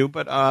should be giving you.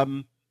 But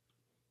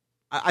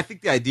I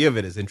think the idea of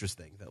it is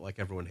interesting. That like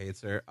everyone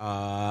hates her.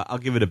 I'll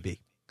give it a B.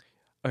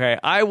 Okay,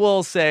 I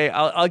will say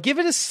I'll give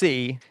it a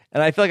C,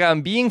 and I feel like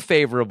I'm being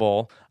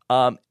favorable.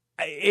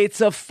 It's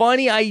a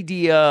funny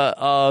idea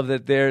of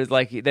that there's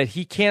like that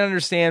he can't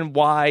understand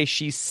why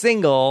she's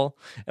single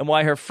and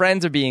why her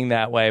friends are being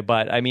that way.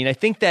 But I mean, I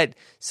think that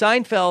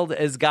Seinfeld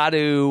has got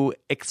to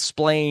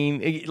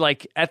explain,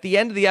 like at the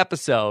end of the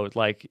episode,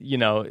 like,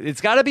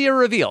 it's got to be a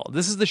reveal.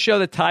 This is the show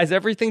that ties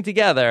everything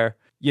together.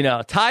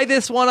 Tie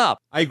this one up.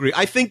 I agree.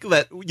 I think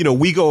that,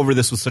 we go over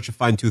this with such a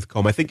fine tooth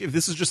comb. I think if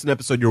this is just an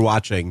episode you're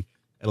watching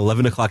at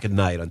 11 o'clock at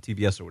night on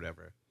TBS or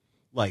whatever,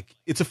 like,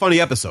 it's a funny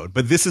episode,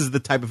 but this is the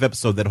type of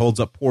episode that holds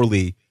up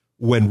poorly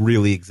when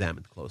really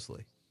examined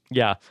closely.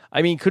 Yeah.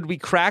 I mean, could we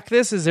crack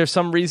this? Is there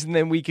some reason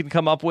that we can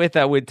come up with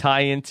that would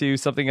tie into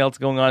something else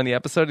going on in the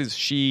episode? Is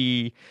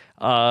she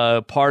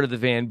part of the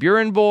Van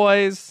Buren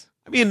boys?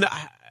 I mean,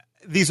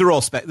 this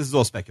is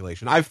all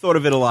speculation. I've thought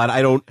of it a lot.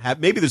 I don't have,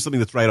 maybe there's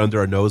something that's right under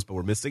our nose, but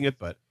we're missing it.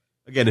 But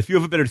again, if you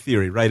have a better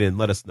theory, write in,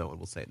 let us know, and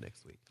we'll say it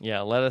next week.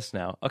 Yeah, let us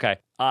know. Okay.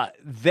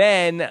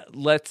 Then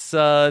let's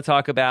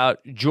talk about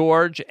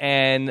George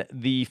and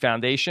the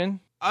foundation.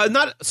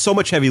 Not so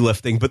much heavy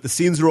lifting, but the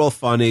scenes are all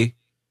funny.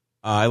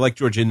 I like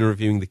George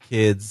interviewing the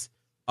kids.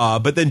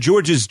 But then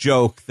George's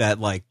joke that,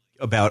 like,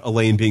 about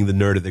Elaine being the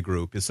nerd of the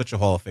group is such a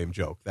Hall of Fame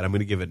joke that I'm going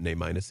to give it an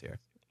A- here.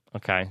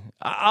 Okay.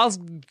 I'll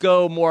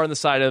go more on the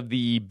side of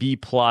the B+,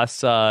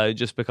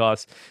 just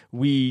because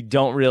we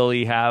don't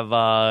really have,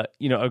 a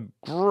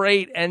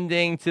great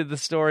ending to the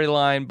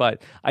storyline,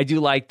 but I do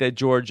like that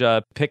George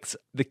picks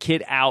the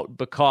kid out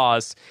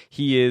because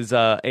he is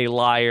a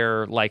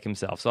liar like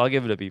himself. So I'll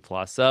give it a B+.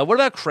 What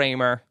about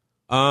Kramer?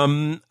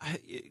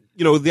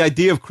 The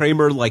idea of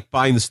Kramer, like,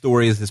 buying the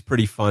stories is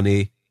pretty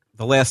funny.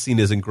 The last scene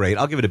isn't great.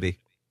 I'll give it a B.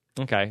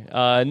 Okay,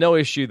 no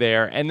issue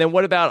there. And then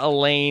what about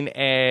Elaine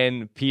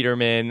and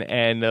Peterman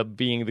and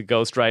being the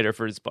ghostwriter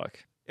for his book?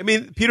 I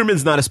mean,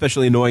 Peterman's not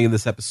especially annoying in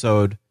this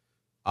episode.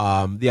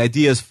 The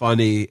idea is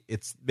funny.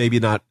 It's maybe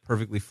not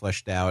perfectly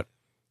fleshed out.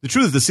 The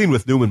truth is, the scene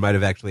with Newman might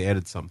have actually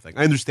added something.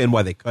 I understand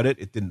why they cut it.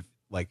 It didn't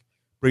like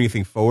bring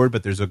anything forward,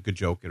 but there's a good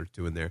joke or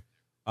two in there.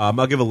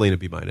 I'll give Elaine a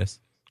B-.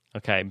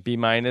 Okay, B-.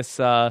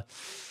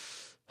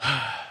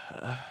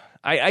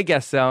 I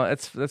guess so.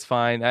 That's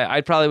fine. I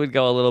probably would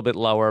go a little bit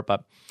lower,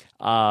 but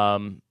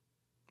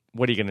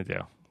what are you gonna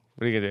do?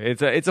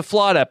 It's a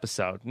flawed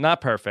episode, not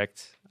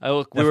perfect.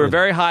 We were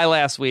very high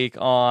last week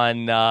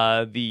on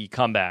the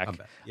comeback.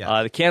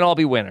 Yeah. They can't all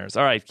be winners.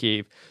 All right,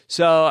 Keith.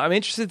 So I'm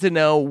interested to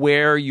know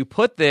where you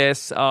put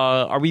this.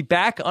 Are we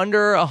back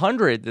under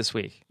 100 this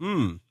week? What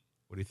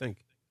do you think?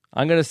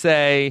 I'm going to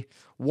say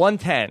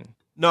 110.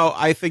 No,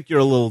 I think you're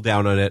a little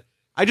down on it.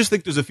 I just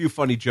think there's a few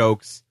funny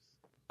jokes.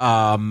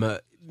 Maybe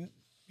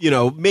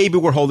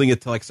we're holding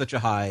it to like such a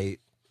high,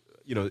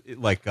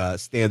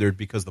 standard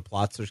because the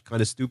plots are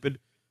kind of stupid.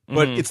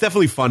 But it's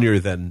definitely funnier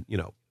than,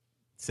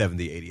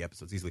 70, 80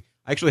 episodes easily.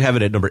 I actually have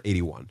it at number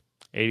 81.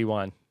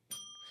 81.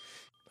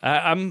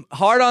 I'm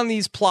hard on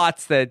these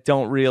plots that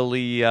don't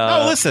really.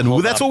 No, listen,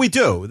 that's what we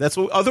do. That's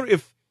what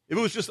if it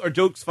was just our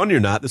jokes funny or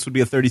not, this would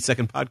be a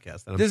 30-second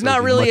podcast. There's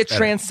not really a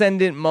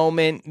transcendent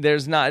moment.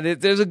 There's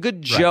a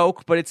good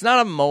joke, but it's not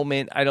a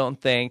moment. I don't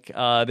think.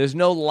 There's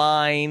no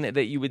line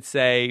that you would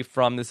say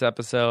from this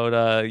episode.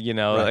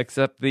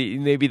 Except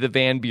maybe the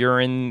Van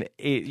Buren,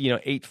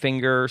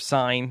 8-finger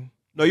sign.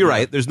 No, you're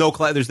right. There's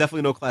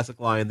definitely no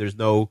classic line. There's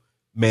no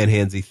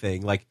man-handsy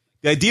thing. Like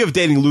the idea of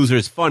dating loser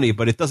is funny,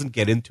 but it doesn't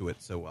get into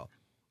it so well.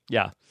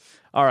 Yeah.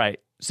 All right.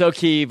 So,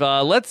 Keeve,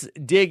 let's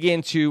dig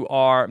into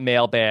our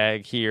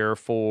mailbag here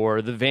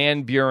for the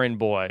Van Buren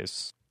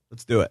boys.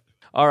 Let's do it.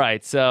 All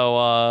right. So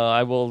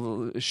I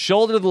will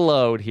shoulder the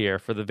load here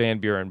for the Van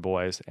Buren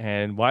boys.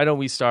 And why don't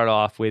we start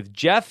off with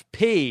Jeff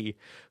P.,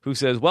 who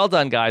says, well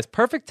done, guys.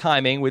 Perfect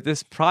timing with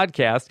this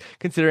podcast,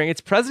 considering it's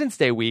President's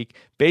Day week,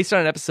 based on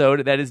an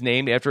episode that is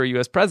named after a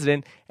U.S.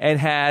 president and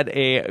had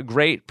a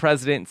great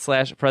President's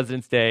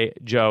Day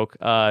joke.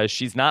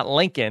 She's not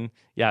Lincoln.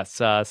 Yes.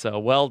 So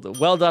well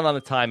done on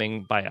the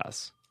timing by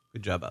us.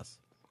 Good job, us.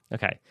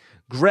 Okay.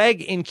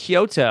 Greg in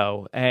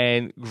Kyoto.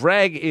 And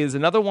Greg is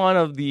another one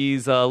of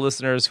these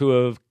listeners who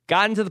have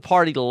gotten to the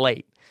party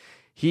late.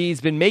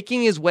 He's been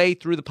making his way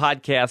through the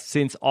podcast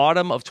since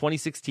autumn of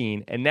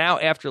 2016, and now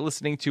after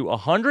listening to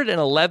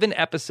 111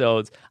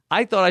 episodes,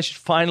 I thought I should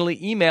finally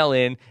email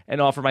in and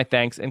offer my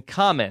thanks and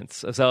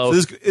comments. So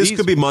this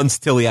could be months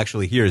till he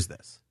actually hears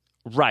this.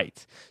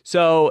 Right.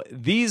 So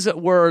these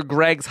were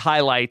Greg's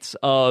highlights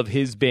of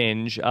his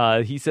binge.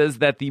 He says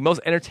that the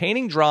most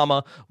entertaining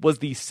drama was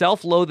the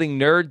self-loathing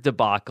nerd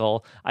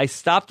debacle. I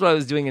stopped what I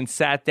was doing and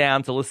sat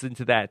down to listen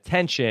to that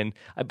tension.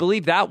 I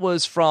believe that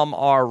was from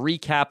our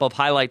recap of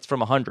highlights from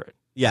 100.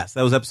 Yes,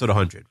 that was episode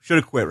 100. Should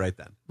have quit right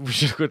then. We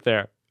should have quit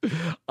there.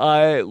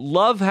 I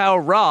love how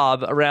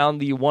Rob, around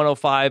the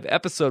 105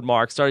 episode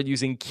mark, started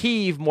using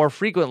Keeve more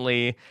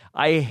frequently.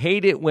 I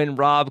hate it when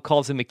Rob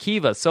calls him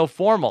Akiva. So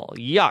formal.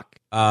 Yuck.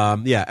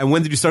 Yeah, and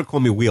when did you start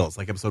calling me Wheels?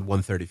 Like episode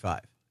 135?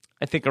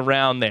 I think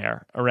around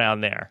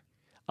there.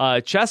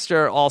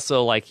 Chester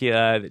also,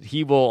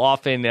 he will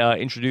often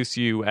introduce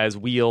you as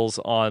Wheels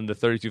on the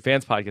 32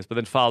 Fans podcast, but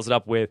then follows it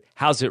up with,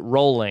 how's it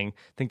rolling?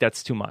 I think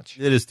that's too much.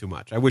 It is too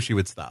much. I wish he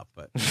would stop,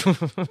 but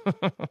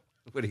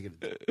what are you going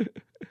to do?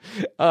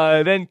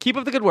 Then keep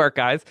up the good work,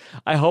 guys.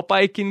 I hope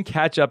I can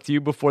catch up to you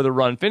before the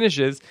run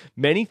finishes.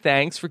 Many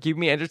thanks for keeping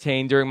me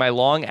entertained during my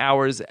long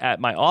hours at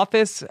my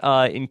office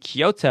in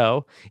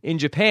Kyoto. In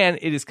Japan,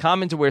 it is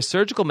common to wear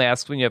surgical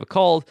masks when you have a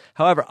cold.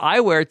 However,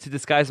 I wear it to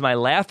disguise my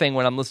laughing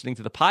when I'm listening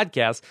to the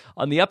podcast.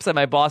 On the upside,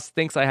 my boss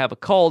thinks I have a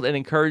cold and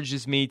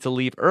encourages me to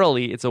leave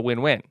early. It's a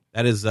win-win.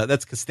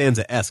 That's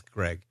Costanza-esque,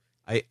 Greg.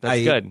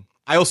 That's good.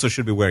 I also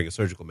should be wearing a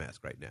surgical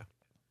mask right now.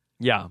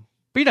 Yeah.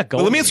 But you're not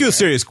going. But let me ask you a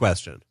serious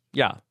question.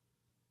 Yeah.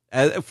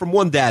 From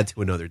one dad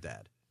to another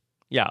dad.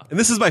 Yeah. And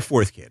this is my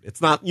fourth kid.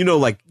 It's not,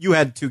 you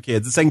had two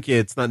kids. The second kid,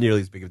 it's not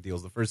nearly as big of a deal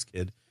as the first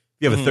kid. If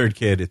you have a third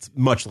kid, it's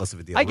much less of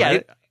a deal. I get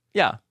it.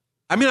 Yeah.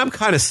 I mean, I'm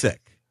kind of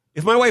sick.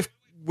 If my wife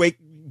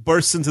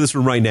bursts into this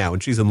room right now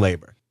and she's in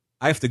labor,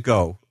 I have to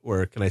go,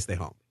 or can I stay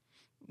home?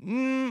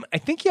 I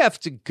think you have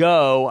to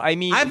go. I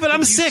mean, but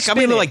I'm sick. I'm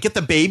going to get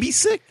the baby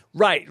sick.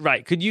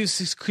 Right. Could you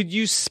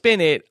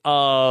spin it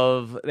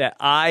of that?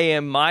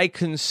 My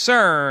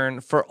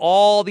concern for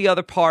all the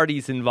other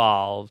parties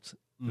involved.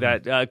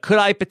 That could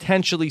I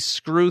potentially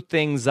screw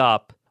things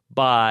up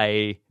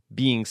by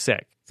being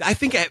sick? I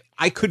think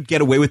I could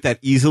get away with that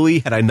easily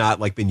had I not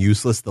been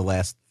useless the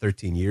last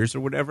 13 years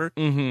or whatever.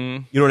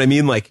 Mm-hmm. You know what I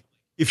mean?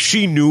 If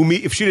she knew me,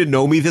 if she didn't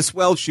know me this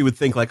well, she would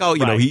think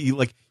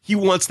he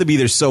wants to be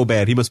there so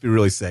bad. He must be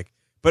really sick.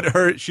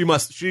 But she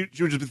would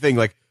just be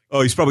thinking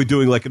oh, he's probably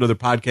doing another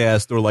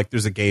podcast or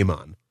there's a game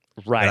on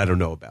that I don't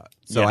know about.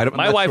 So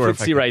my wife would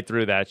see right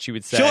through that. She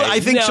would say, I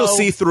think she'll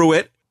see through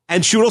it.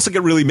 And she would also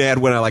get really mad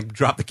when I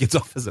drop the kids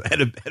off as a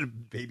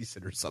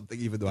babysitter or something,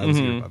 even though I was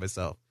here by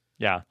myself.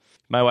 Yeah.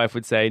 My wife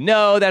would say,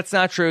 no, that's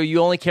not true. You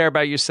only care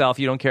about yourself.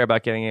 You don't care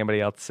about getting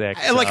anybody else sick.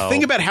 And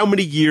think about how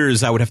many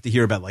years I would have to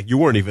hear about, you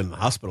weren't even in the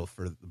hospital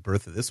for the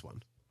birth of this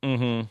one.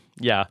 Mm-hmm.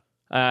 Yeah.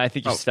 I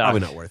think you're stuck.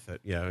 Probably not worth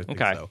it. Yeah, I think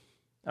so.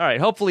 All right.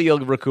 Hopefully you'll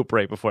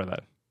recuperate before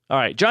that. All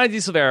right. Johnny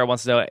DeSilvera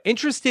wants to know,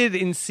 interested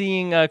in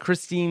seeing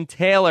Christine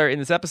Taylor in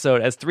this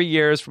episode, as 3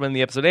 years from when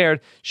the episode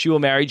aired, she will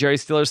marry Jerry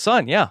Stiller's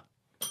son. Yeah.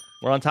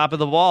 We're on top of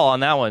the ball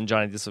on that one,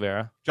 Johnny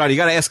DeSilvera. Johnny, you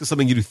got to ask us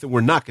something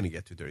we're not going to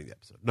get to during the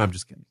episode. No, I'm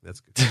just kidding.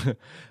 That's good.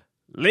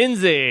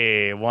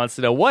 Lindsay wants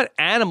to know, what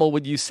animal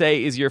would you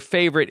say is your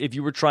favorite if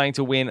you were trying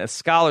to win a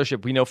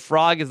scholarship? We know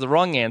frog is the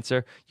wrong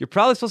answer. You're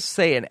probably supposed to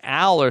say an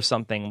owl or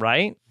something,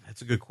 right?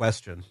 That's a good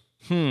question.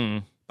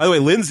 By the way,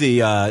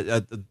 Lindsay,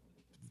 a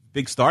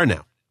big star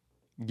now.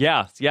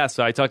 Yeah.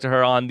 So I talked to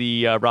her on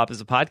the Rob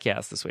is a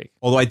Podcast this week.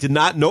 Although I did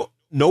not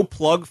no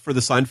plug for the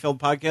Seinfeld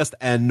podcast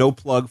and no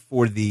plug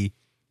for the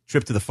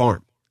trip to the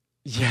farm.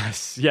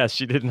 Yes,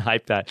 she didn't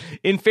hype that.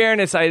 In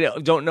fairness, I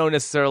don't know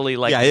necessarily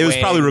like. Yeah, it was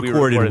probably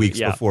recorded weeks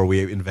yeah. before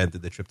we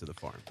invented the trip to the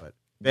farm. But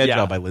bad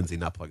job by Lindsay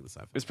not plugging the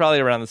Seinfeld. It was probably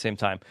around the same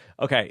time.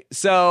 Okay,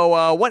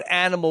 so what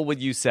animal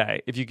would you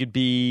say if you could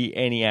be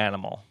any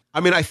animal?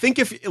 I mean, I think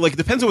if like it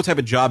depends on what type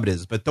of job it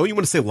is, but don't you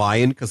want to say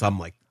lion because I'm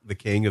like the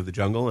king of the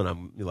jungle and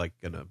I'm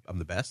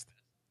the best?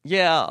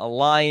 Yeah, a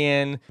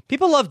lion.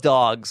 People love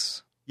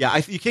dogs. Yeah,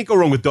 you can't go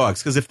wrong with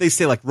dogs because if they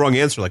say like wrong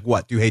answer, like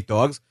what? Do you hate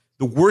dogs?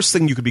 The worst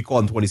thing you could be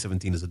called in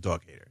 2017 is a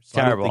dog hater. So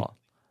Terrible.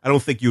 I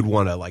don't think you'd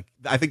want to like.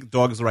 I think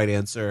dog is the right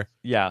answer.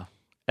 Yeah,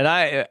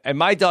 and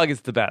my dog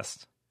is the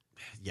best.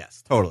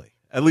 Yes, totally.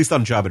 At least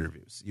on job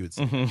interviews, you would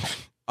say.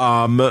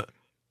 Mm-hmm.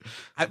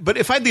 But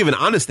if I'd give an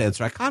honest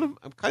answer, I'm kind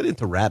of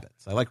into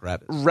rabbits. I like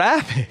rabbits.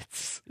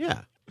 Rabbits?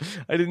 Yeah.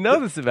 I didn't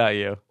know this about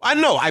you. I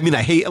know. I mean,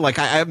 I hate like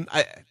I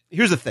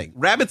here's the thing.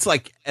 Rabbits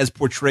like as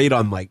portrayed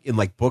on like in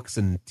like books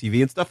and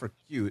TV and stuff are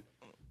cute,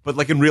 but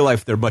like in real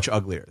life they're much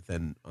uglier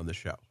than on the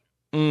show.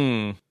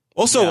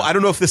 Also, I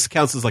don't know if this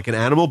counts as like an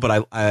animal,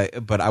 but I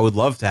would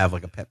love to have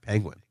like a pet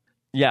penguin.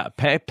 Yeah,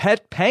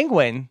 pet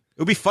penguin.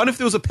 It would be fun if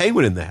there was a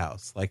penguin in the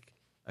house. Like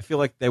I feel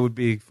like they would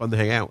be fun to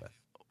hang out with.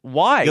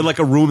 Why? In like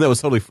a room that was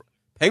totally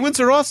penguins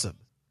are awesome.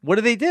 What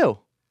do they do?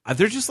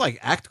 They're just like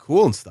act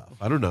cool and stuff.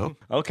 I don't know.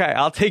 Okay,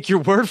 I'll take your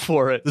word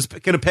for it.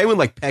 Can a penguin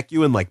like peck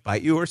you and like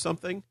bite you or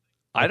something?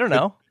 I don't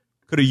know.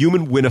 Could a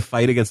human win a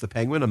fight against a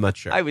penguin? I'm not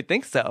sure. I would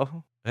think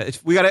so.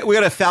 We got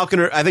a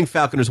falconer. I think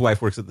Falconer's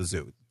wife works at the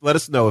zoo. Let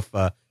us know if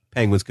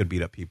penguins could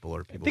beat up people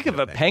or people. I think if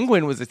a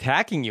penguin was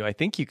attacking you, I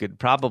think you could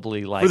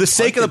probably like. For the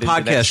sake of the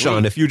podcast,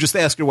 Sean, week. if you just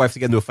ask your wife to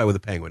get into a fight with a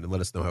penguin and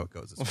let us know how it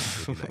goes,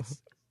 it would be nice.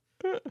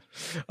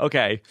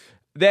 Okay.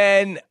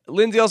 Then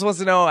Lindsay also wants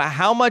to know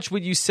how much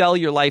would you sell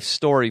your life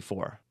story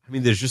for? I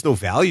mean, there's just no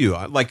value.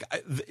 Like,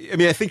 I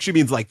mean, I think she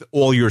means like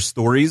all your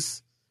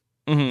stories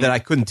that I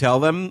couldn't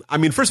tell them. I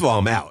mean, first of all,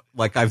 I'm out.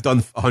 Like, I've done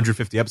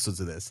 150 episodes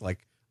of this.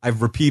 Like,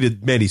 I've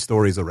repeated many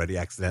stories already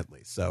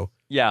accidentally. So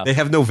yeah, they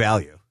have no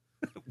value.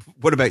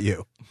 What about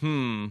you?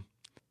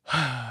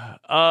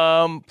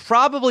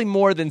 Probably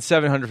more than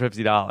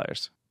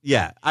 $750.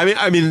 Yeah,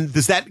 I mean,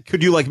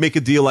 could you like make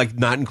a deal like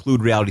not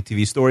include reality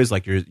TV stories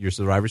like your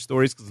Survivor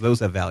stories because those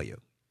have value?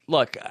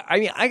 Look, I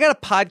mean, I got a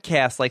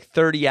podcast like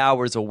 30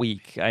 hours a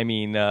week. I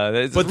mean,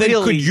 but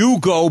then could you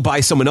go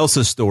buy someone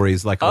else's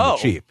stories like on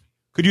the cheap?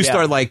 Could you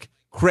start like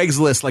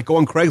Craigslist, like go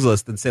on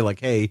Craigslist and say like,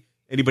 hey,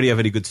 anybody have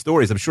any good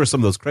stories? I'm sure some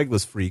of those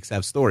Craigslist freaks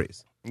have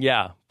stories.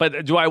 Yeah,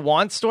 but do I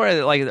want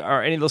stories? Like,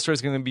 are any of those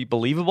stories going to be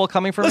believable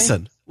coming from me?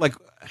 Listen, like.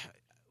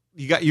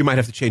 You might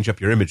have to change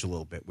up your image a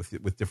little bit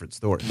with different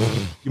stories.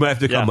 You might have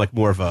to become like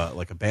more of a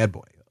bad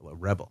boy, a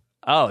rebel.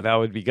 Oh, that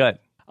would be good.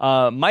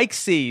 Mike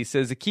C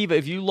says, Akiva,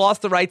 if you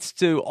lost the rights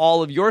to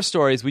all of your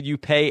stories, would you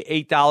pay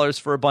 $8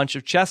 for a bunch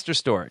of Chester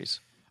stories?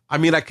 I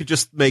mean, I could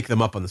just make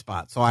them up on the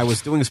spot. So I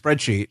was doing a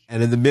spreadsheet,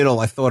 and in the middle,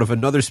 I thought of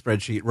another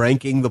spreadsheet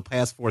ranking the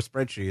past 4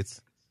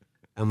 spreadsheets,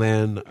 and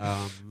then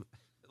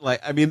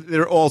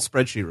they're all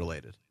spreadsheet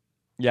related.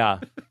 Yeah.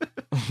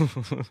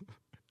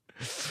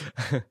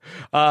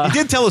 He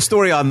did tell a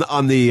story on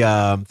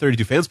the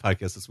 32 Fans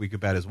podcast this week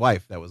about his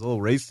wife that was a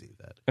little racy.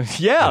 That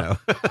yeah,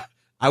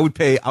 I would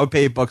pay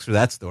 $8 for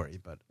that story,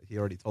 but he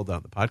already told that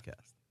on the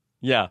podcast.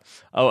 Yeah.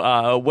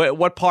 Oh,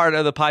 what part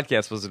of the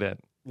podcast was it in?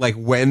 Like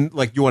when?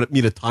 Like you want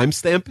me to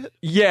timestamp it?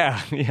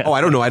 Yeah. Oh,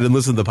 I don't know. I didn't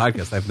listen to the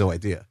podcast. I have no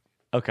idea.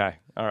 Okay.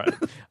 All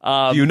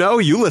right.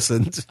 You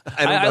listened.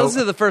 I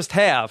listened to the first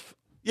half.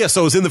 Yeah,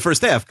 so it was in the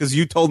first half because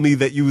you told me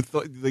that you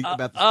thought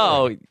about the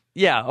story. Oh,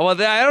 yeah. Well,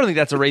 I don't think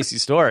that's a racy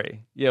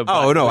story. Yeah.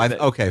 Oh no.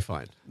 Okay,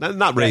 fine.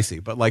 Not racy,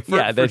 but like for,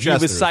 that Jester, he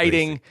was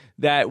citing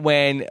that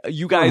when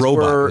you guys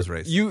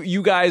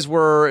you guys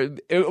were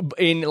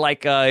in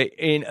like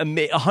in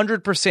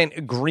 100%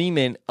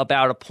 agreement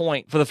about a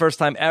point for the first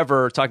time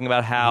ever, talking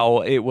about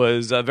how it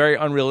was very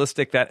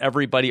unrealistic that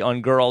everybody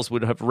on Girls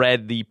would have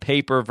read the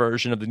paper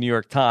version of the New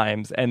York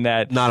Times and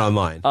that not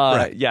online.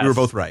 Right. Yes. We were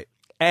both right.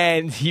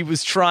 And he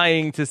was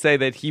trying to say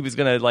that he was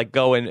going to like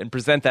go and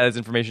present that as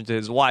information to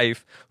his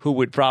wife, who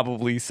would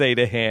probably say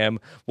to him,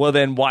 well,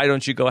 then why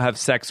don't you go have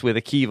sex with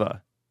Akiva?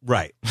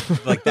 Right.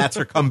 Like that's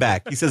her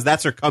comeback. He says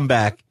that's her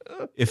comeback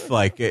if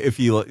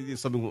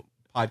something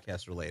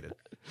podcast related.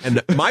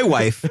 And my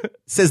wife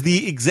says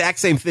the exact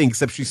same thing,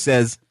 except she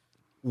says,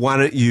 why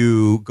don't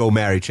you go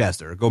marry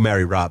Chester or go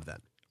marry Rob then?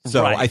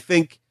 So I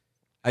think,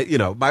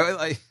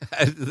 the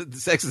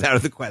sex is out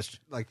of the question.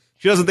 Like,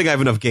 she doesn't think I have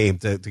enough game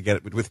to get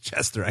it with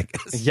Chester, I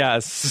guess.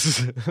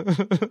 Yes.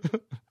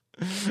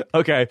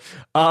 Okay.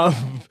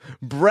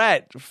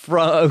 Brett,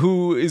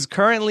 who is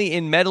currently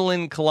in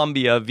Medellin,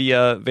 Colombia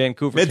via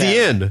Vancouver.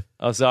 Medellin.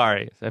 Oh,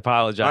 sorry. I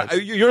apologize.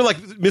 You're like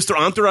Mr.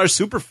 Entourage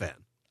superfan.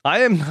 I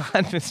am not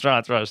Mr.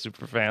 Entourage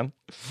superfan.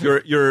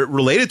 You're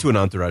related to an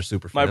Entourage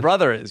superfan. My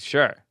brother is,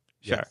 sure.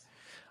 Yes.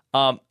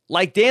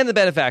 Like Dan the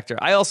Benefactor,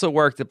 I also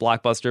worked at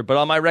Blockbuster, but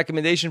on my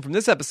recommendation from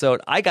this episode,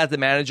 I got the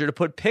manager to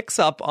put pics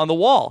up on the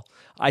wall.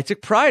 I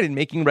took pride in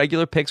making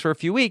regular picks for a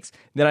few weeks.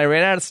 Then I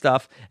ran out of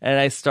stuff and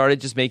I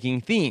started just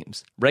making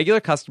themes. Regular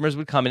customers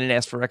would come in and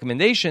ask for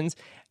recommendations,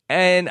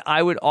 and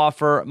I would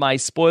offer my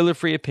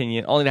spoiler-free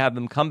opinion only to have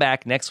them come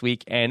back next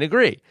week and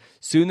agree.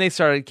 Soon they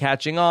started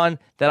catching on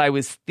that I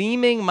was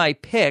theming my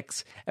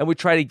picks and would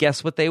try to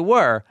guess what they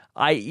were,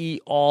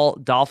 i.e. all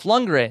Dolph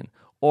Lundgren,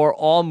 or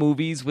all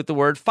movies with the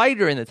word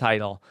fighter in the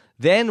title.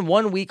 Then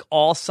one week,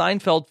 all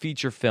Seinfeld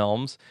feature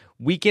films,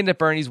 Weekend at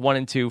Bernie's 1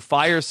 and 2,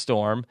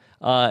 Firestorm,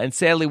 and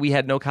sadly we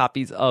had no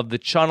copies of The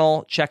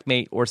Chunnel,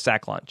 Checkmate, or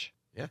Sack Lunch.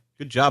 Yeah,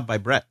 good job by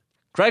Brett.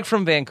 Greg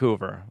from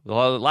Vancouver.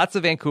 Lots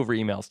of Vancouver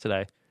emails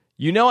today.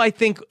 You know, I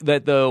think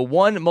that the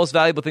one most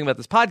valuable thing about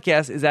this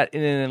podcast is that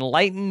it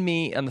enlightened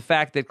me on the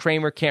fact that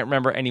Kramer can't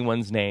remember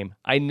anyone's name.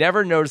 I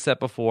never noticed that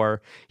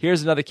before.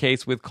 Here's another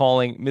case with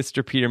calling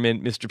Mr.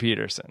 Peterman Mr.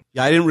 Peterson.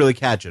 Yeah, I didn't really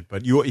catch it,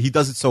 but he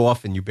does it so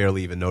often you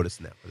barely even notice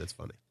now, but it's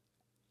funny.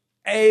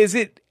 Is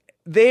it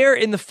there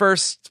in the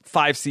first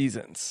 5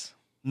 seasons?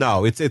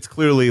 No, it's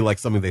clearly like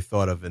something they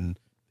thought of, and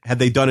had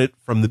they done it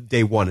from the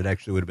day one, it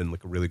actually would have been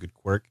like a really good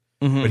quirk.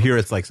 Mm-hmm. But here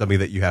it's like something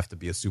that you have to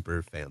be a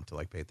super fan to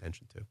like pay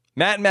attention to.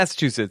 Matt in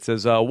Massachusetts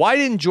says, why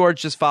didn't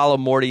George just follow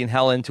Morty and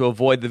Helen to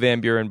avoid the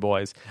Van Buren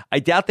boys? I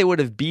doubt they would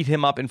have beat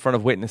him up in front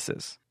of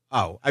witnesses.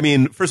 Oh, I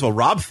mean, first of all,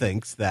 Rob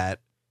thinks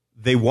that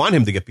they want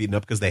him to get beaten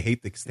up because they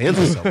hate the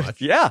Costanza so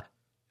much. Yeah.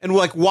 And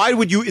like, why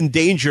would you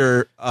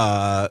endanger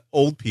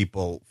old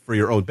people for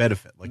your own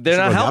benefit? Like, they're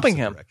not helping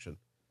him. Direction.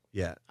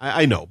 Yeah,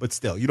 I know, but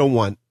still, you don't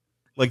want,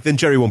 like, then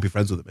Jerry won't be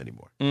friends with him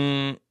anymore.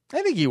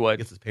 I think he would.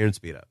 Gets his parents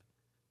beat up.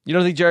 You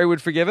don't think Jerry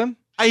would forgive him?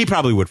 He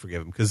probably would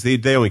forgive him because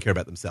they only care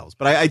about themselves.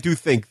 But I do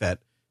think that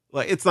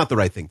like, it's not the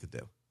right thing to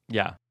do.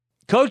 Yeah.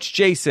 Coach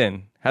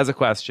Jason has a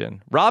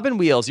question. Robin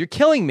Wheels, you're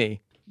killing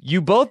me.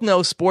 You both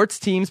know sports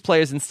teams,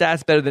 players, and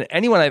stats better than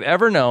anyone I've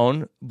ever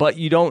known, but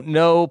you don't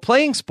know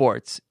playing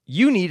sports.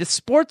 You need a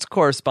sports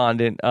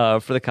correspondent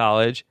for the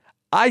college.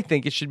 I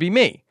think it should be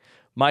me.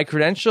 My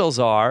credentials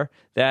are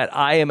that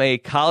I am a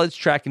college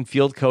track and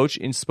field coach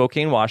in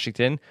Spokane,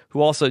 Washington,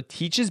 who also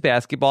teaches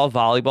basketball,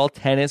 volleyball,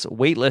 tennis,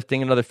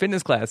 weightlifting, and other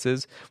fitness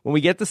classes. When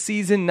we get to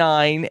season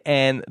 9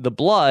 and the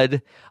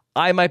blood,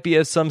 I might be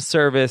of some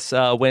service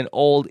when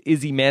old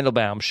Izzy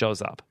Mandelbaum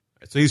shows up.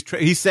 So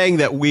he's saying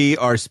that we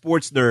are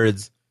sports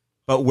nerds,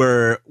 but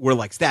we're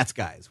like stats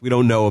guys. We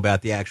don't know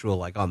about the actual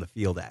like on the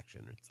field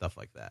action and stuff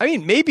like that. I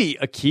mean, maybe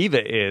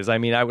Akiva is. I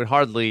mean, I would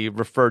hardly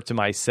refer to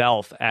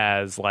myself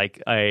as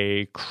like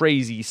a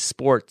crazy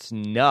sports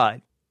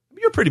nut.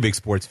 You're a pretty big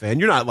sports fan.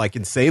 You're not like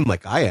insane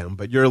like I am,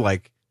 but you're in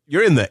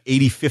the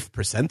 85th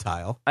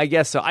percentile. I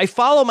guess so. I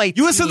follow my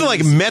You listen to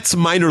like Mets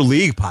minor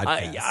league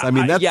podcasts. I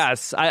mean, that's...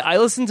 Yes, I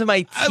listen to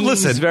my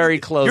teams very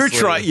closely. You're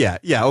trying,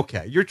 yeah,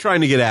 okay. You're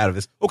trying to get out of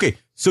this. Okay,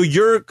 so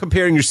you're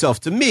comparing yourself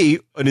to me,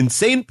 an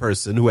insane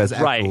person who has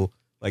actual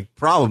like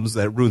problems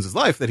that ruins his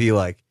life, that he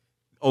like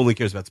only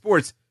cares about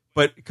sports.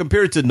 But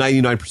compared to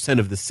 99%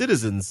 of the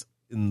citizens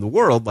in the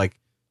world, like,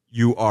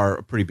 you are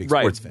a pretty big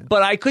sports fan.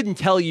 But I couldn't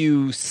tell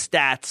you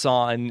stats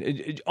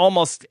on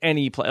almost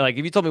any play. Like,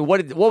 if you told me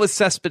what was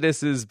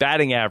Cespedes'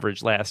 batting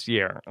average last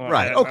year?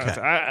 Right, okay.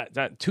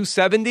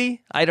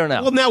 270? I don't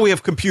know. Well, now we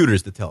have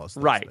computers to tell us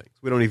those right. things.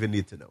 We don't even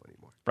need to know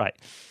anymore. Right.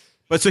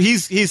 But so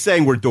he's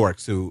saying we're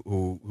dorks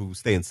who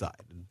stay inside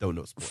and don't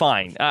know sports.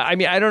 Fine. I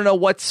mean, I don't know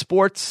what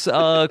sports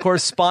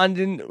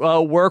correspondent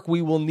work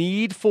we will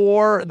need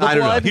for the I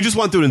don't blood. know. He just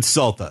wanted to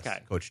insult us, okay.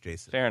 Coach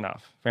Jason. Fair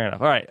enough. All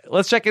right.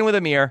 Let's check in with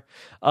Amir.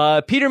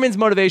 Peterman's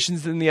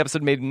motivations in the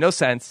episode made no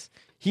sense.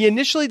 He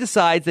initially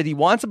decides that he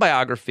wants a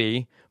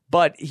biography,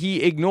 but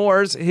he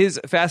ignores his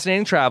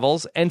fascinating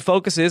travels and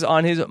focuses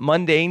on his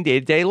mundane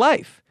day-to-day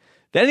life.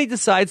 Then he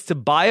decides to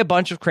buy a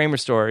bunch of Kramer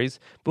stories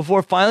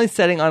before finally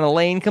setting on a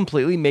lane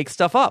completely make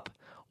stuff up.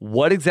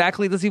 What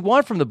exactly does he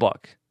want from the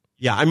book?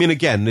 Yeah, I mean,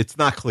 again, it's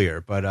not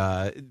clear, but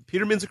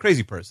Peterman's a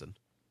crazy person.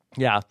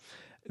 Yeah.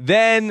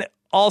 Then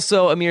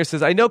also Amir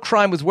says, I know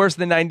crime was worse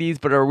in the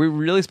 90s, but are we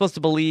really supposed to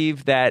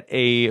believe that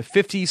a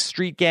 50s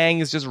street gang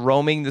is just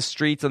roaming the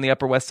streets on the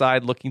Upper West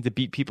Side looking to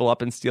beat people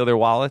up and steal their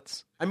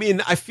wallets? I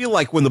mean, I feel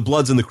like when the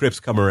Bloods and the Crips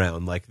come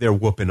around, like they're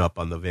whooping up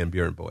on the Van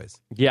Buren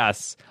boys.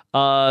 Yes.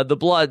 The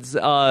Bloods,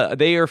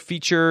 they are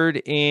featured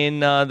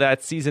in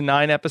that season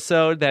 9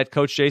 episode that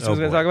Coach Jason was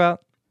going to talk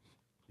about.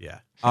 Yeah.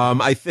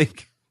 I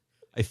think,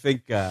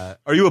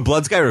 are you a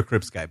Bloods guy or a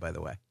Crips guy, by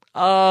the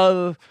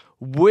way?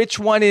 Which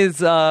one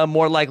is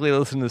more likely to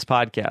listen to this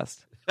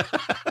podcast?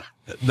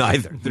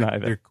 Neither.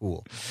 They're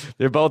cool.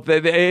 They're both,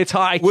 it's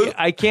hard.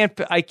 I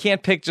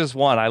can't pick just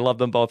one. I love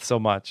them both so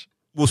much.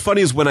 What's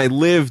funny is when I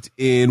lived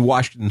in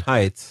Washington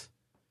Heights,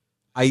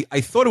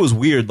 I thought it was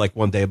weird. Like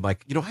one day, I'm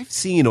like, I've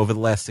seen over the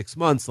last 6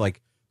 months, like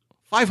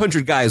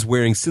 500 guys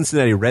wearing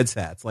Cincinnati Reds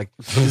hats. Like,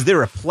 is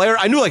there a player?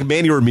 I knew like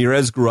Manny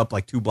Ramirez grew up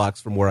like 2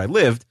 blocks from where I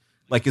lived.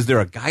 Like, is there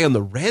a guy on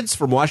the Reds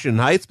from Washington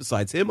Heights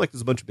besides him? Like,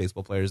 there's a bunch of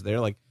baseball players there.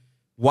 Like,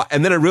 what?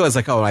 And then I realized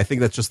like, I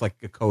think that's just like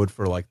a code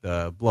for like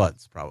the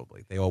Bloods.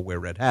 Probably they all wear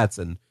red hats,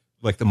 and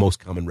like the most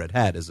common red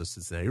hat is a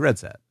Cincinnati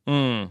Reds hat.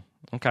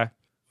 Okay.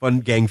 Fun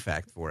gang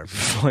fact for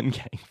everyone. Fun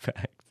gang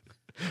fact.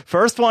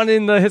 First one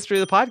in the history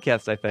of the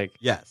podcast, I think.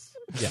 Yes.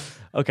 Yeah.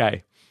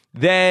 Okay.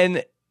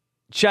 Then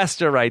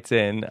Chester writes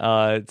in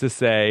to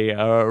say,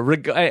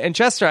 and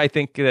Chester, I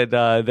think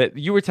that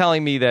you were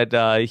telling me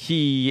that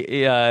he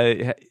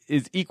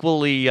is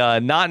equally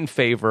not in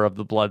favor of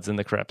the Bloods and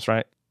the Crips,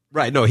 right?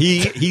 Right. No,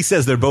 he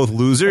says they're both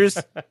losers,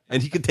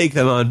 and he could take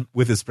them on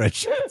with his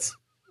spreadsheets.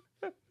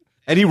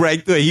 And he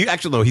ranked. He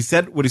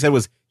said what he said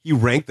was he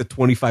ranked the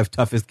 25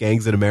 toughest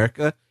gangs in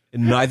America,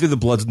 and neither the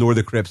Bloods nor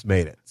the Crips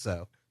made it.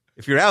 So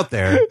if you're out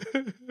there,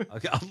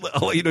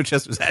 I'll let you know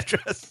Chester's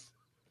address.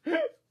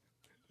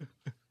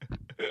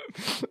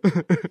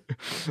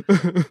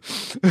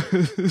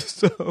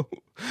 So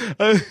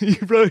he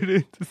wrote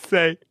in to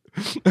say,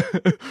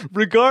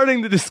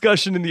 regarding the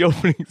discussion in the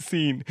opening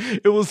scene,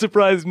 it will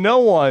surprise no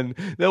one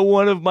that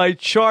one of my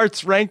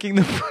charts ranking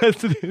the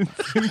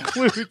presidents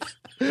includes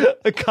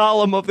a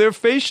column of their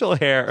facial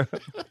hair.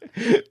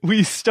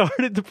 We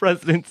started the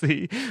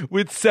presidency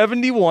with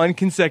 71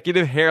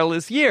 consecutive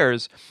hairless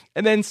years,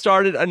 and then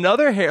started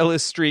another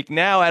hairless streak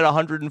now at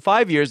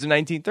 105 years in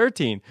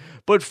 1913.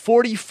 But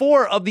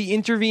 44 of the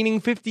intervening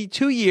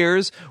 52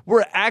 years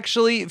were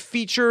actually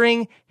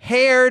featuring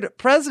haired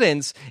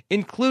presidents,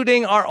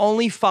 including our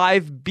only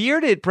 5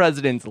 bearded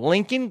presidents: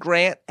 Lincoln,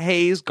 Grant,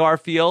 Hayes,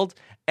 Garfield,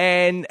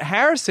 and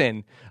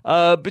Harrison.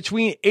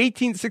 Between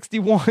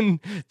 1861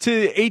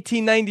 to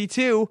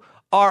 1892,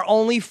 are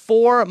only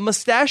 4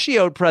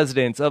 mustachioed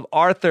presidents of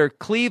Arthur,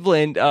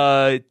 Cleveland,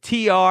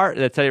 T.R.,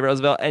 that's Teddy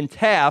Roosevelt, and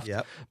Taft.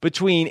 Yep.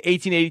 Between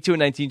 1882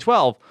 and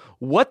 1912.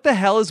 What the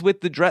hell is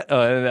with the dress?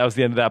 That was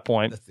the end of that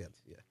point. That's the end.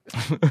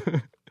 Yeah.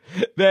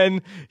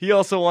 Then he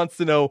also wants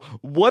to know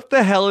what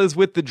the hell is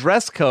with the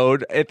dress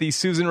code at the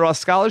Susan Ross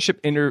Scholarship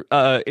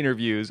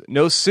interviews.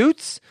 No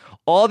suits?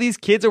 All these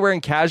kids are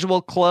wearing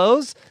casual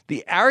clothes?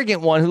 The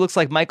arrogant one who looks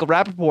like Michael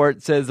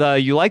Rappaport says,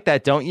 you like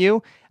that, don't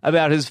you?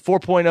 About his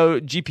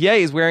 4.0 GPA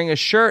is wearing a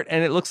shirt,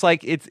 and it looks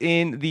like it's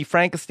in the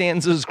Frank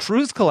Costanza's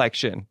Cruise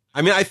collection.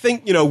 I mean, I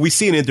think, we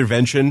see an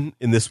intervention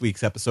in this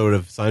week's episode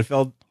of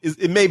Seinfeld.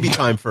 It may be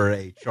time for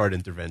a chart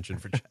intervention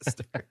for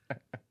Chester.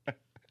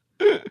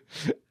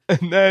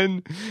 And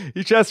then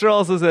Chester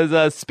also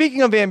says,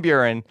 speaking of Van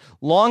Buren,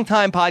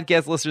 longtime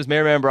podcast listeners may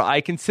remember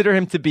I consider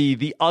him to be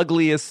the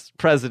ugliest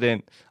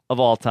president of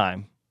all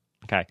time.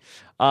 Okay.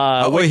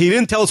 Wait, he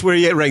didn't tell us where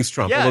he ranks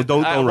Trump. Yeah,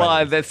 don't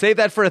save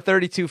that for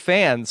 32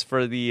 fans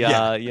for the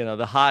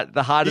the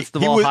hottest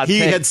of all hot He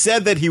takes. had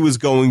said that he was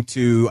going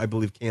to, I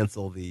believe,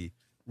 cancel the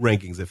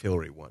rankings if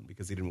Hillary won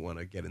because he didn't want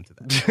to get into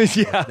that.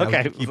 Yeah, That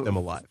okay. would keep them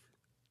alive.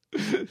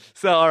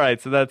 So all right,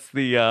 so that's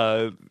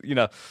the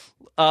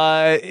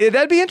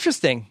that'd be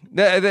interesting.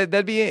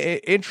 That'd be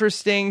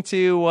interesting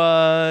to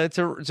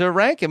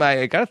rank him.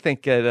 I gotta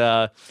think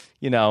that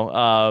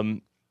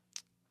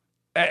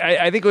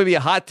I think it would be a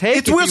hot take.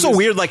 It's also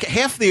weird. Like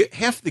half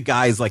the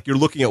guys, like you're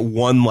looking at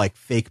one like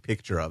fake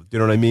picture of. Do you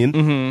know what I mean?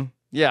 Mm-hmm.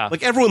 Yeah.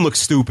 Like everyone looks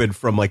stupid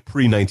from like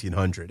pre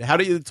 1900.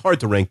 It's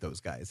hard to rank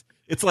those guys.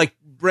 It's like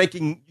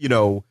ranking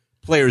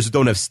players who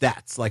don't have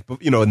stats. Like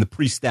in the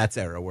pre stats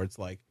era where it's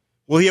like,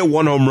 well, he had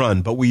 1 home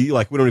run, but we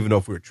don't even know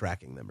if we were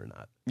tracking them or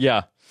not.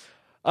 Yeah.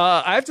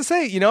 I have to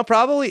say,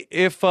 probably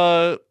if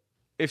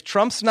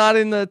Trump's not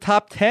in the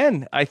top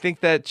 10, I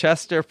think that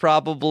Chester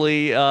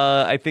probably,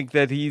 I think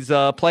that he's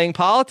playing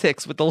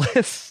politics with the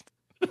list.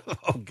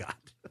 Oh, God.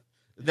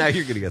 Now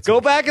you're going to get Go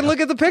back and look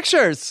at the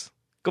pictures.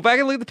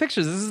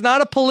 This is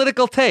not a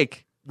political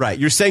take. Right.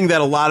 You're saying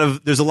that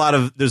there's a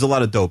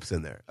lot of dopes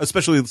in there,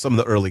 especially some of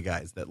the early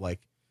guys that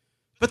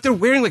but they're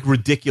wearing like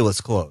ridiculous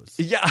clothes.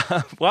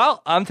 Yeah.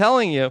 Well, I'm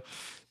telling you,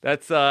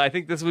 that's, I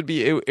think this would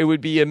be, it would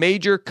be a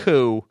major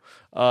coup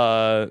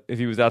if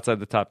he was outside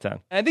the top 10.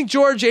 I think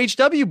George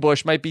H.W.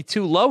 Bush might be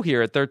too low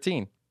here at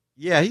 13.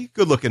 Yeah, he's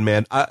good looking,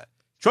 man.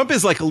 Trump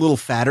is like a little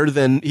fatter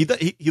than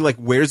he like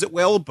wears it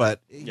well, but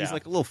he's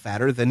like a little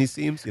fatter than he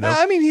seems.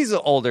 I mean, he's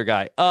an older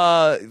guy.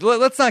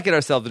 Let's not get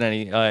ourselves in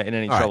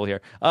any trouble here.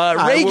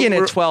 Reagan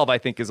at 12, I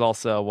think, is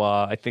also.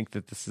 I think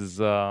that this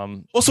is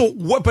also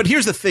what. But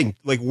here's the thing: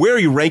 like, where are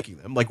you ranking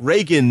them? Like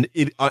Reagan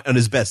on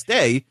his best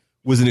day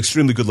was an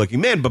extremely good looking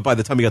man, but by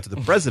the time he got to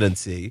the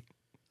presidency,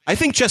 I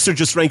think Chester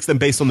just ranks them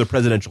based on their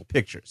presidential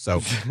pictures.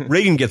 So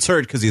Reagan gets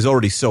hurt because he's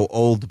already so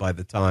old by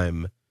the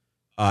time.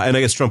 And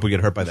I guess Trump would get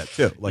hurt by that,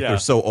 too. They're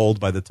so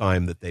old by the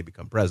time that they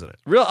become president.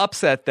 Real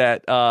upset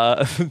that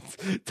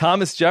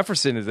Thomas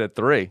Jefferson is at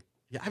 3.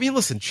 Yeah, I mean,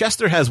 listen,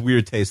 Chester has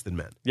weird taste in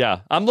men.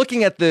 Yeah, I'm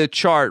looking at the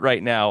chart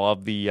right now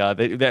of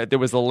there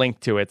was a link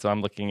to it, so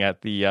I'm looking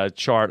at the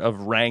chart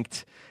of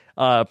ranked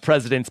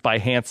presidents by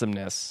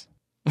handsomeness.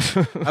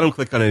 I don't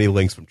click on any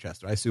links from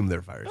Chester. I assume they're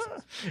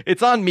viruses.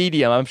 It's on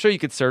Medium. I'm sure you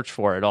could search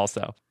for it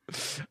also.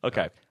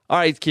 Okay. All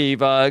right,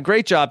 Keeve.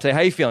 Great job today. How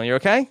you feeling? You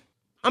okay?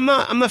 I'm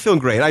not feeling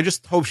great. I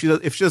just hope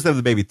if she doesn't have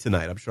the baby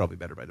tonight, I'm sure I'll be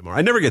better by tomorrow.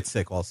 I never get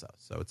sick also,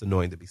 so it's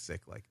annoying to be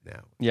sick like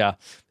now. Yeah.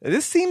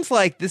 This seems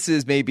like this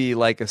is maybe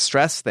like a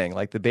stress thing.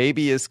 Like the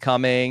baby is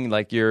coming,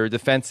 like your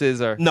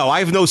defenses are... No, I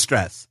have no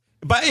stress.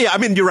 But yeah, I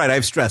mean, you're right. I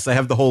have stress. I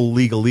have the whole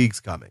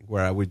leagues coming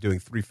where we're doing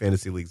 3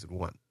 fantasy leagues in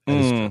one. That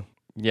is true.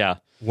 Yeah.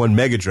 1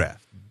 mega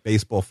draft.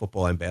 baseball,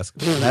 football, and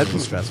basketball. That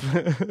was stressful.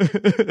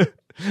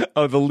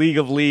 Oh, the League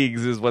of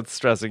Leagues is what's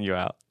stressing you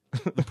out.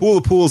 The pool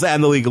of pools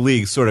and the League of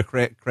Leagues sort of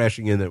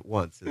crashing in at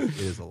once. It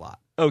is a lot.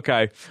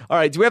 Okay. All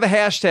right. Do we have a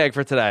hashtag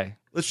for today?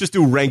 Let's just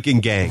do ranking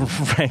gangs.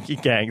 Ranking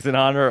gangs in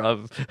honor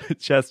of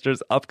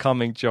Chester's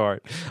upcoming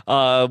chart.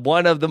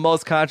 One of the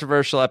most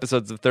controversial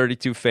episodes of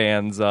 32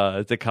 Fans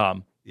to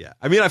come. Yeah.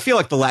 I mean, I feel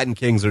like the Latin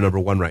Kings are number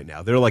one right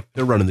now. They're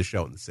running the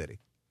show in the city.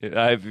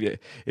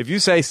 If you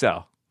say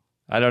so.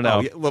 I don't know.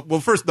 Oh, yeah. Well,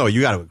 first, no,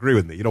 you got to agree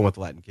with me. You don't want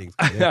the Latin Kings.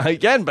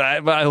 Again,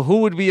 but who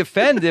would be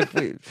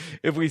offended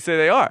if we say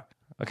they are?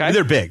 Okay, I mean,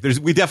 they're big.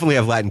 We definitely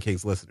have Latin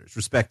Kings listeners.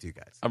 Respect to you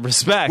guys.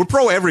 Respect. We're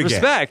pro every gang.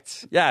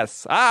 Respect.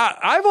 Yes.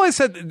 I've always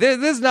said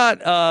there's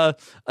not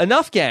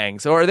enough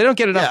gangs, or they don't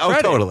get enough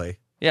credit. Oh, totally.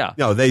 Yeah.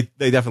 No, they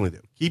definitely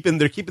do.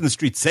 They're keeping the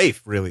streets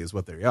safe. Really, is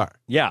what they are.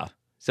 Yeah.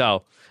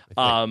 So,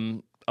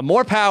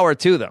 more power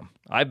to them.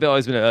 I've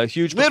always been a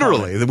huge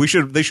literally.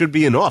 They should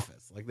be in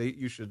office. Like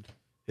they should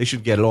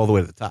get it all the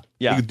way to the top.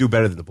 Yeah. You could do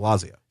better than De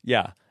Blasio.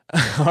 Yeah.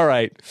 All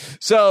right.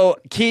 So,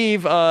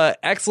 Keeve,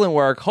 excellent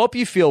work. Hope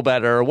you feel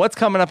better. What's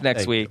coming up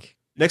next week?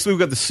 Next week, we've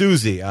got the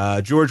Susie.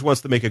 George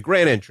wants to make a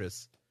grand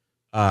entrance.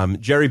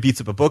 Jerry beats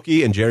up a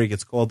bookie, and Jerry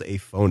gets called a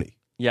phony.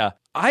 Yeah.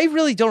 I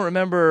really don't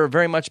remember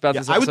very much about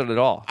this episode at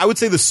all. I would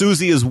say the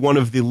Susie is one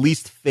of the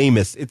least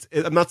famous.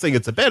 I'm not saying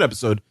it's a bad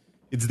episode.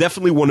 It's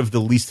definitely one of the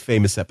least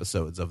famous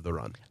episodes of the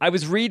run. I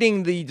was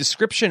reading the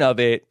description of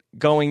it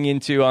going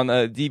into on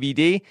the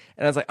DVD,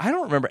 and I was like, I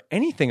don't remember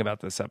anything about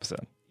this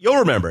episode. You'll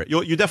remember it.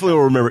 You definitely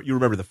will remember. You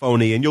remember the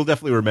phony, and you'll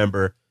definitely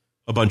remember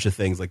a bunch of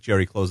things like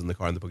Jerry closing the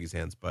car in the boogie's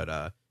hands.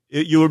 But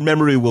your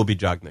memory will be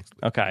jogged next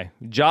week. Okay,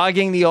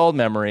 jogging the old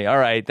memory. All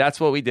right,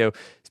 that's what we do.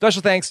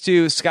 Special thanks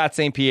to Scott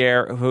St.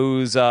 Pierre,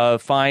 whose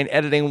fine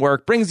editing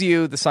work brings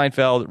you the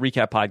Seinfeld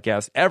Recap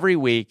Podcast every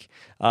week.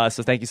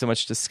 So thank you so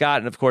much to Scott,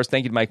 and of course,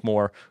 thank you to Mike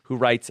Moore, who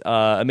writes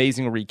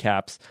amazing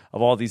recaps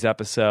of all these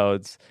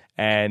episodes,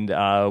 and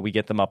we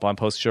get them up on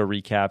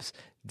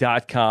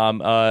postshowrecaps.com.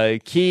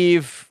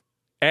 Keeve.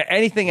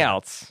 Anything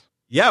else?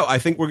 Yeah, I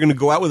think we're going to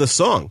go out with a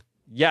song.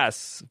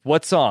 Yes.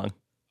 What song?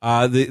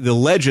 The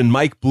legend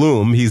Mike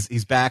Bloom.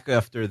 He's back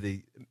after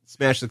the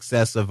smash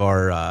success of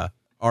our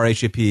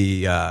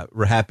RHAP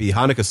We're Happy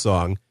Hanukkah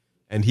song,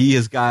 and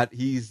he's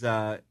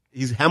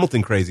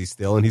Hamilton crazy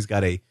still, and he's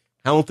got a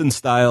Hamilton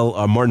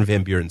style Martin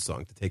Van Buren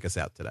song to take us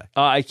out today.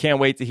 I can't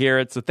wait to hear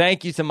it. So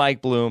thank you to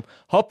Mike Bloom.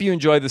 Hope you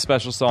enjoyed the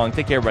special song.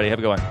 Take care, everybody. Have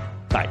a good one.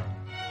 Bye.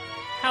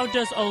 How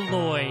does a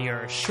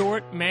lawyer,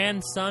 short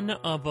man, son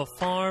of a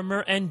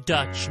farmer and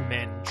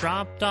Dutchman,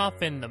 dropped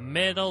off in the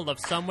middle of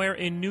somewhere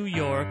in New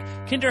York,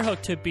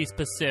 Kinderhook to be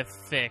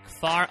specific,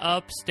 far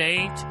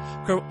upstate,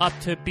 grow up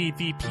to be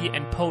VP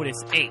and POTUS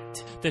 8.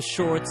 The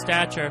short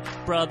stature,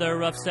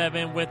 brother of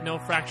 7 with no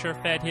fracture,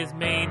 fed his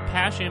main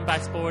passion by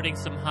sporting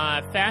some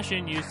high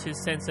fashion, used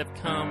his sense of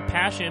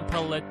compassion,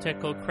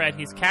 political cred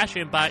he's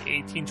cashing by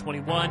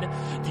 1821.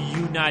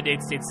 The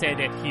United States said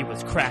that he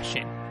was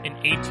crashing. In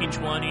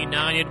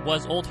 1829, it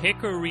was Old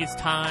Hickory's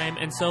time,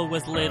 and so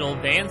was Little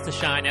Van's to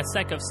shine. As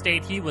Sec of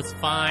State, he was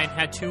fine,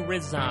 had to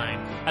resign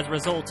as a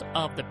result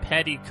of the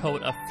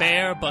petticoat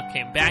affair, but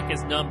came back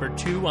as number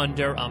 2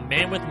 under a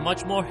man with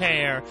much more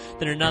hair.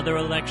 Then another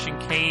election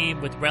came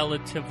with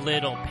relative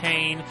little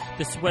pain.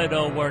 This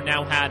widower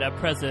now had a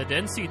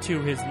presidency to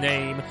his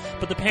name,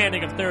 but the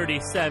Panic of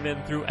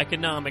 37 threw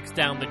economics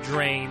down the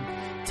drain.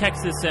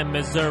 Texas and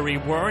Missouri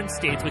weren't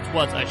states, which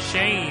was a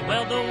shame.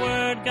 Well, the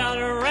word got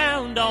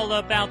around all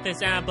about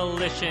this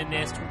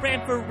abolitionist.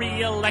 Ran for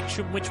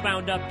re-election, which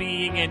wound up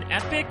being an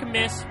epic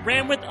miss.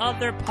 Ran with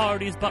other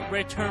parties, but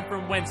returned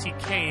from whence he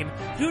came.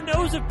 Who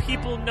knows if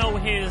people know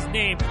his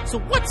name? So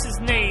what's his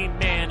name,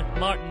 man?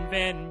 Martin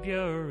Van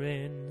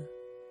Buren.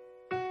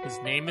 His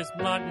name is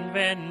Martin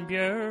Van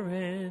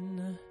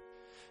Buren.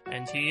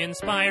 And he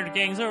inspired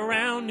gangs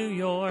around New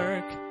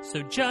York.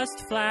 So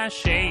just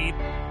flash 8,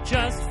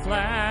 just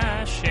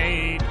flash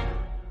 8.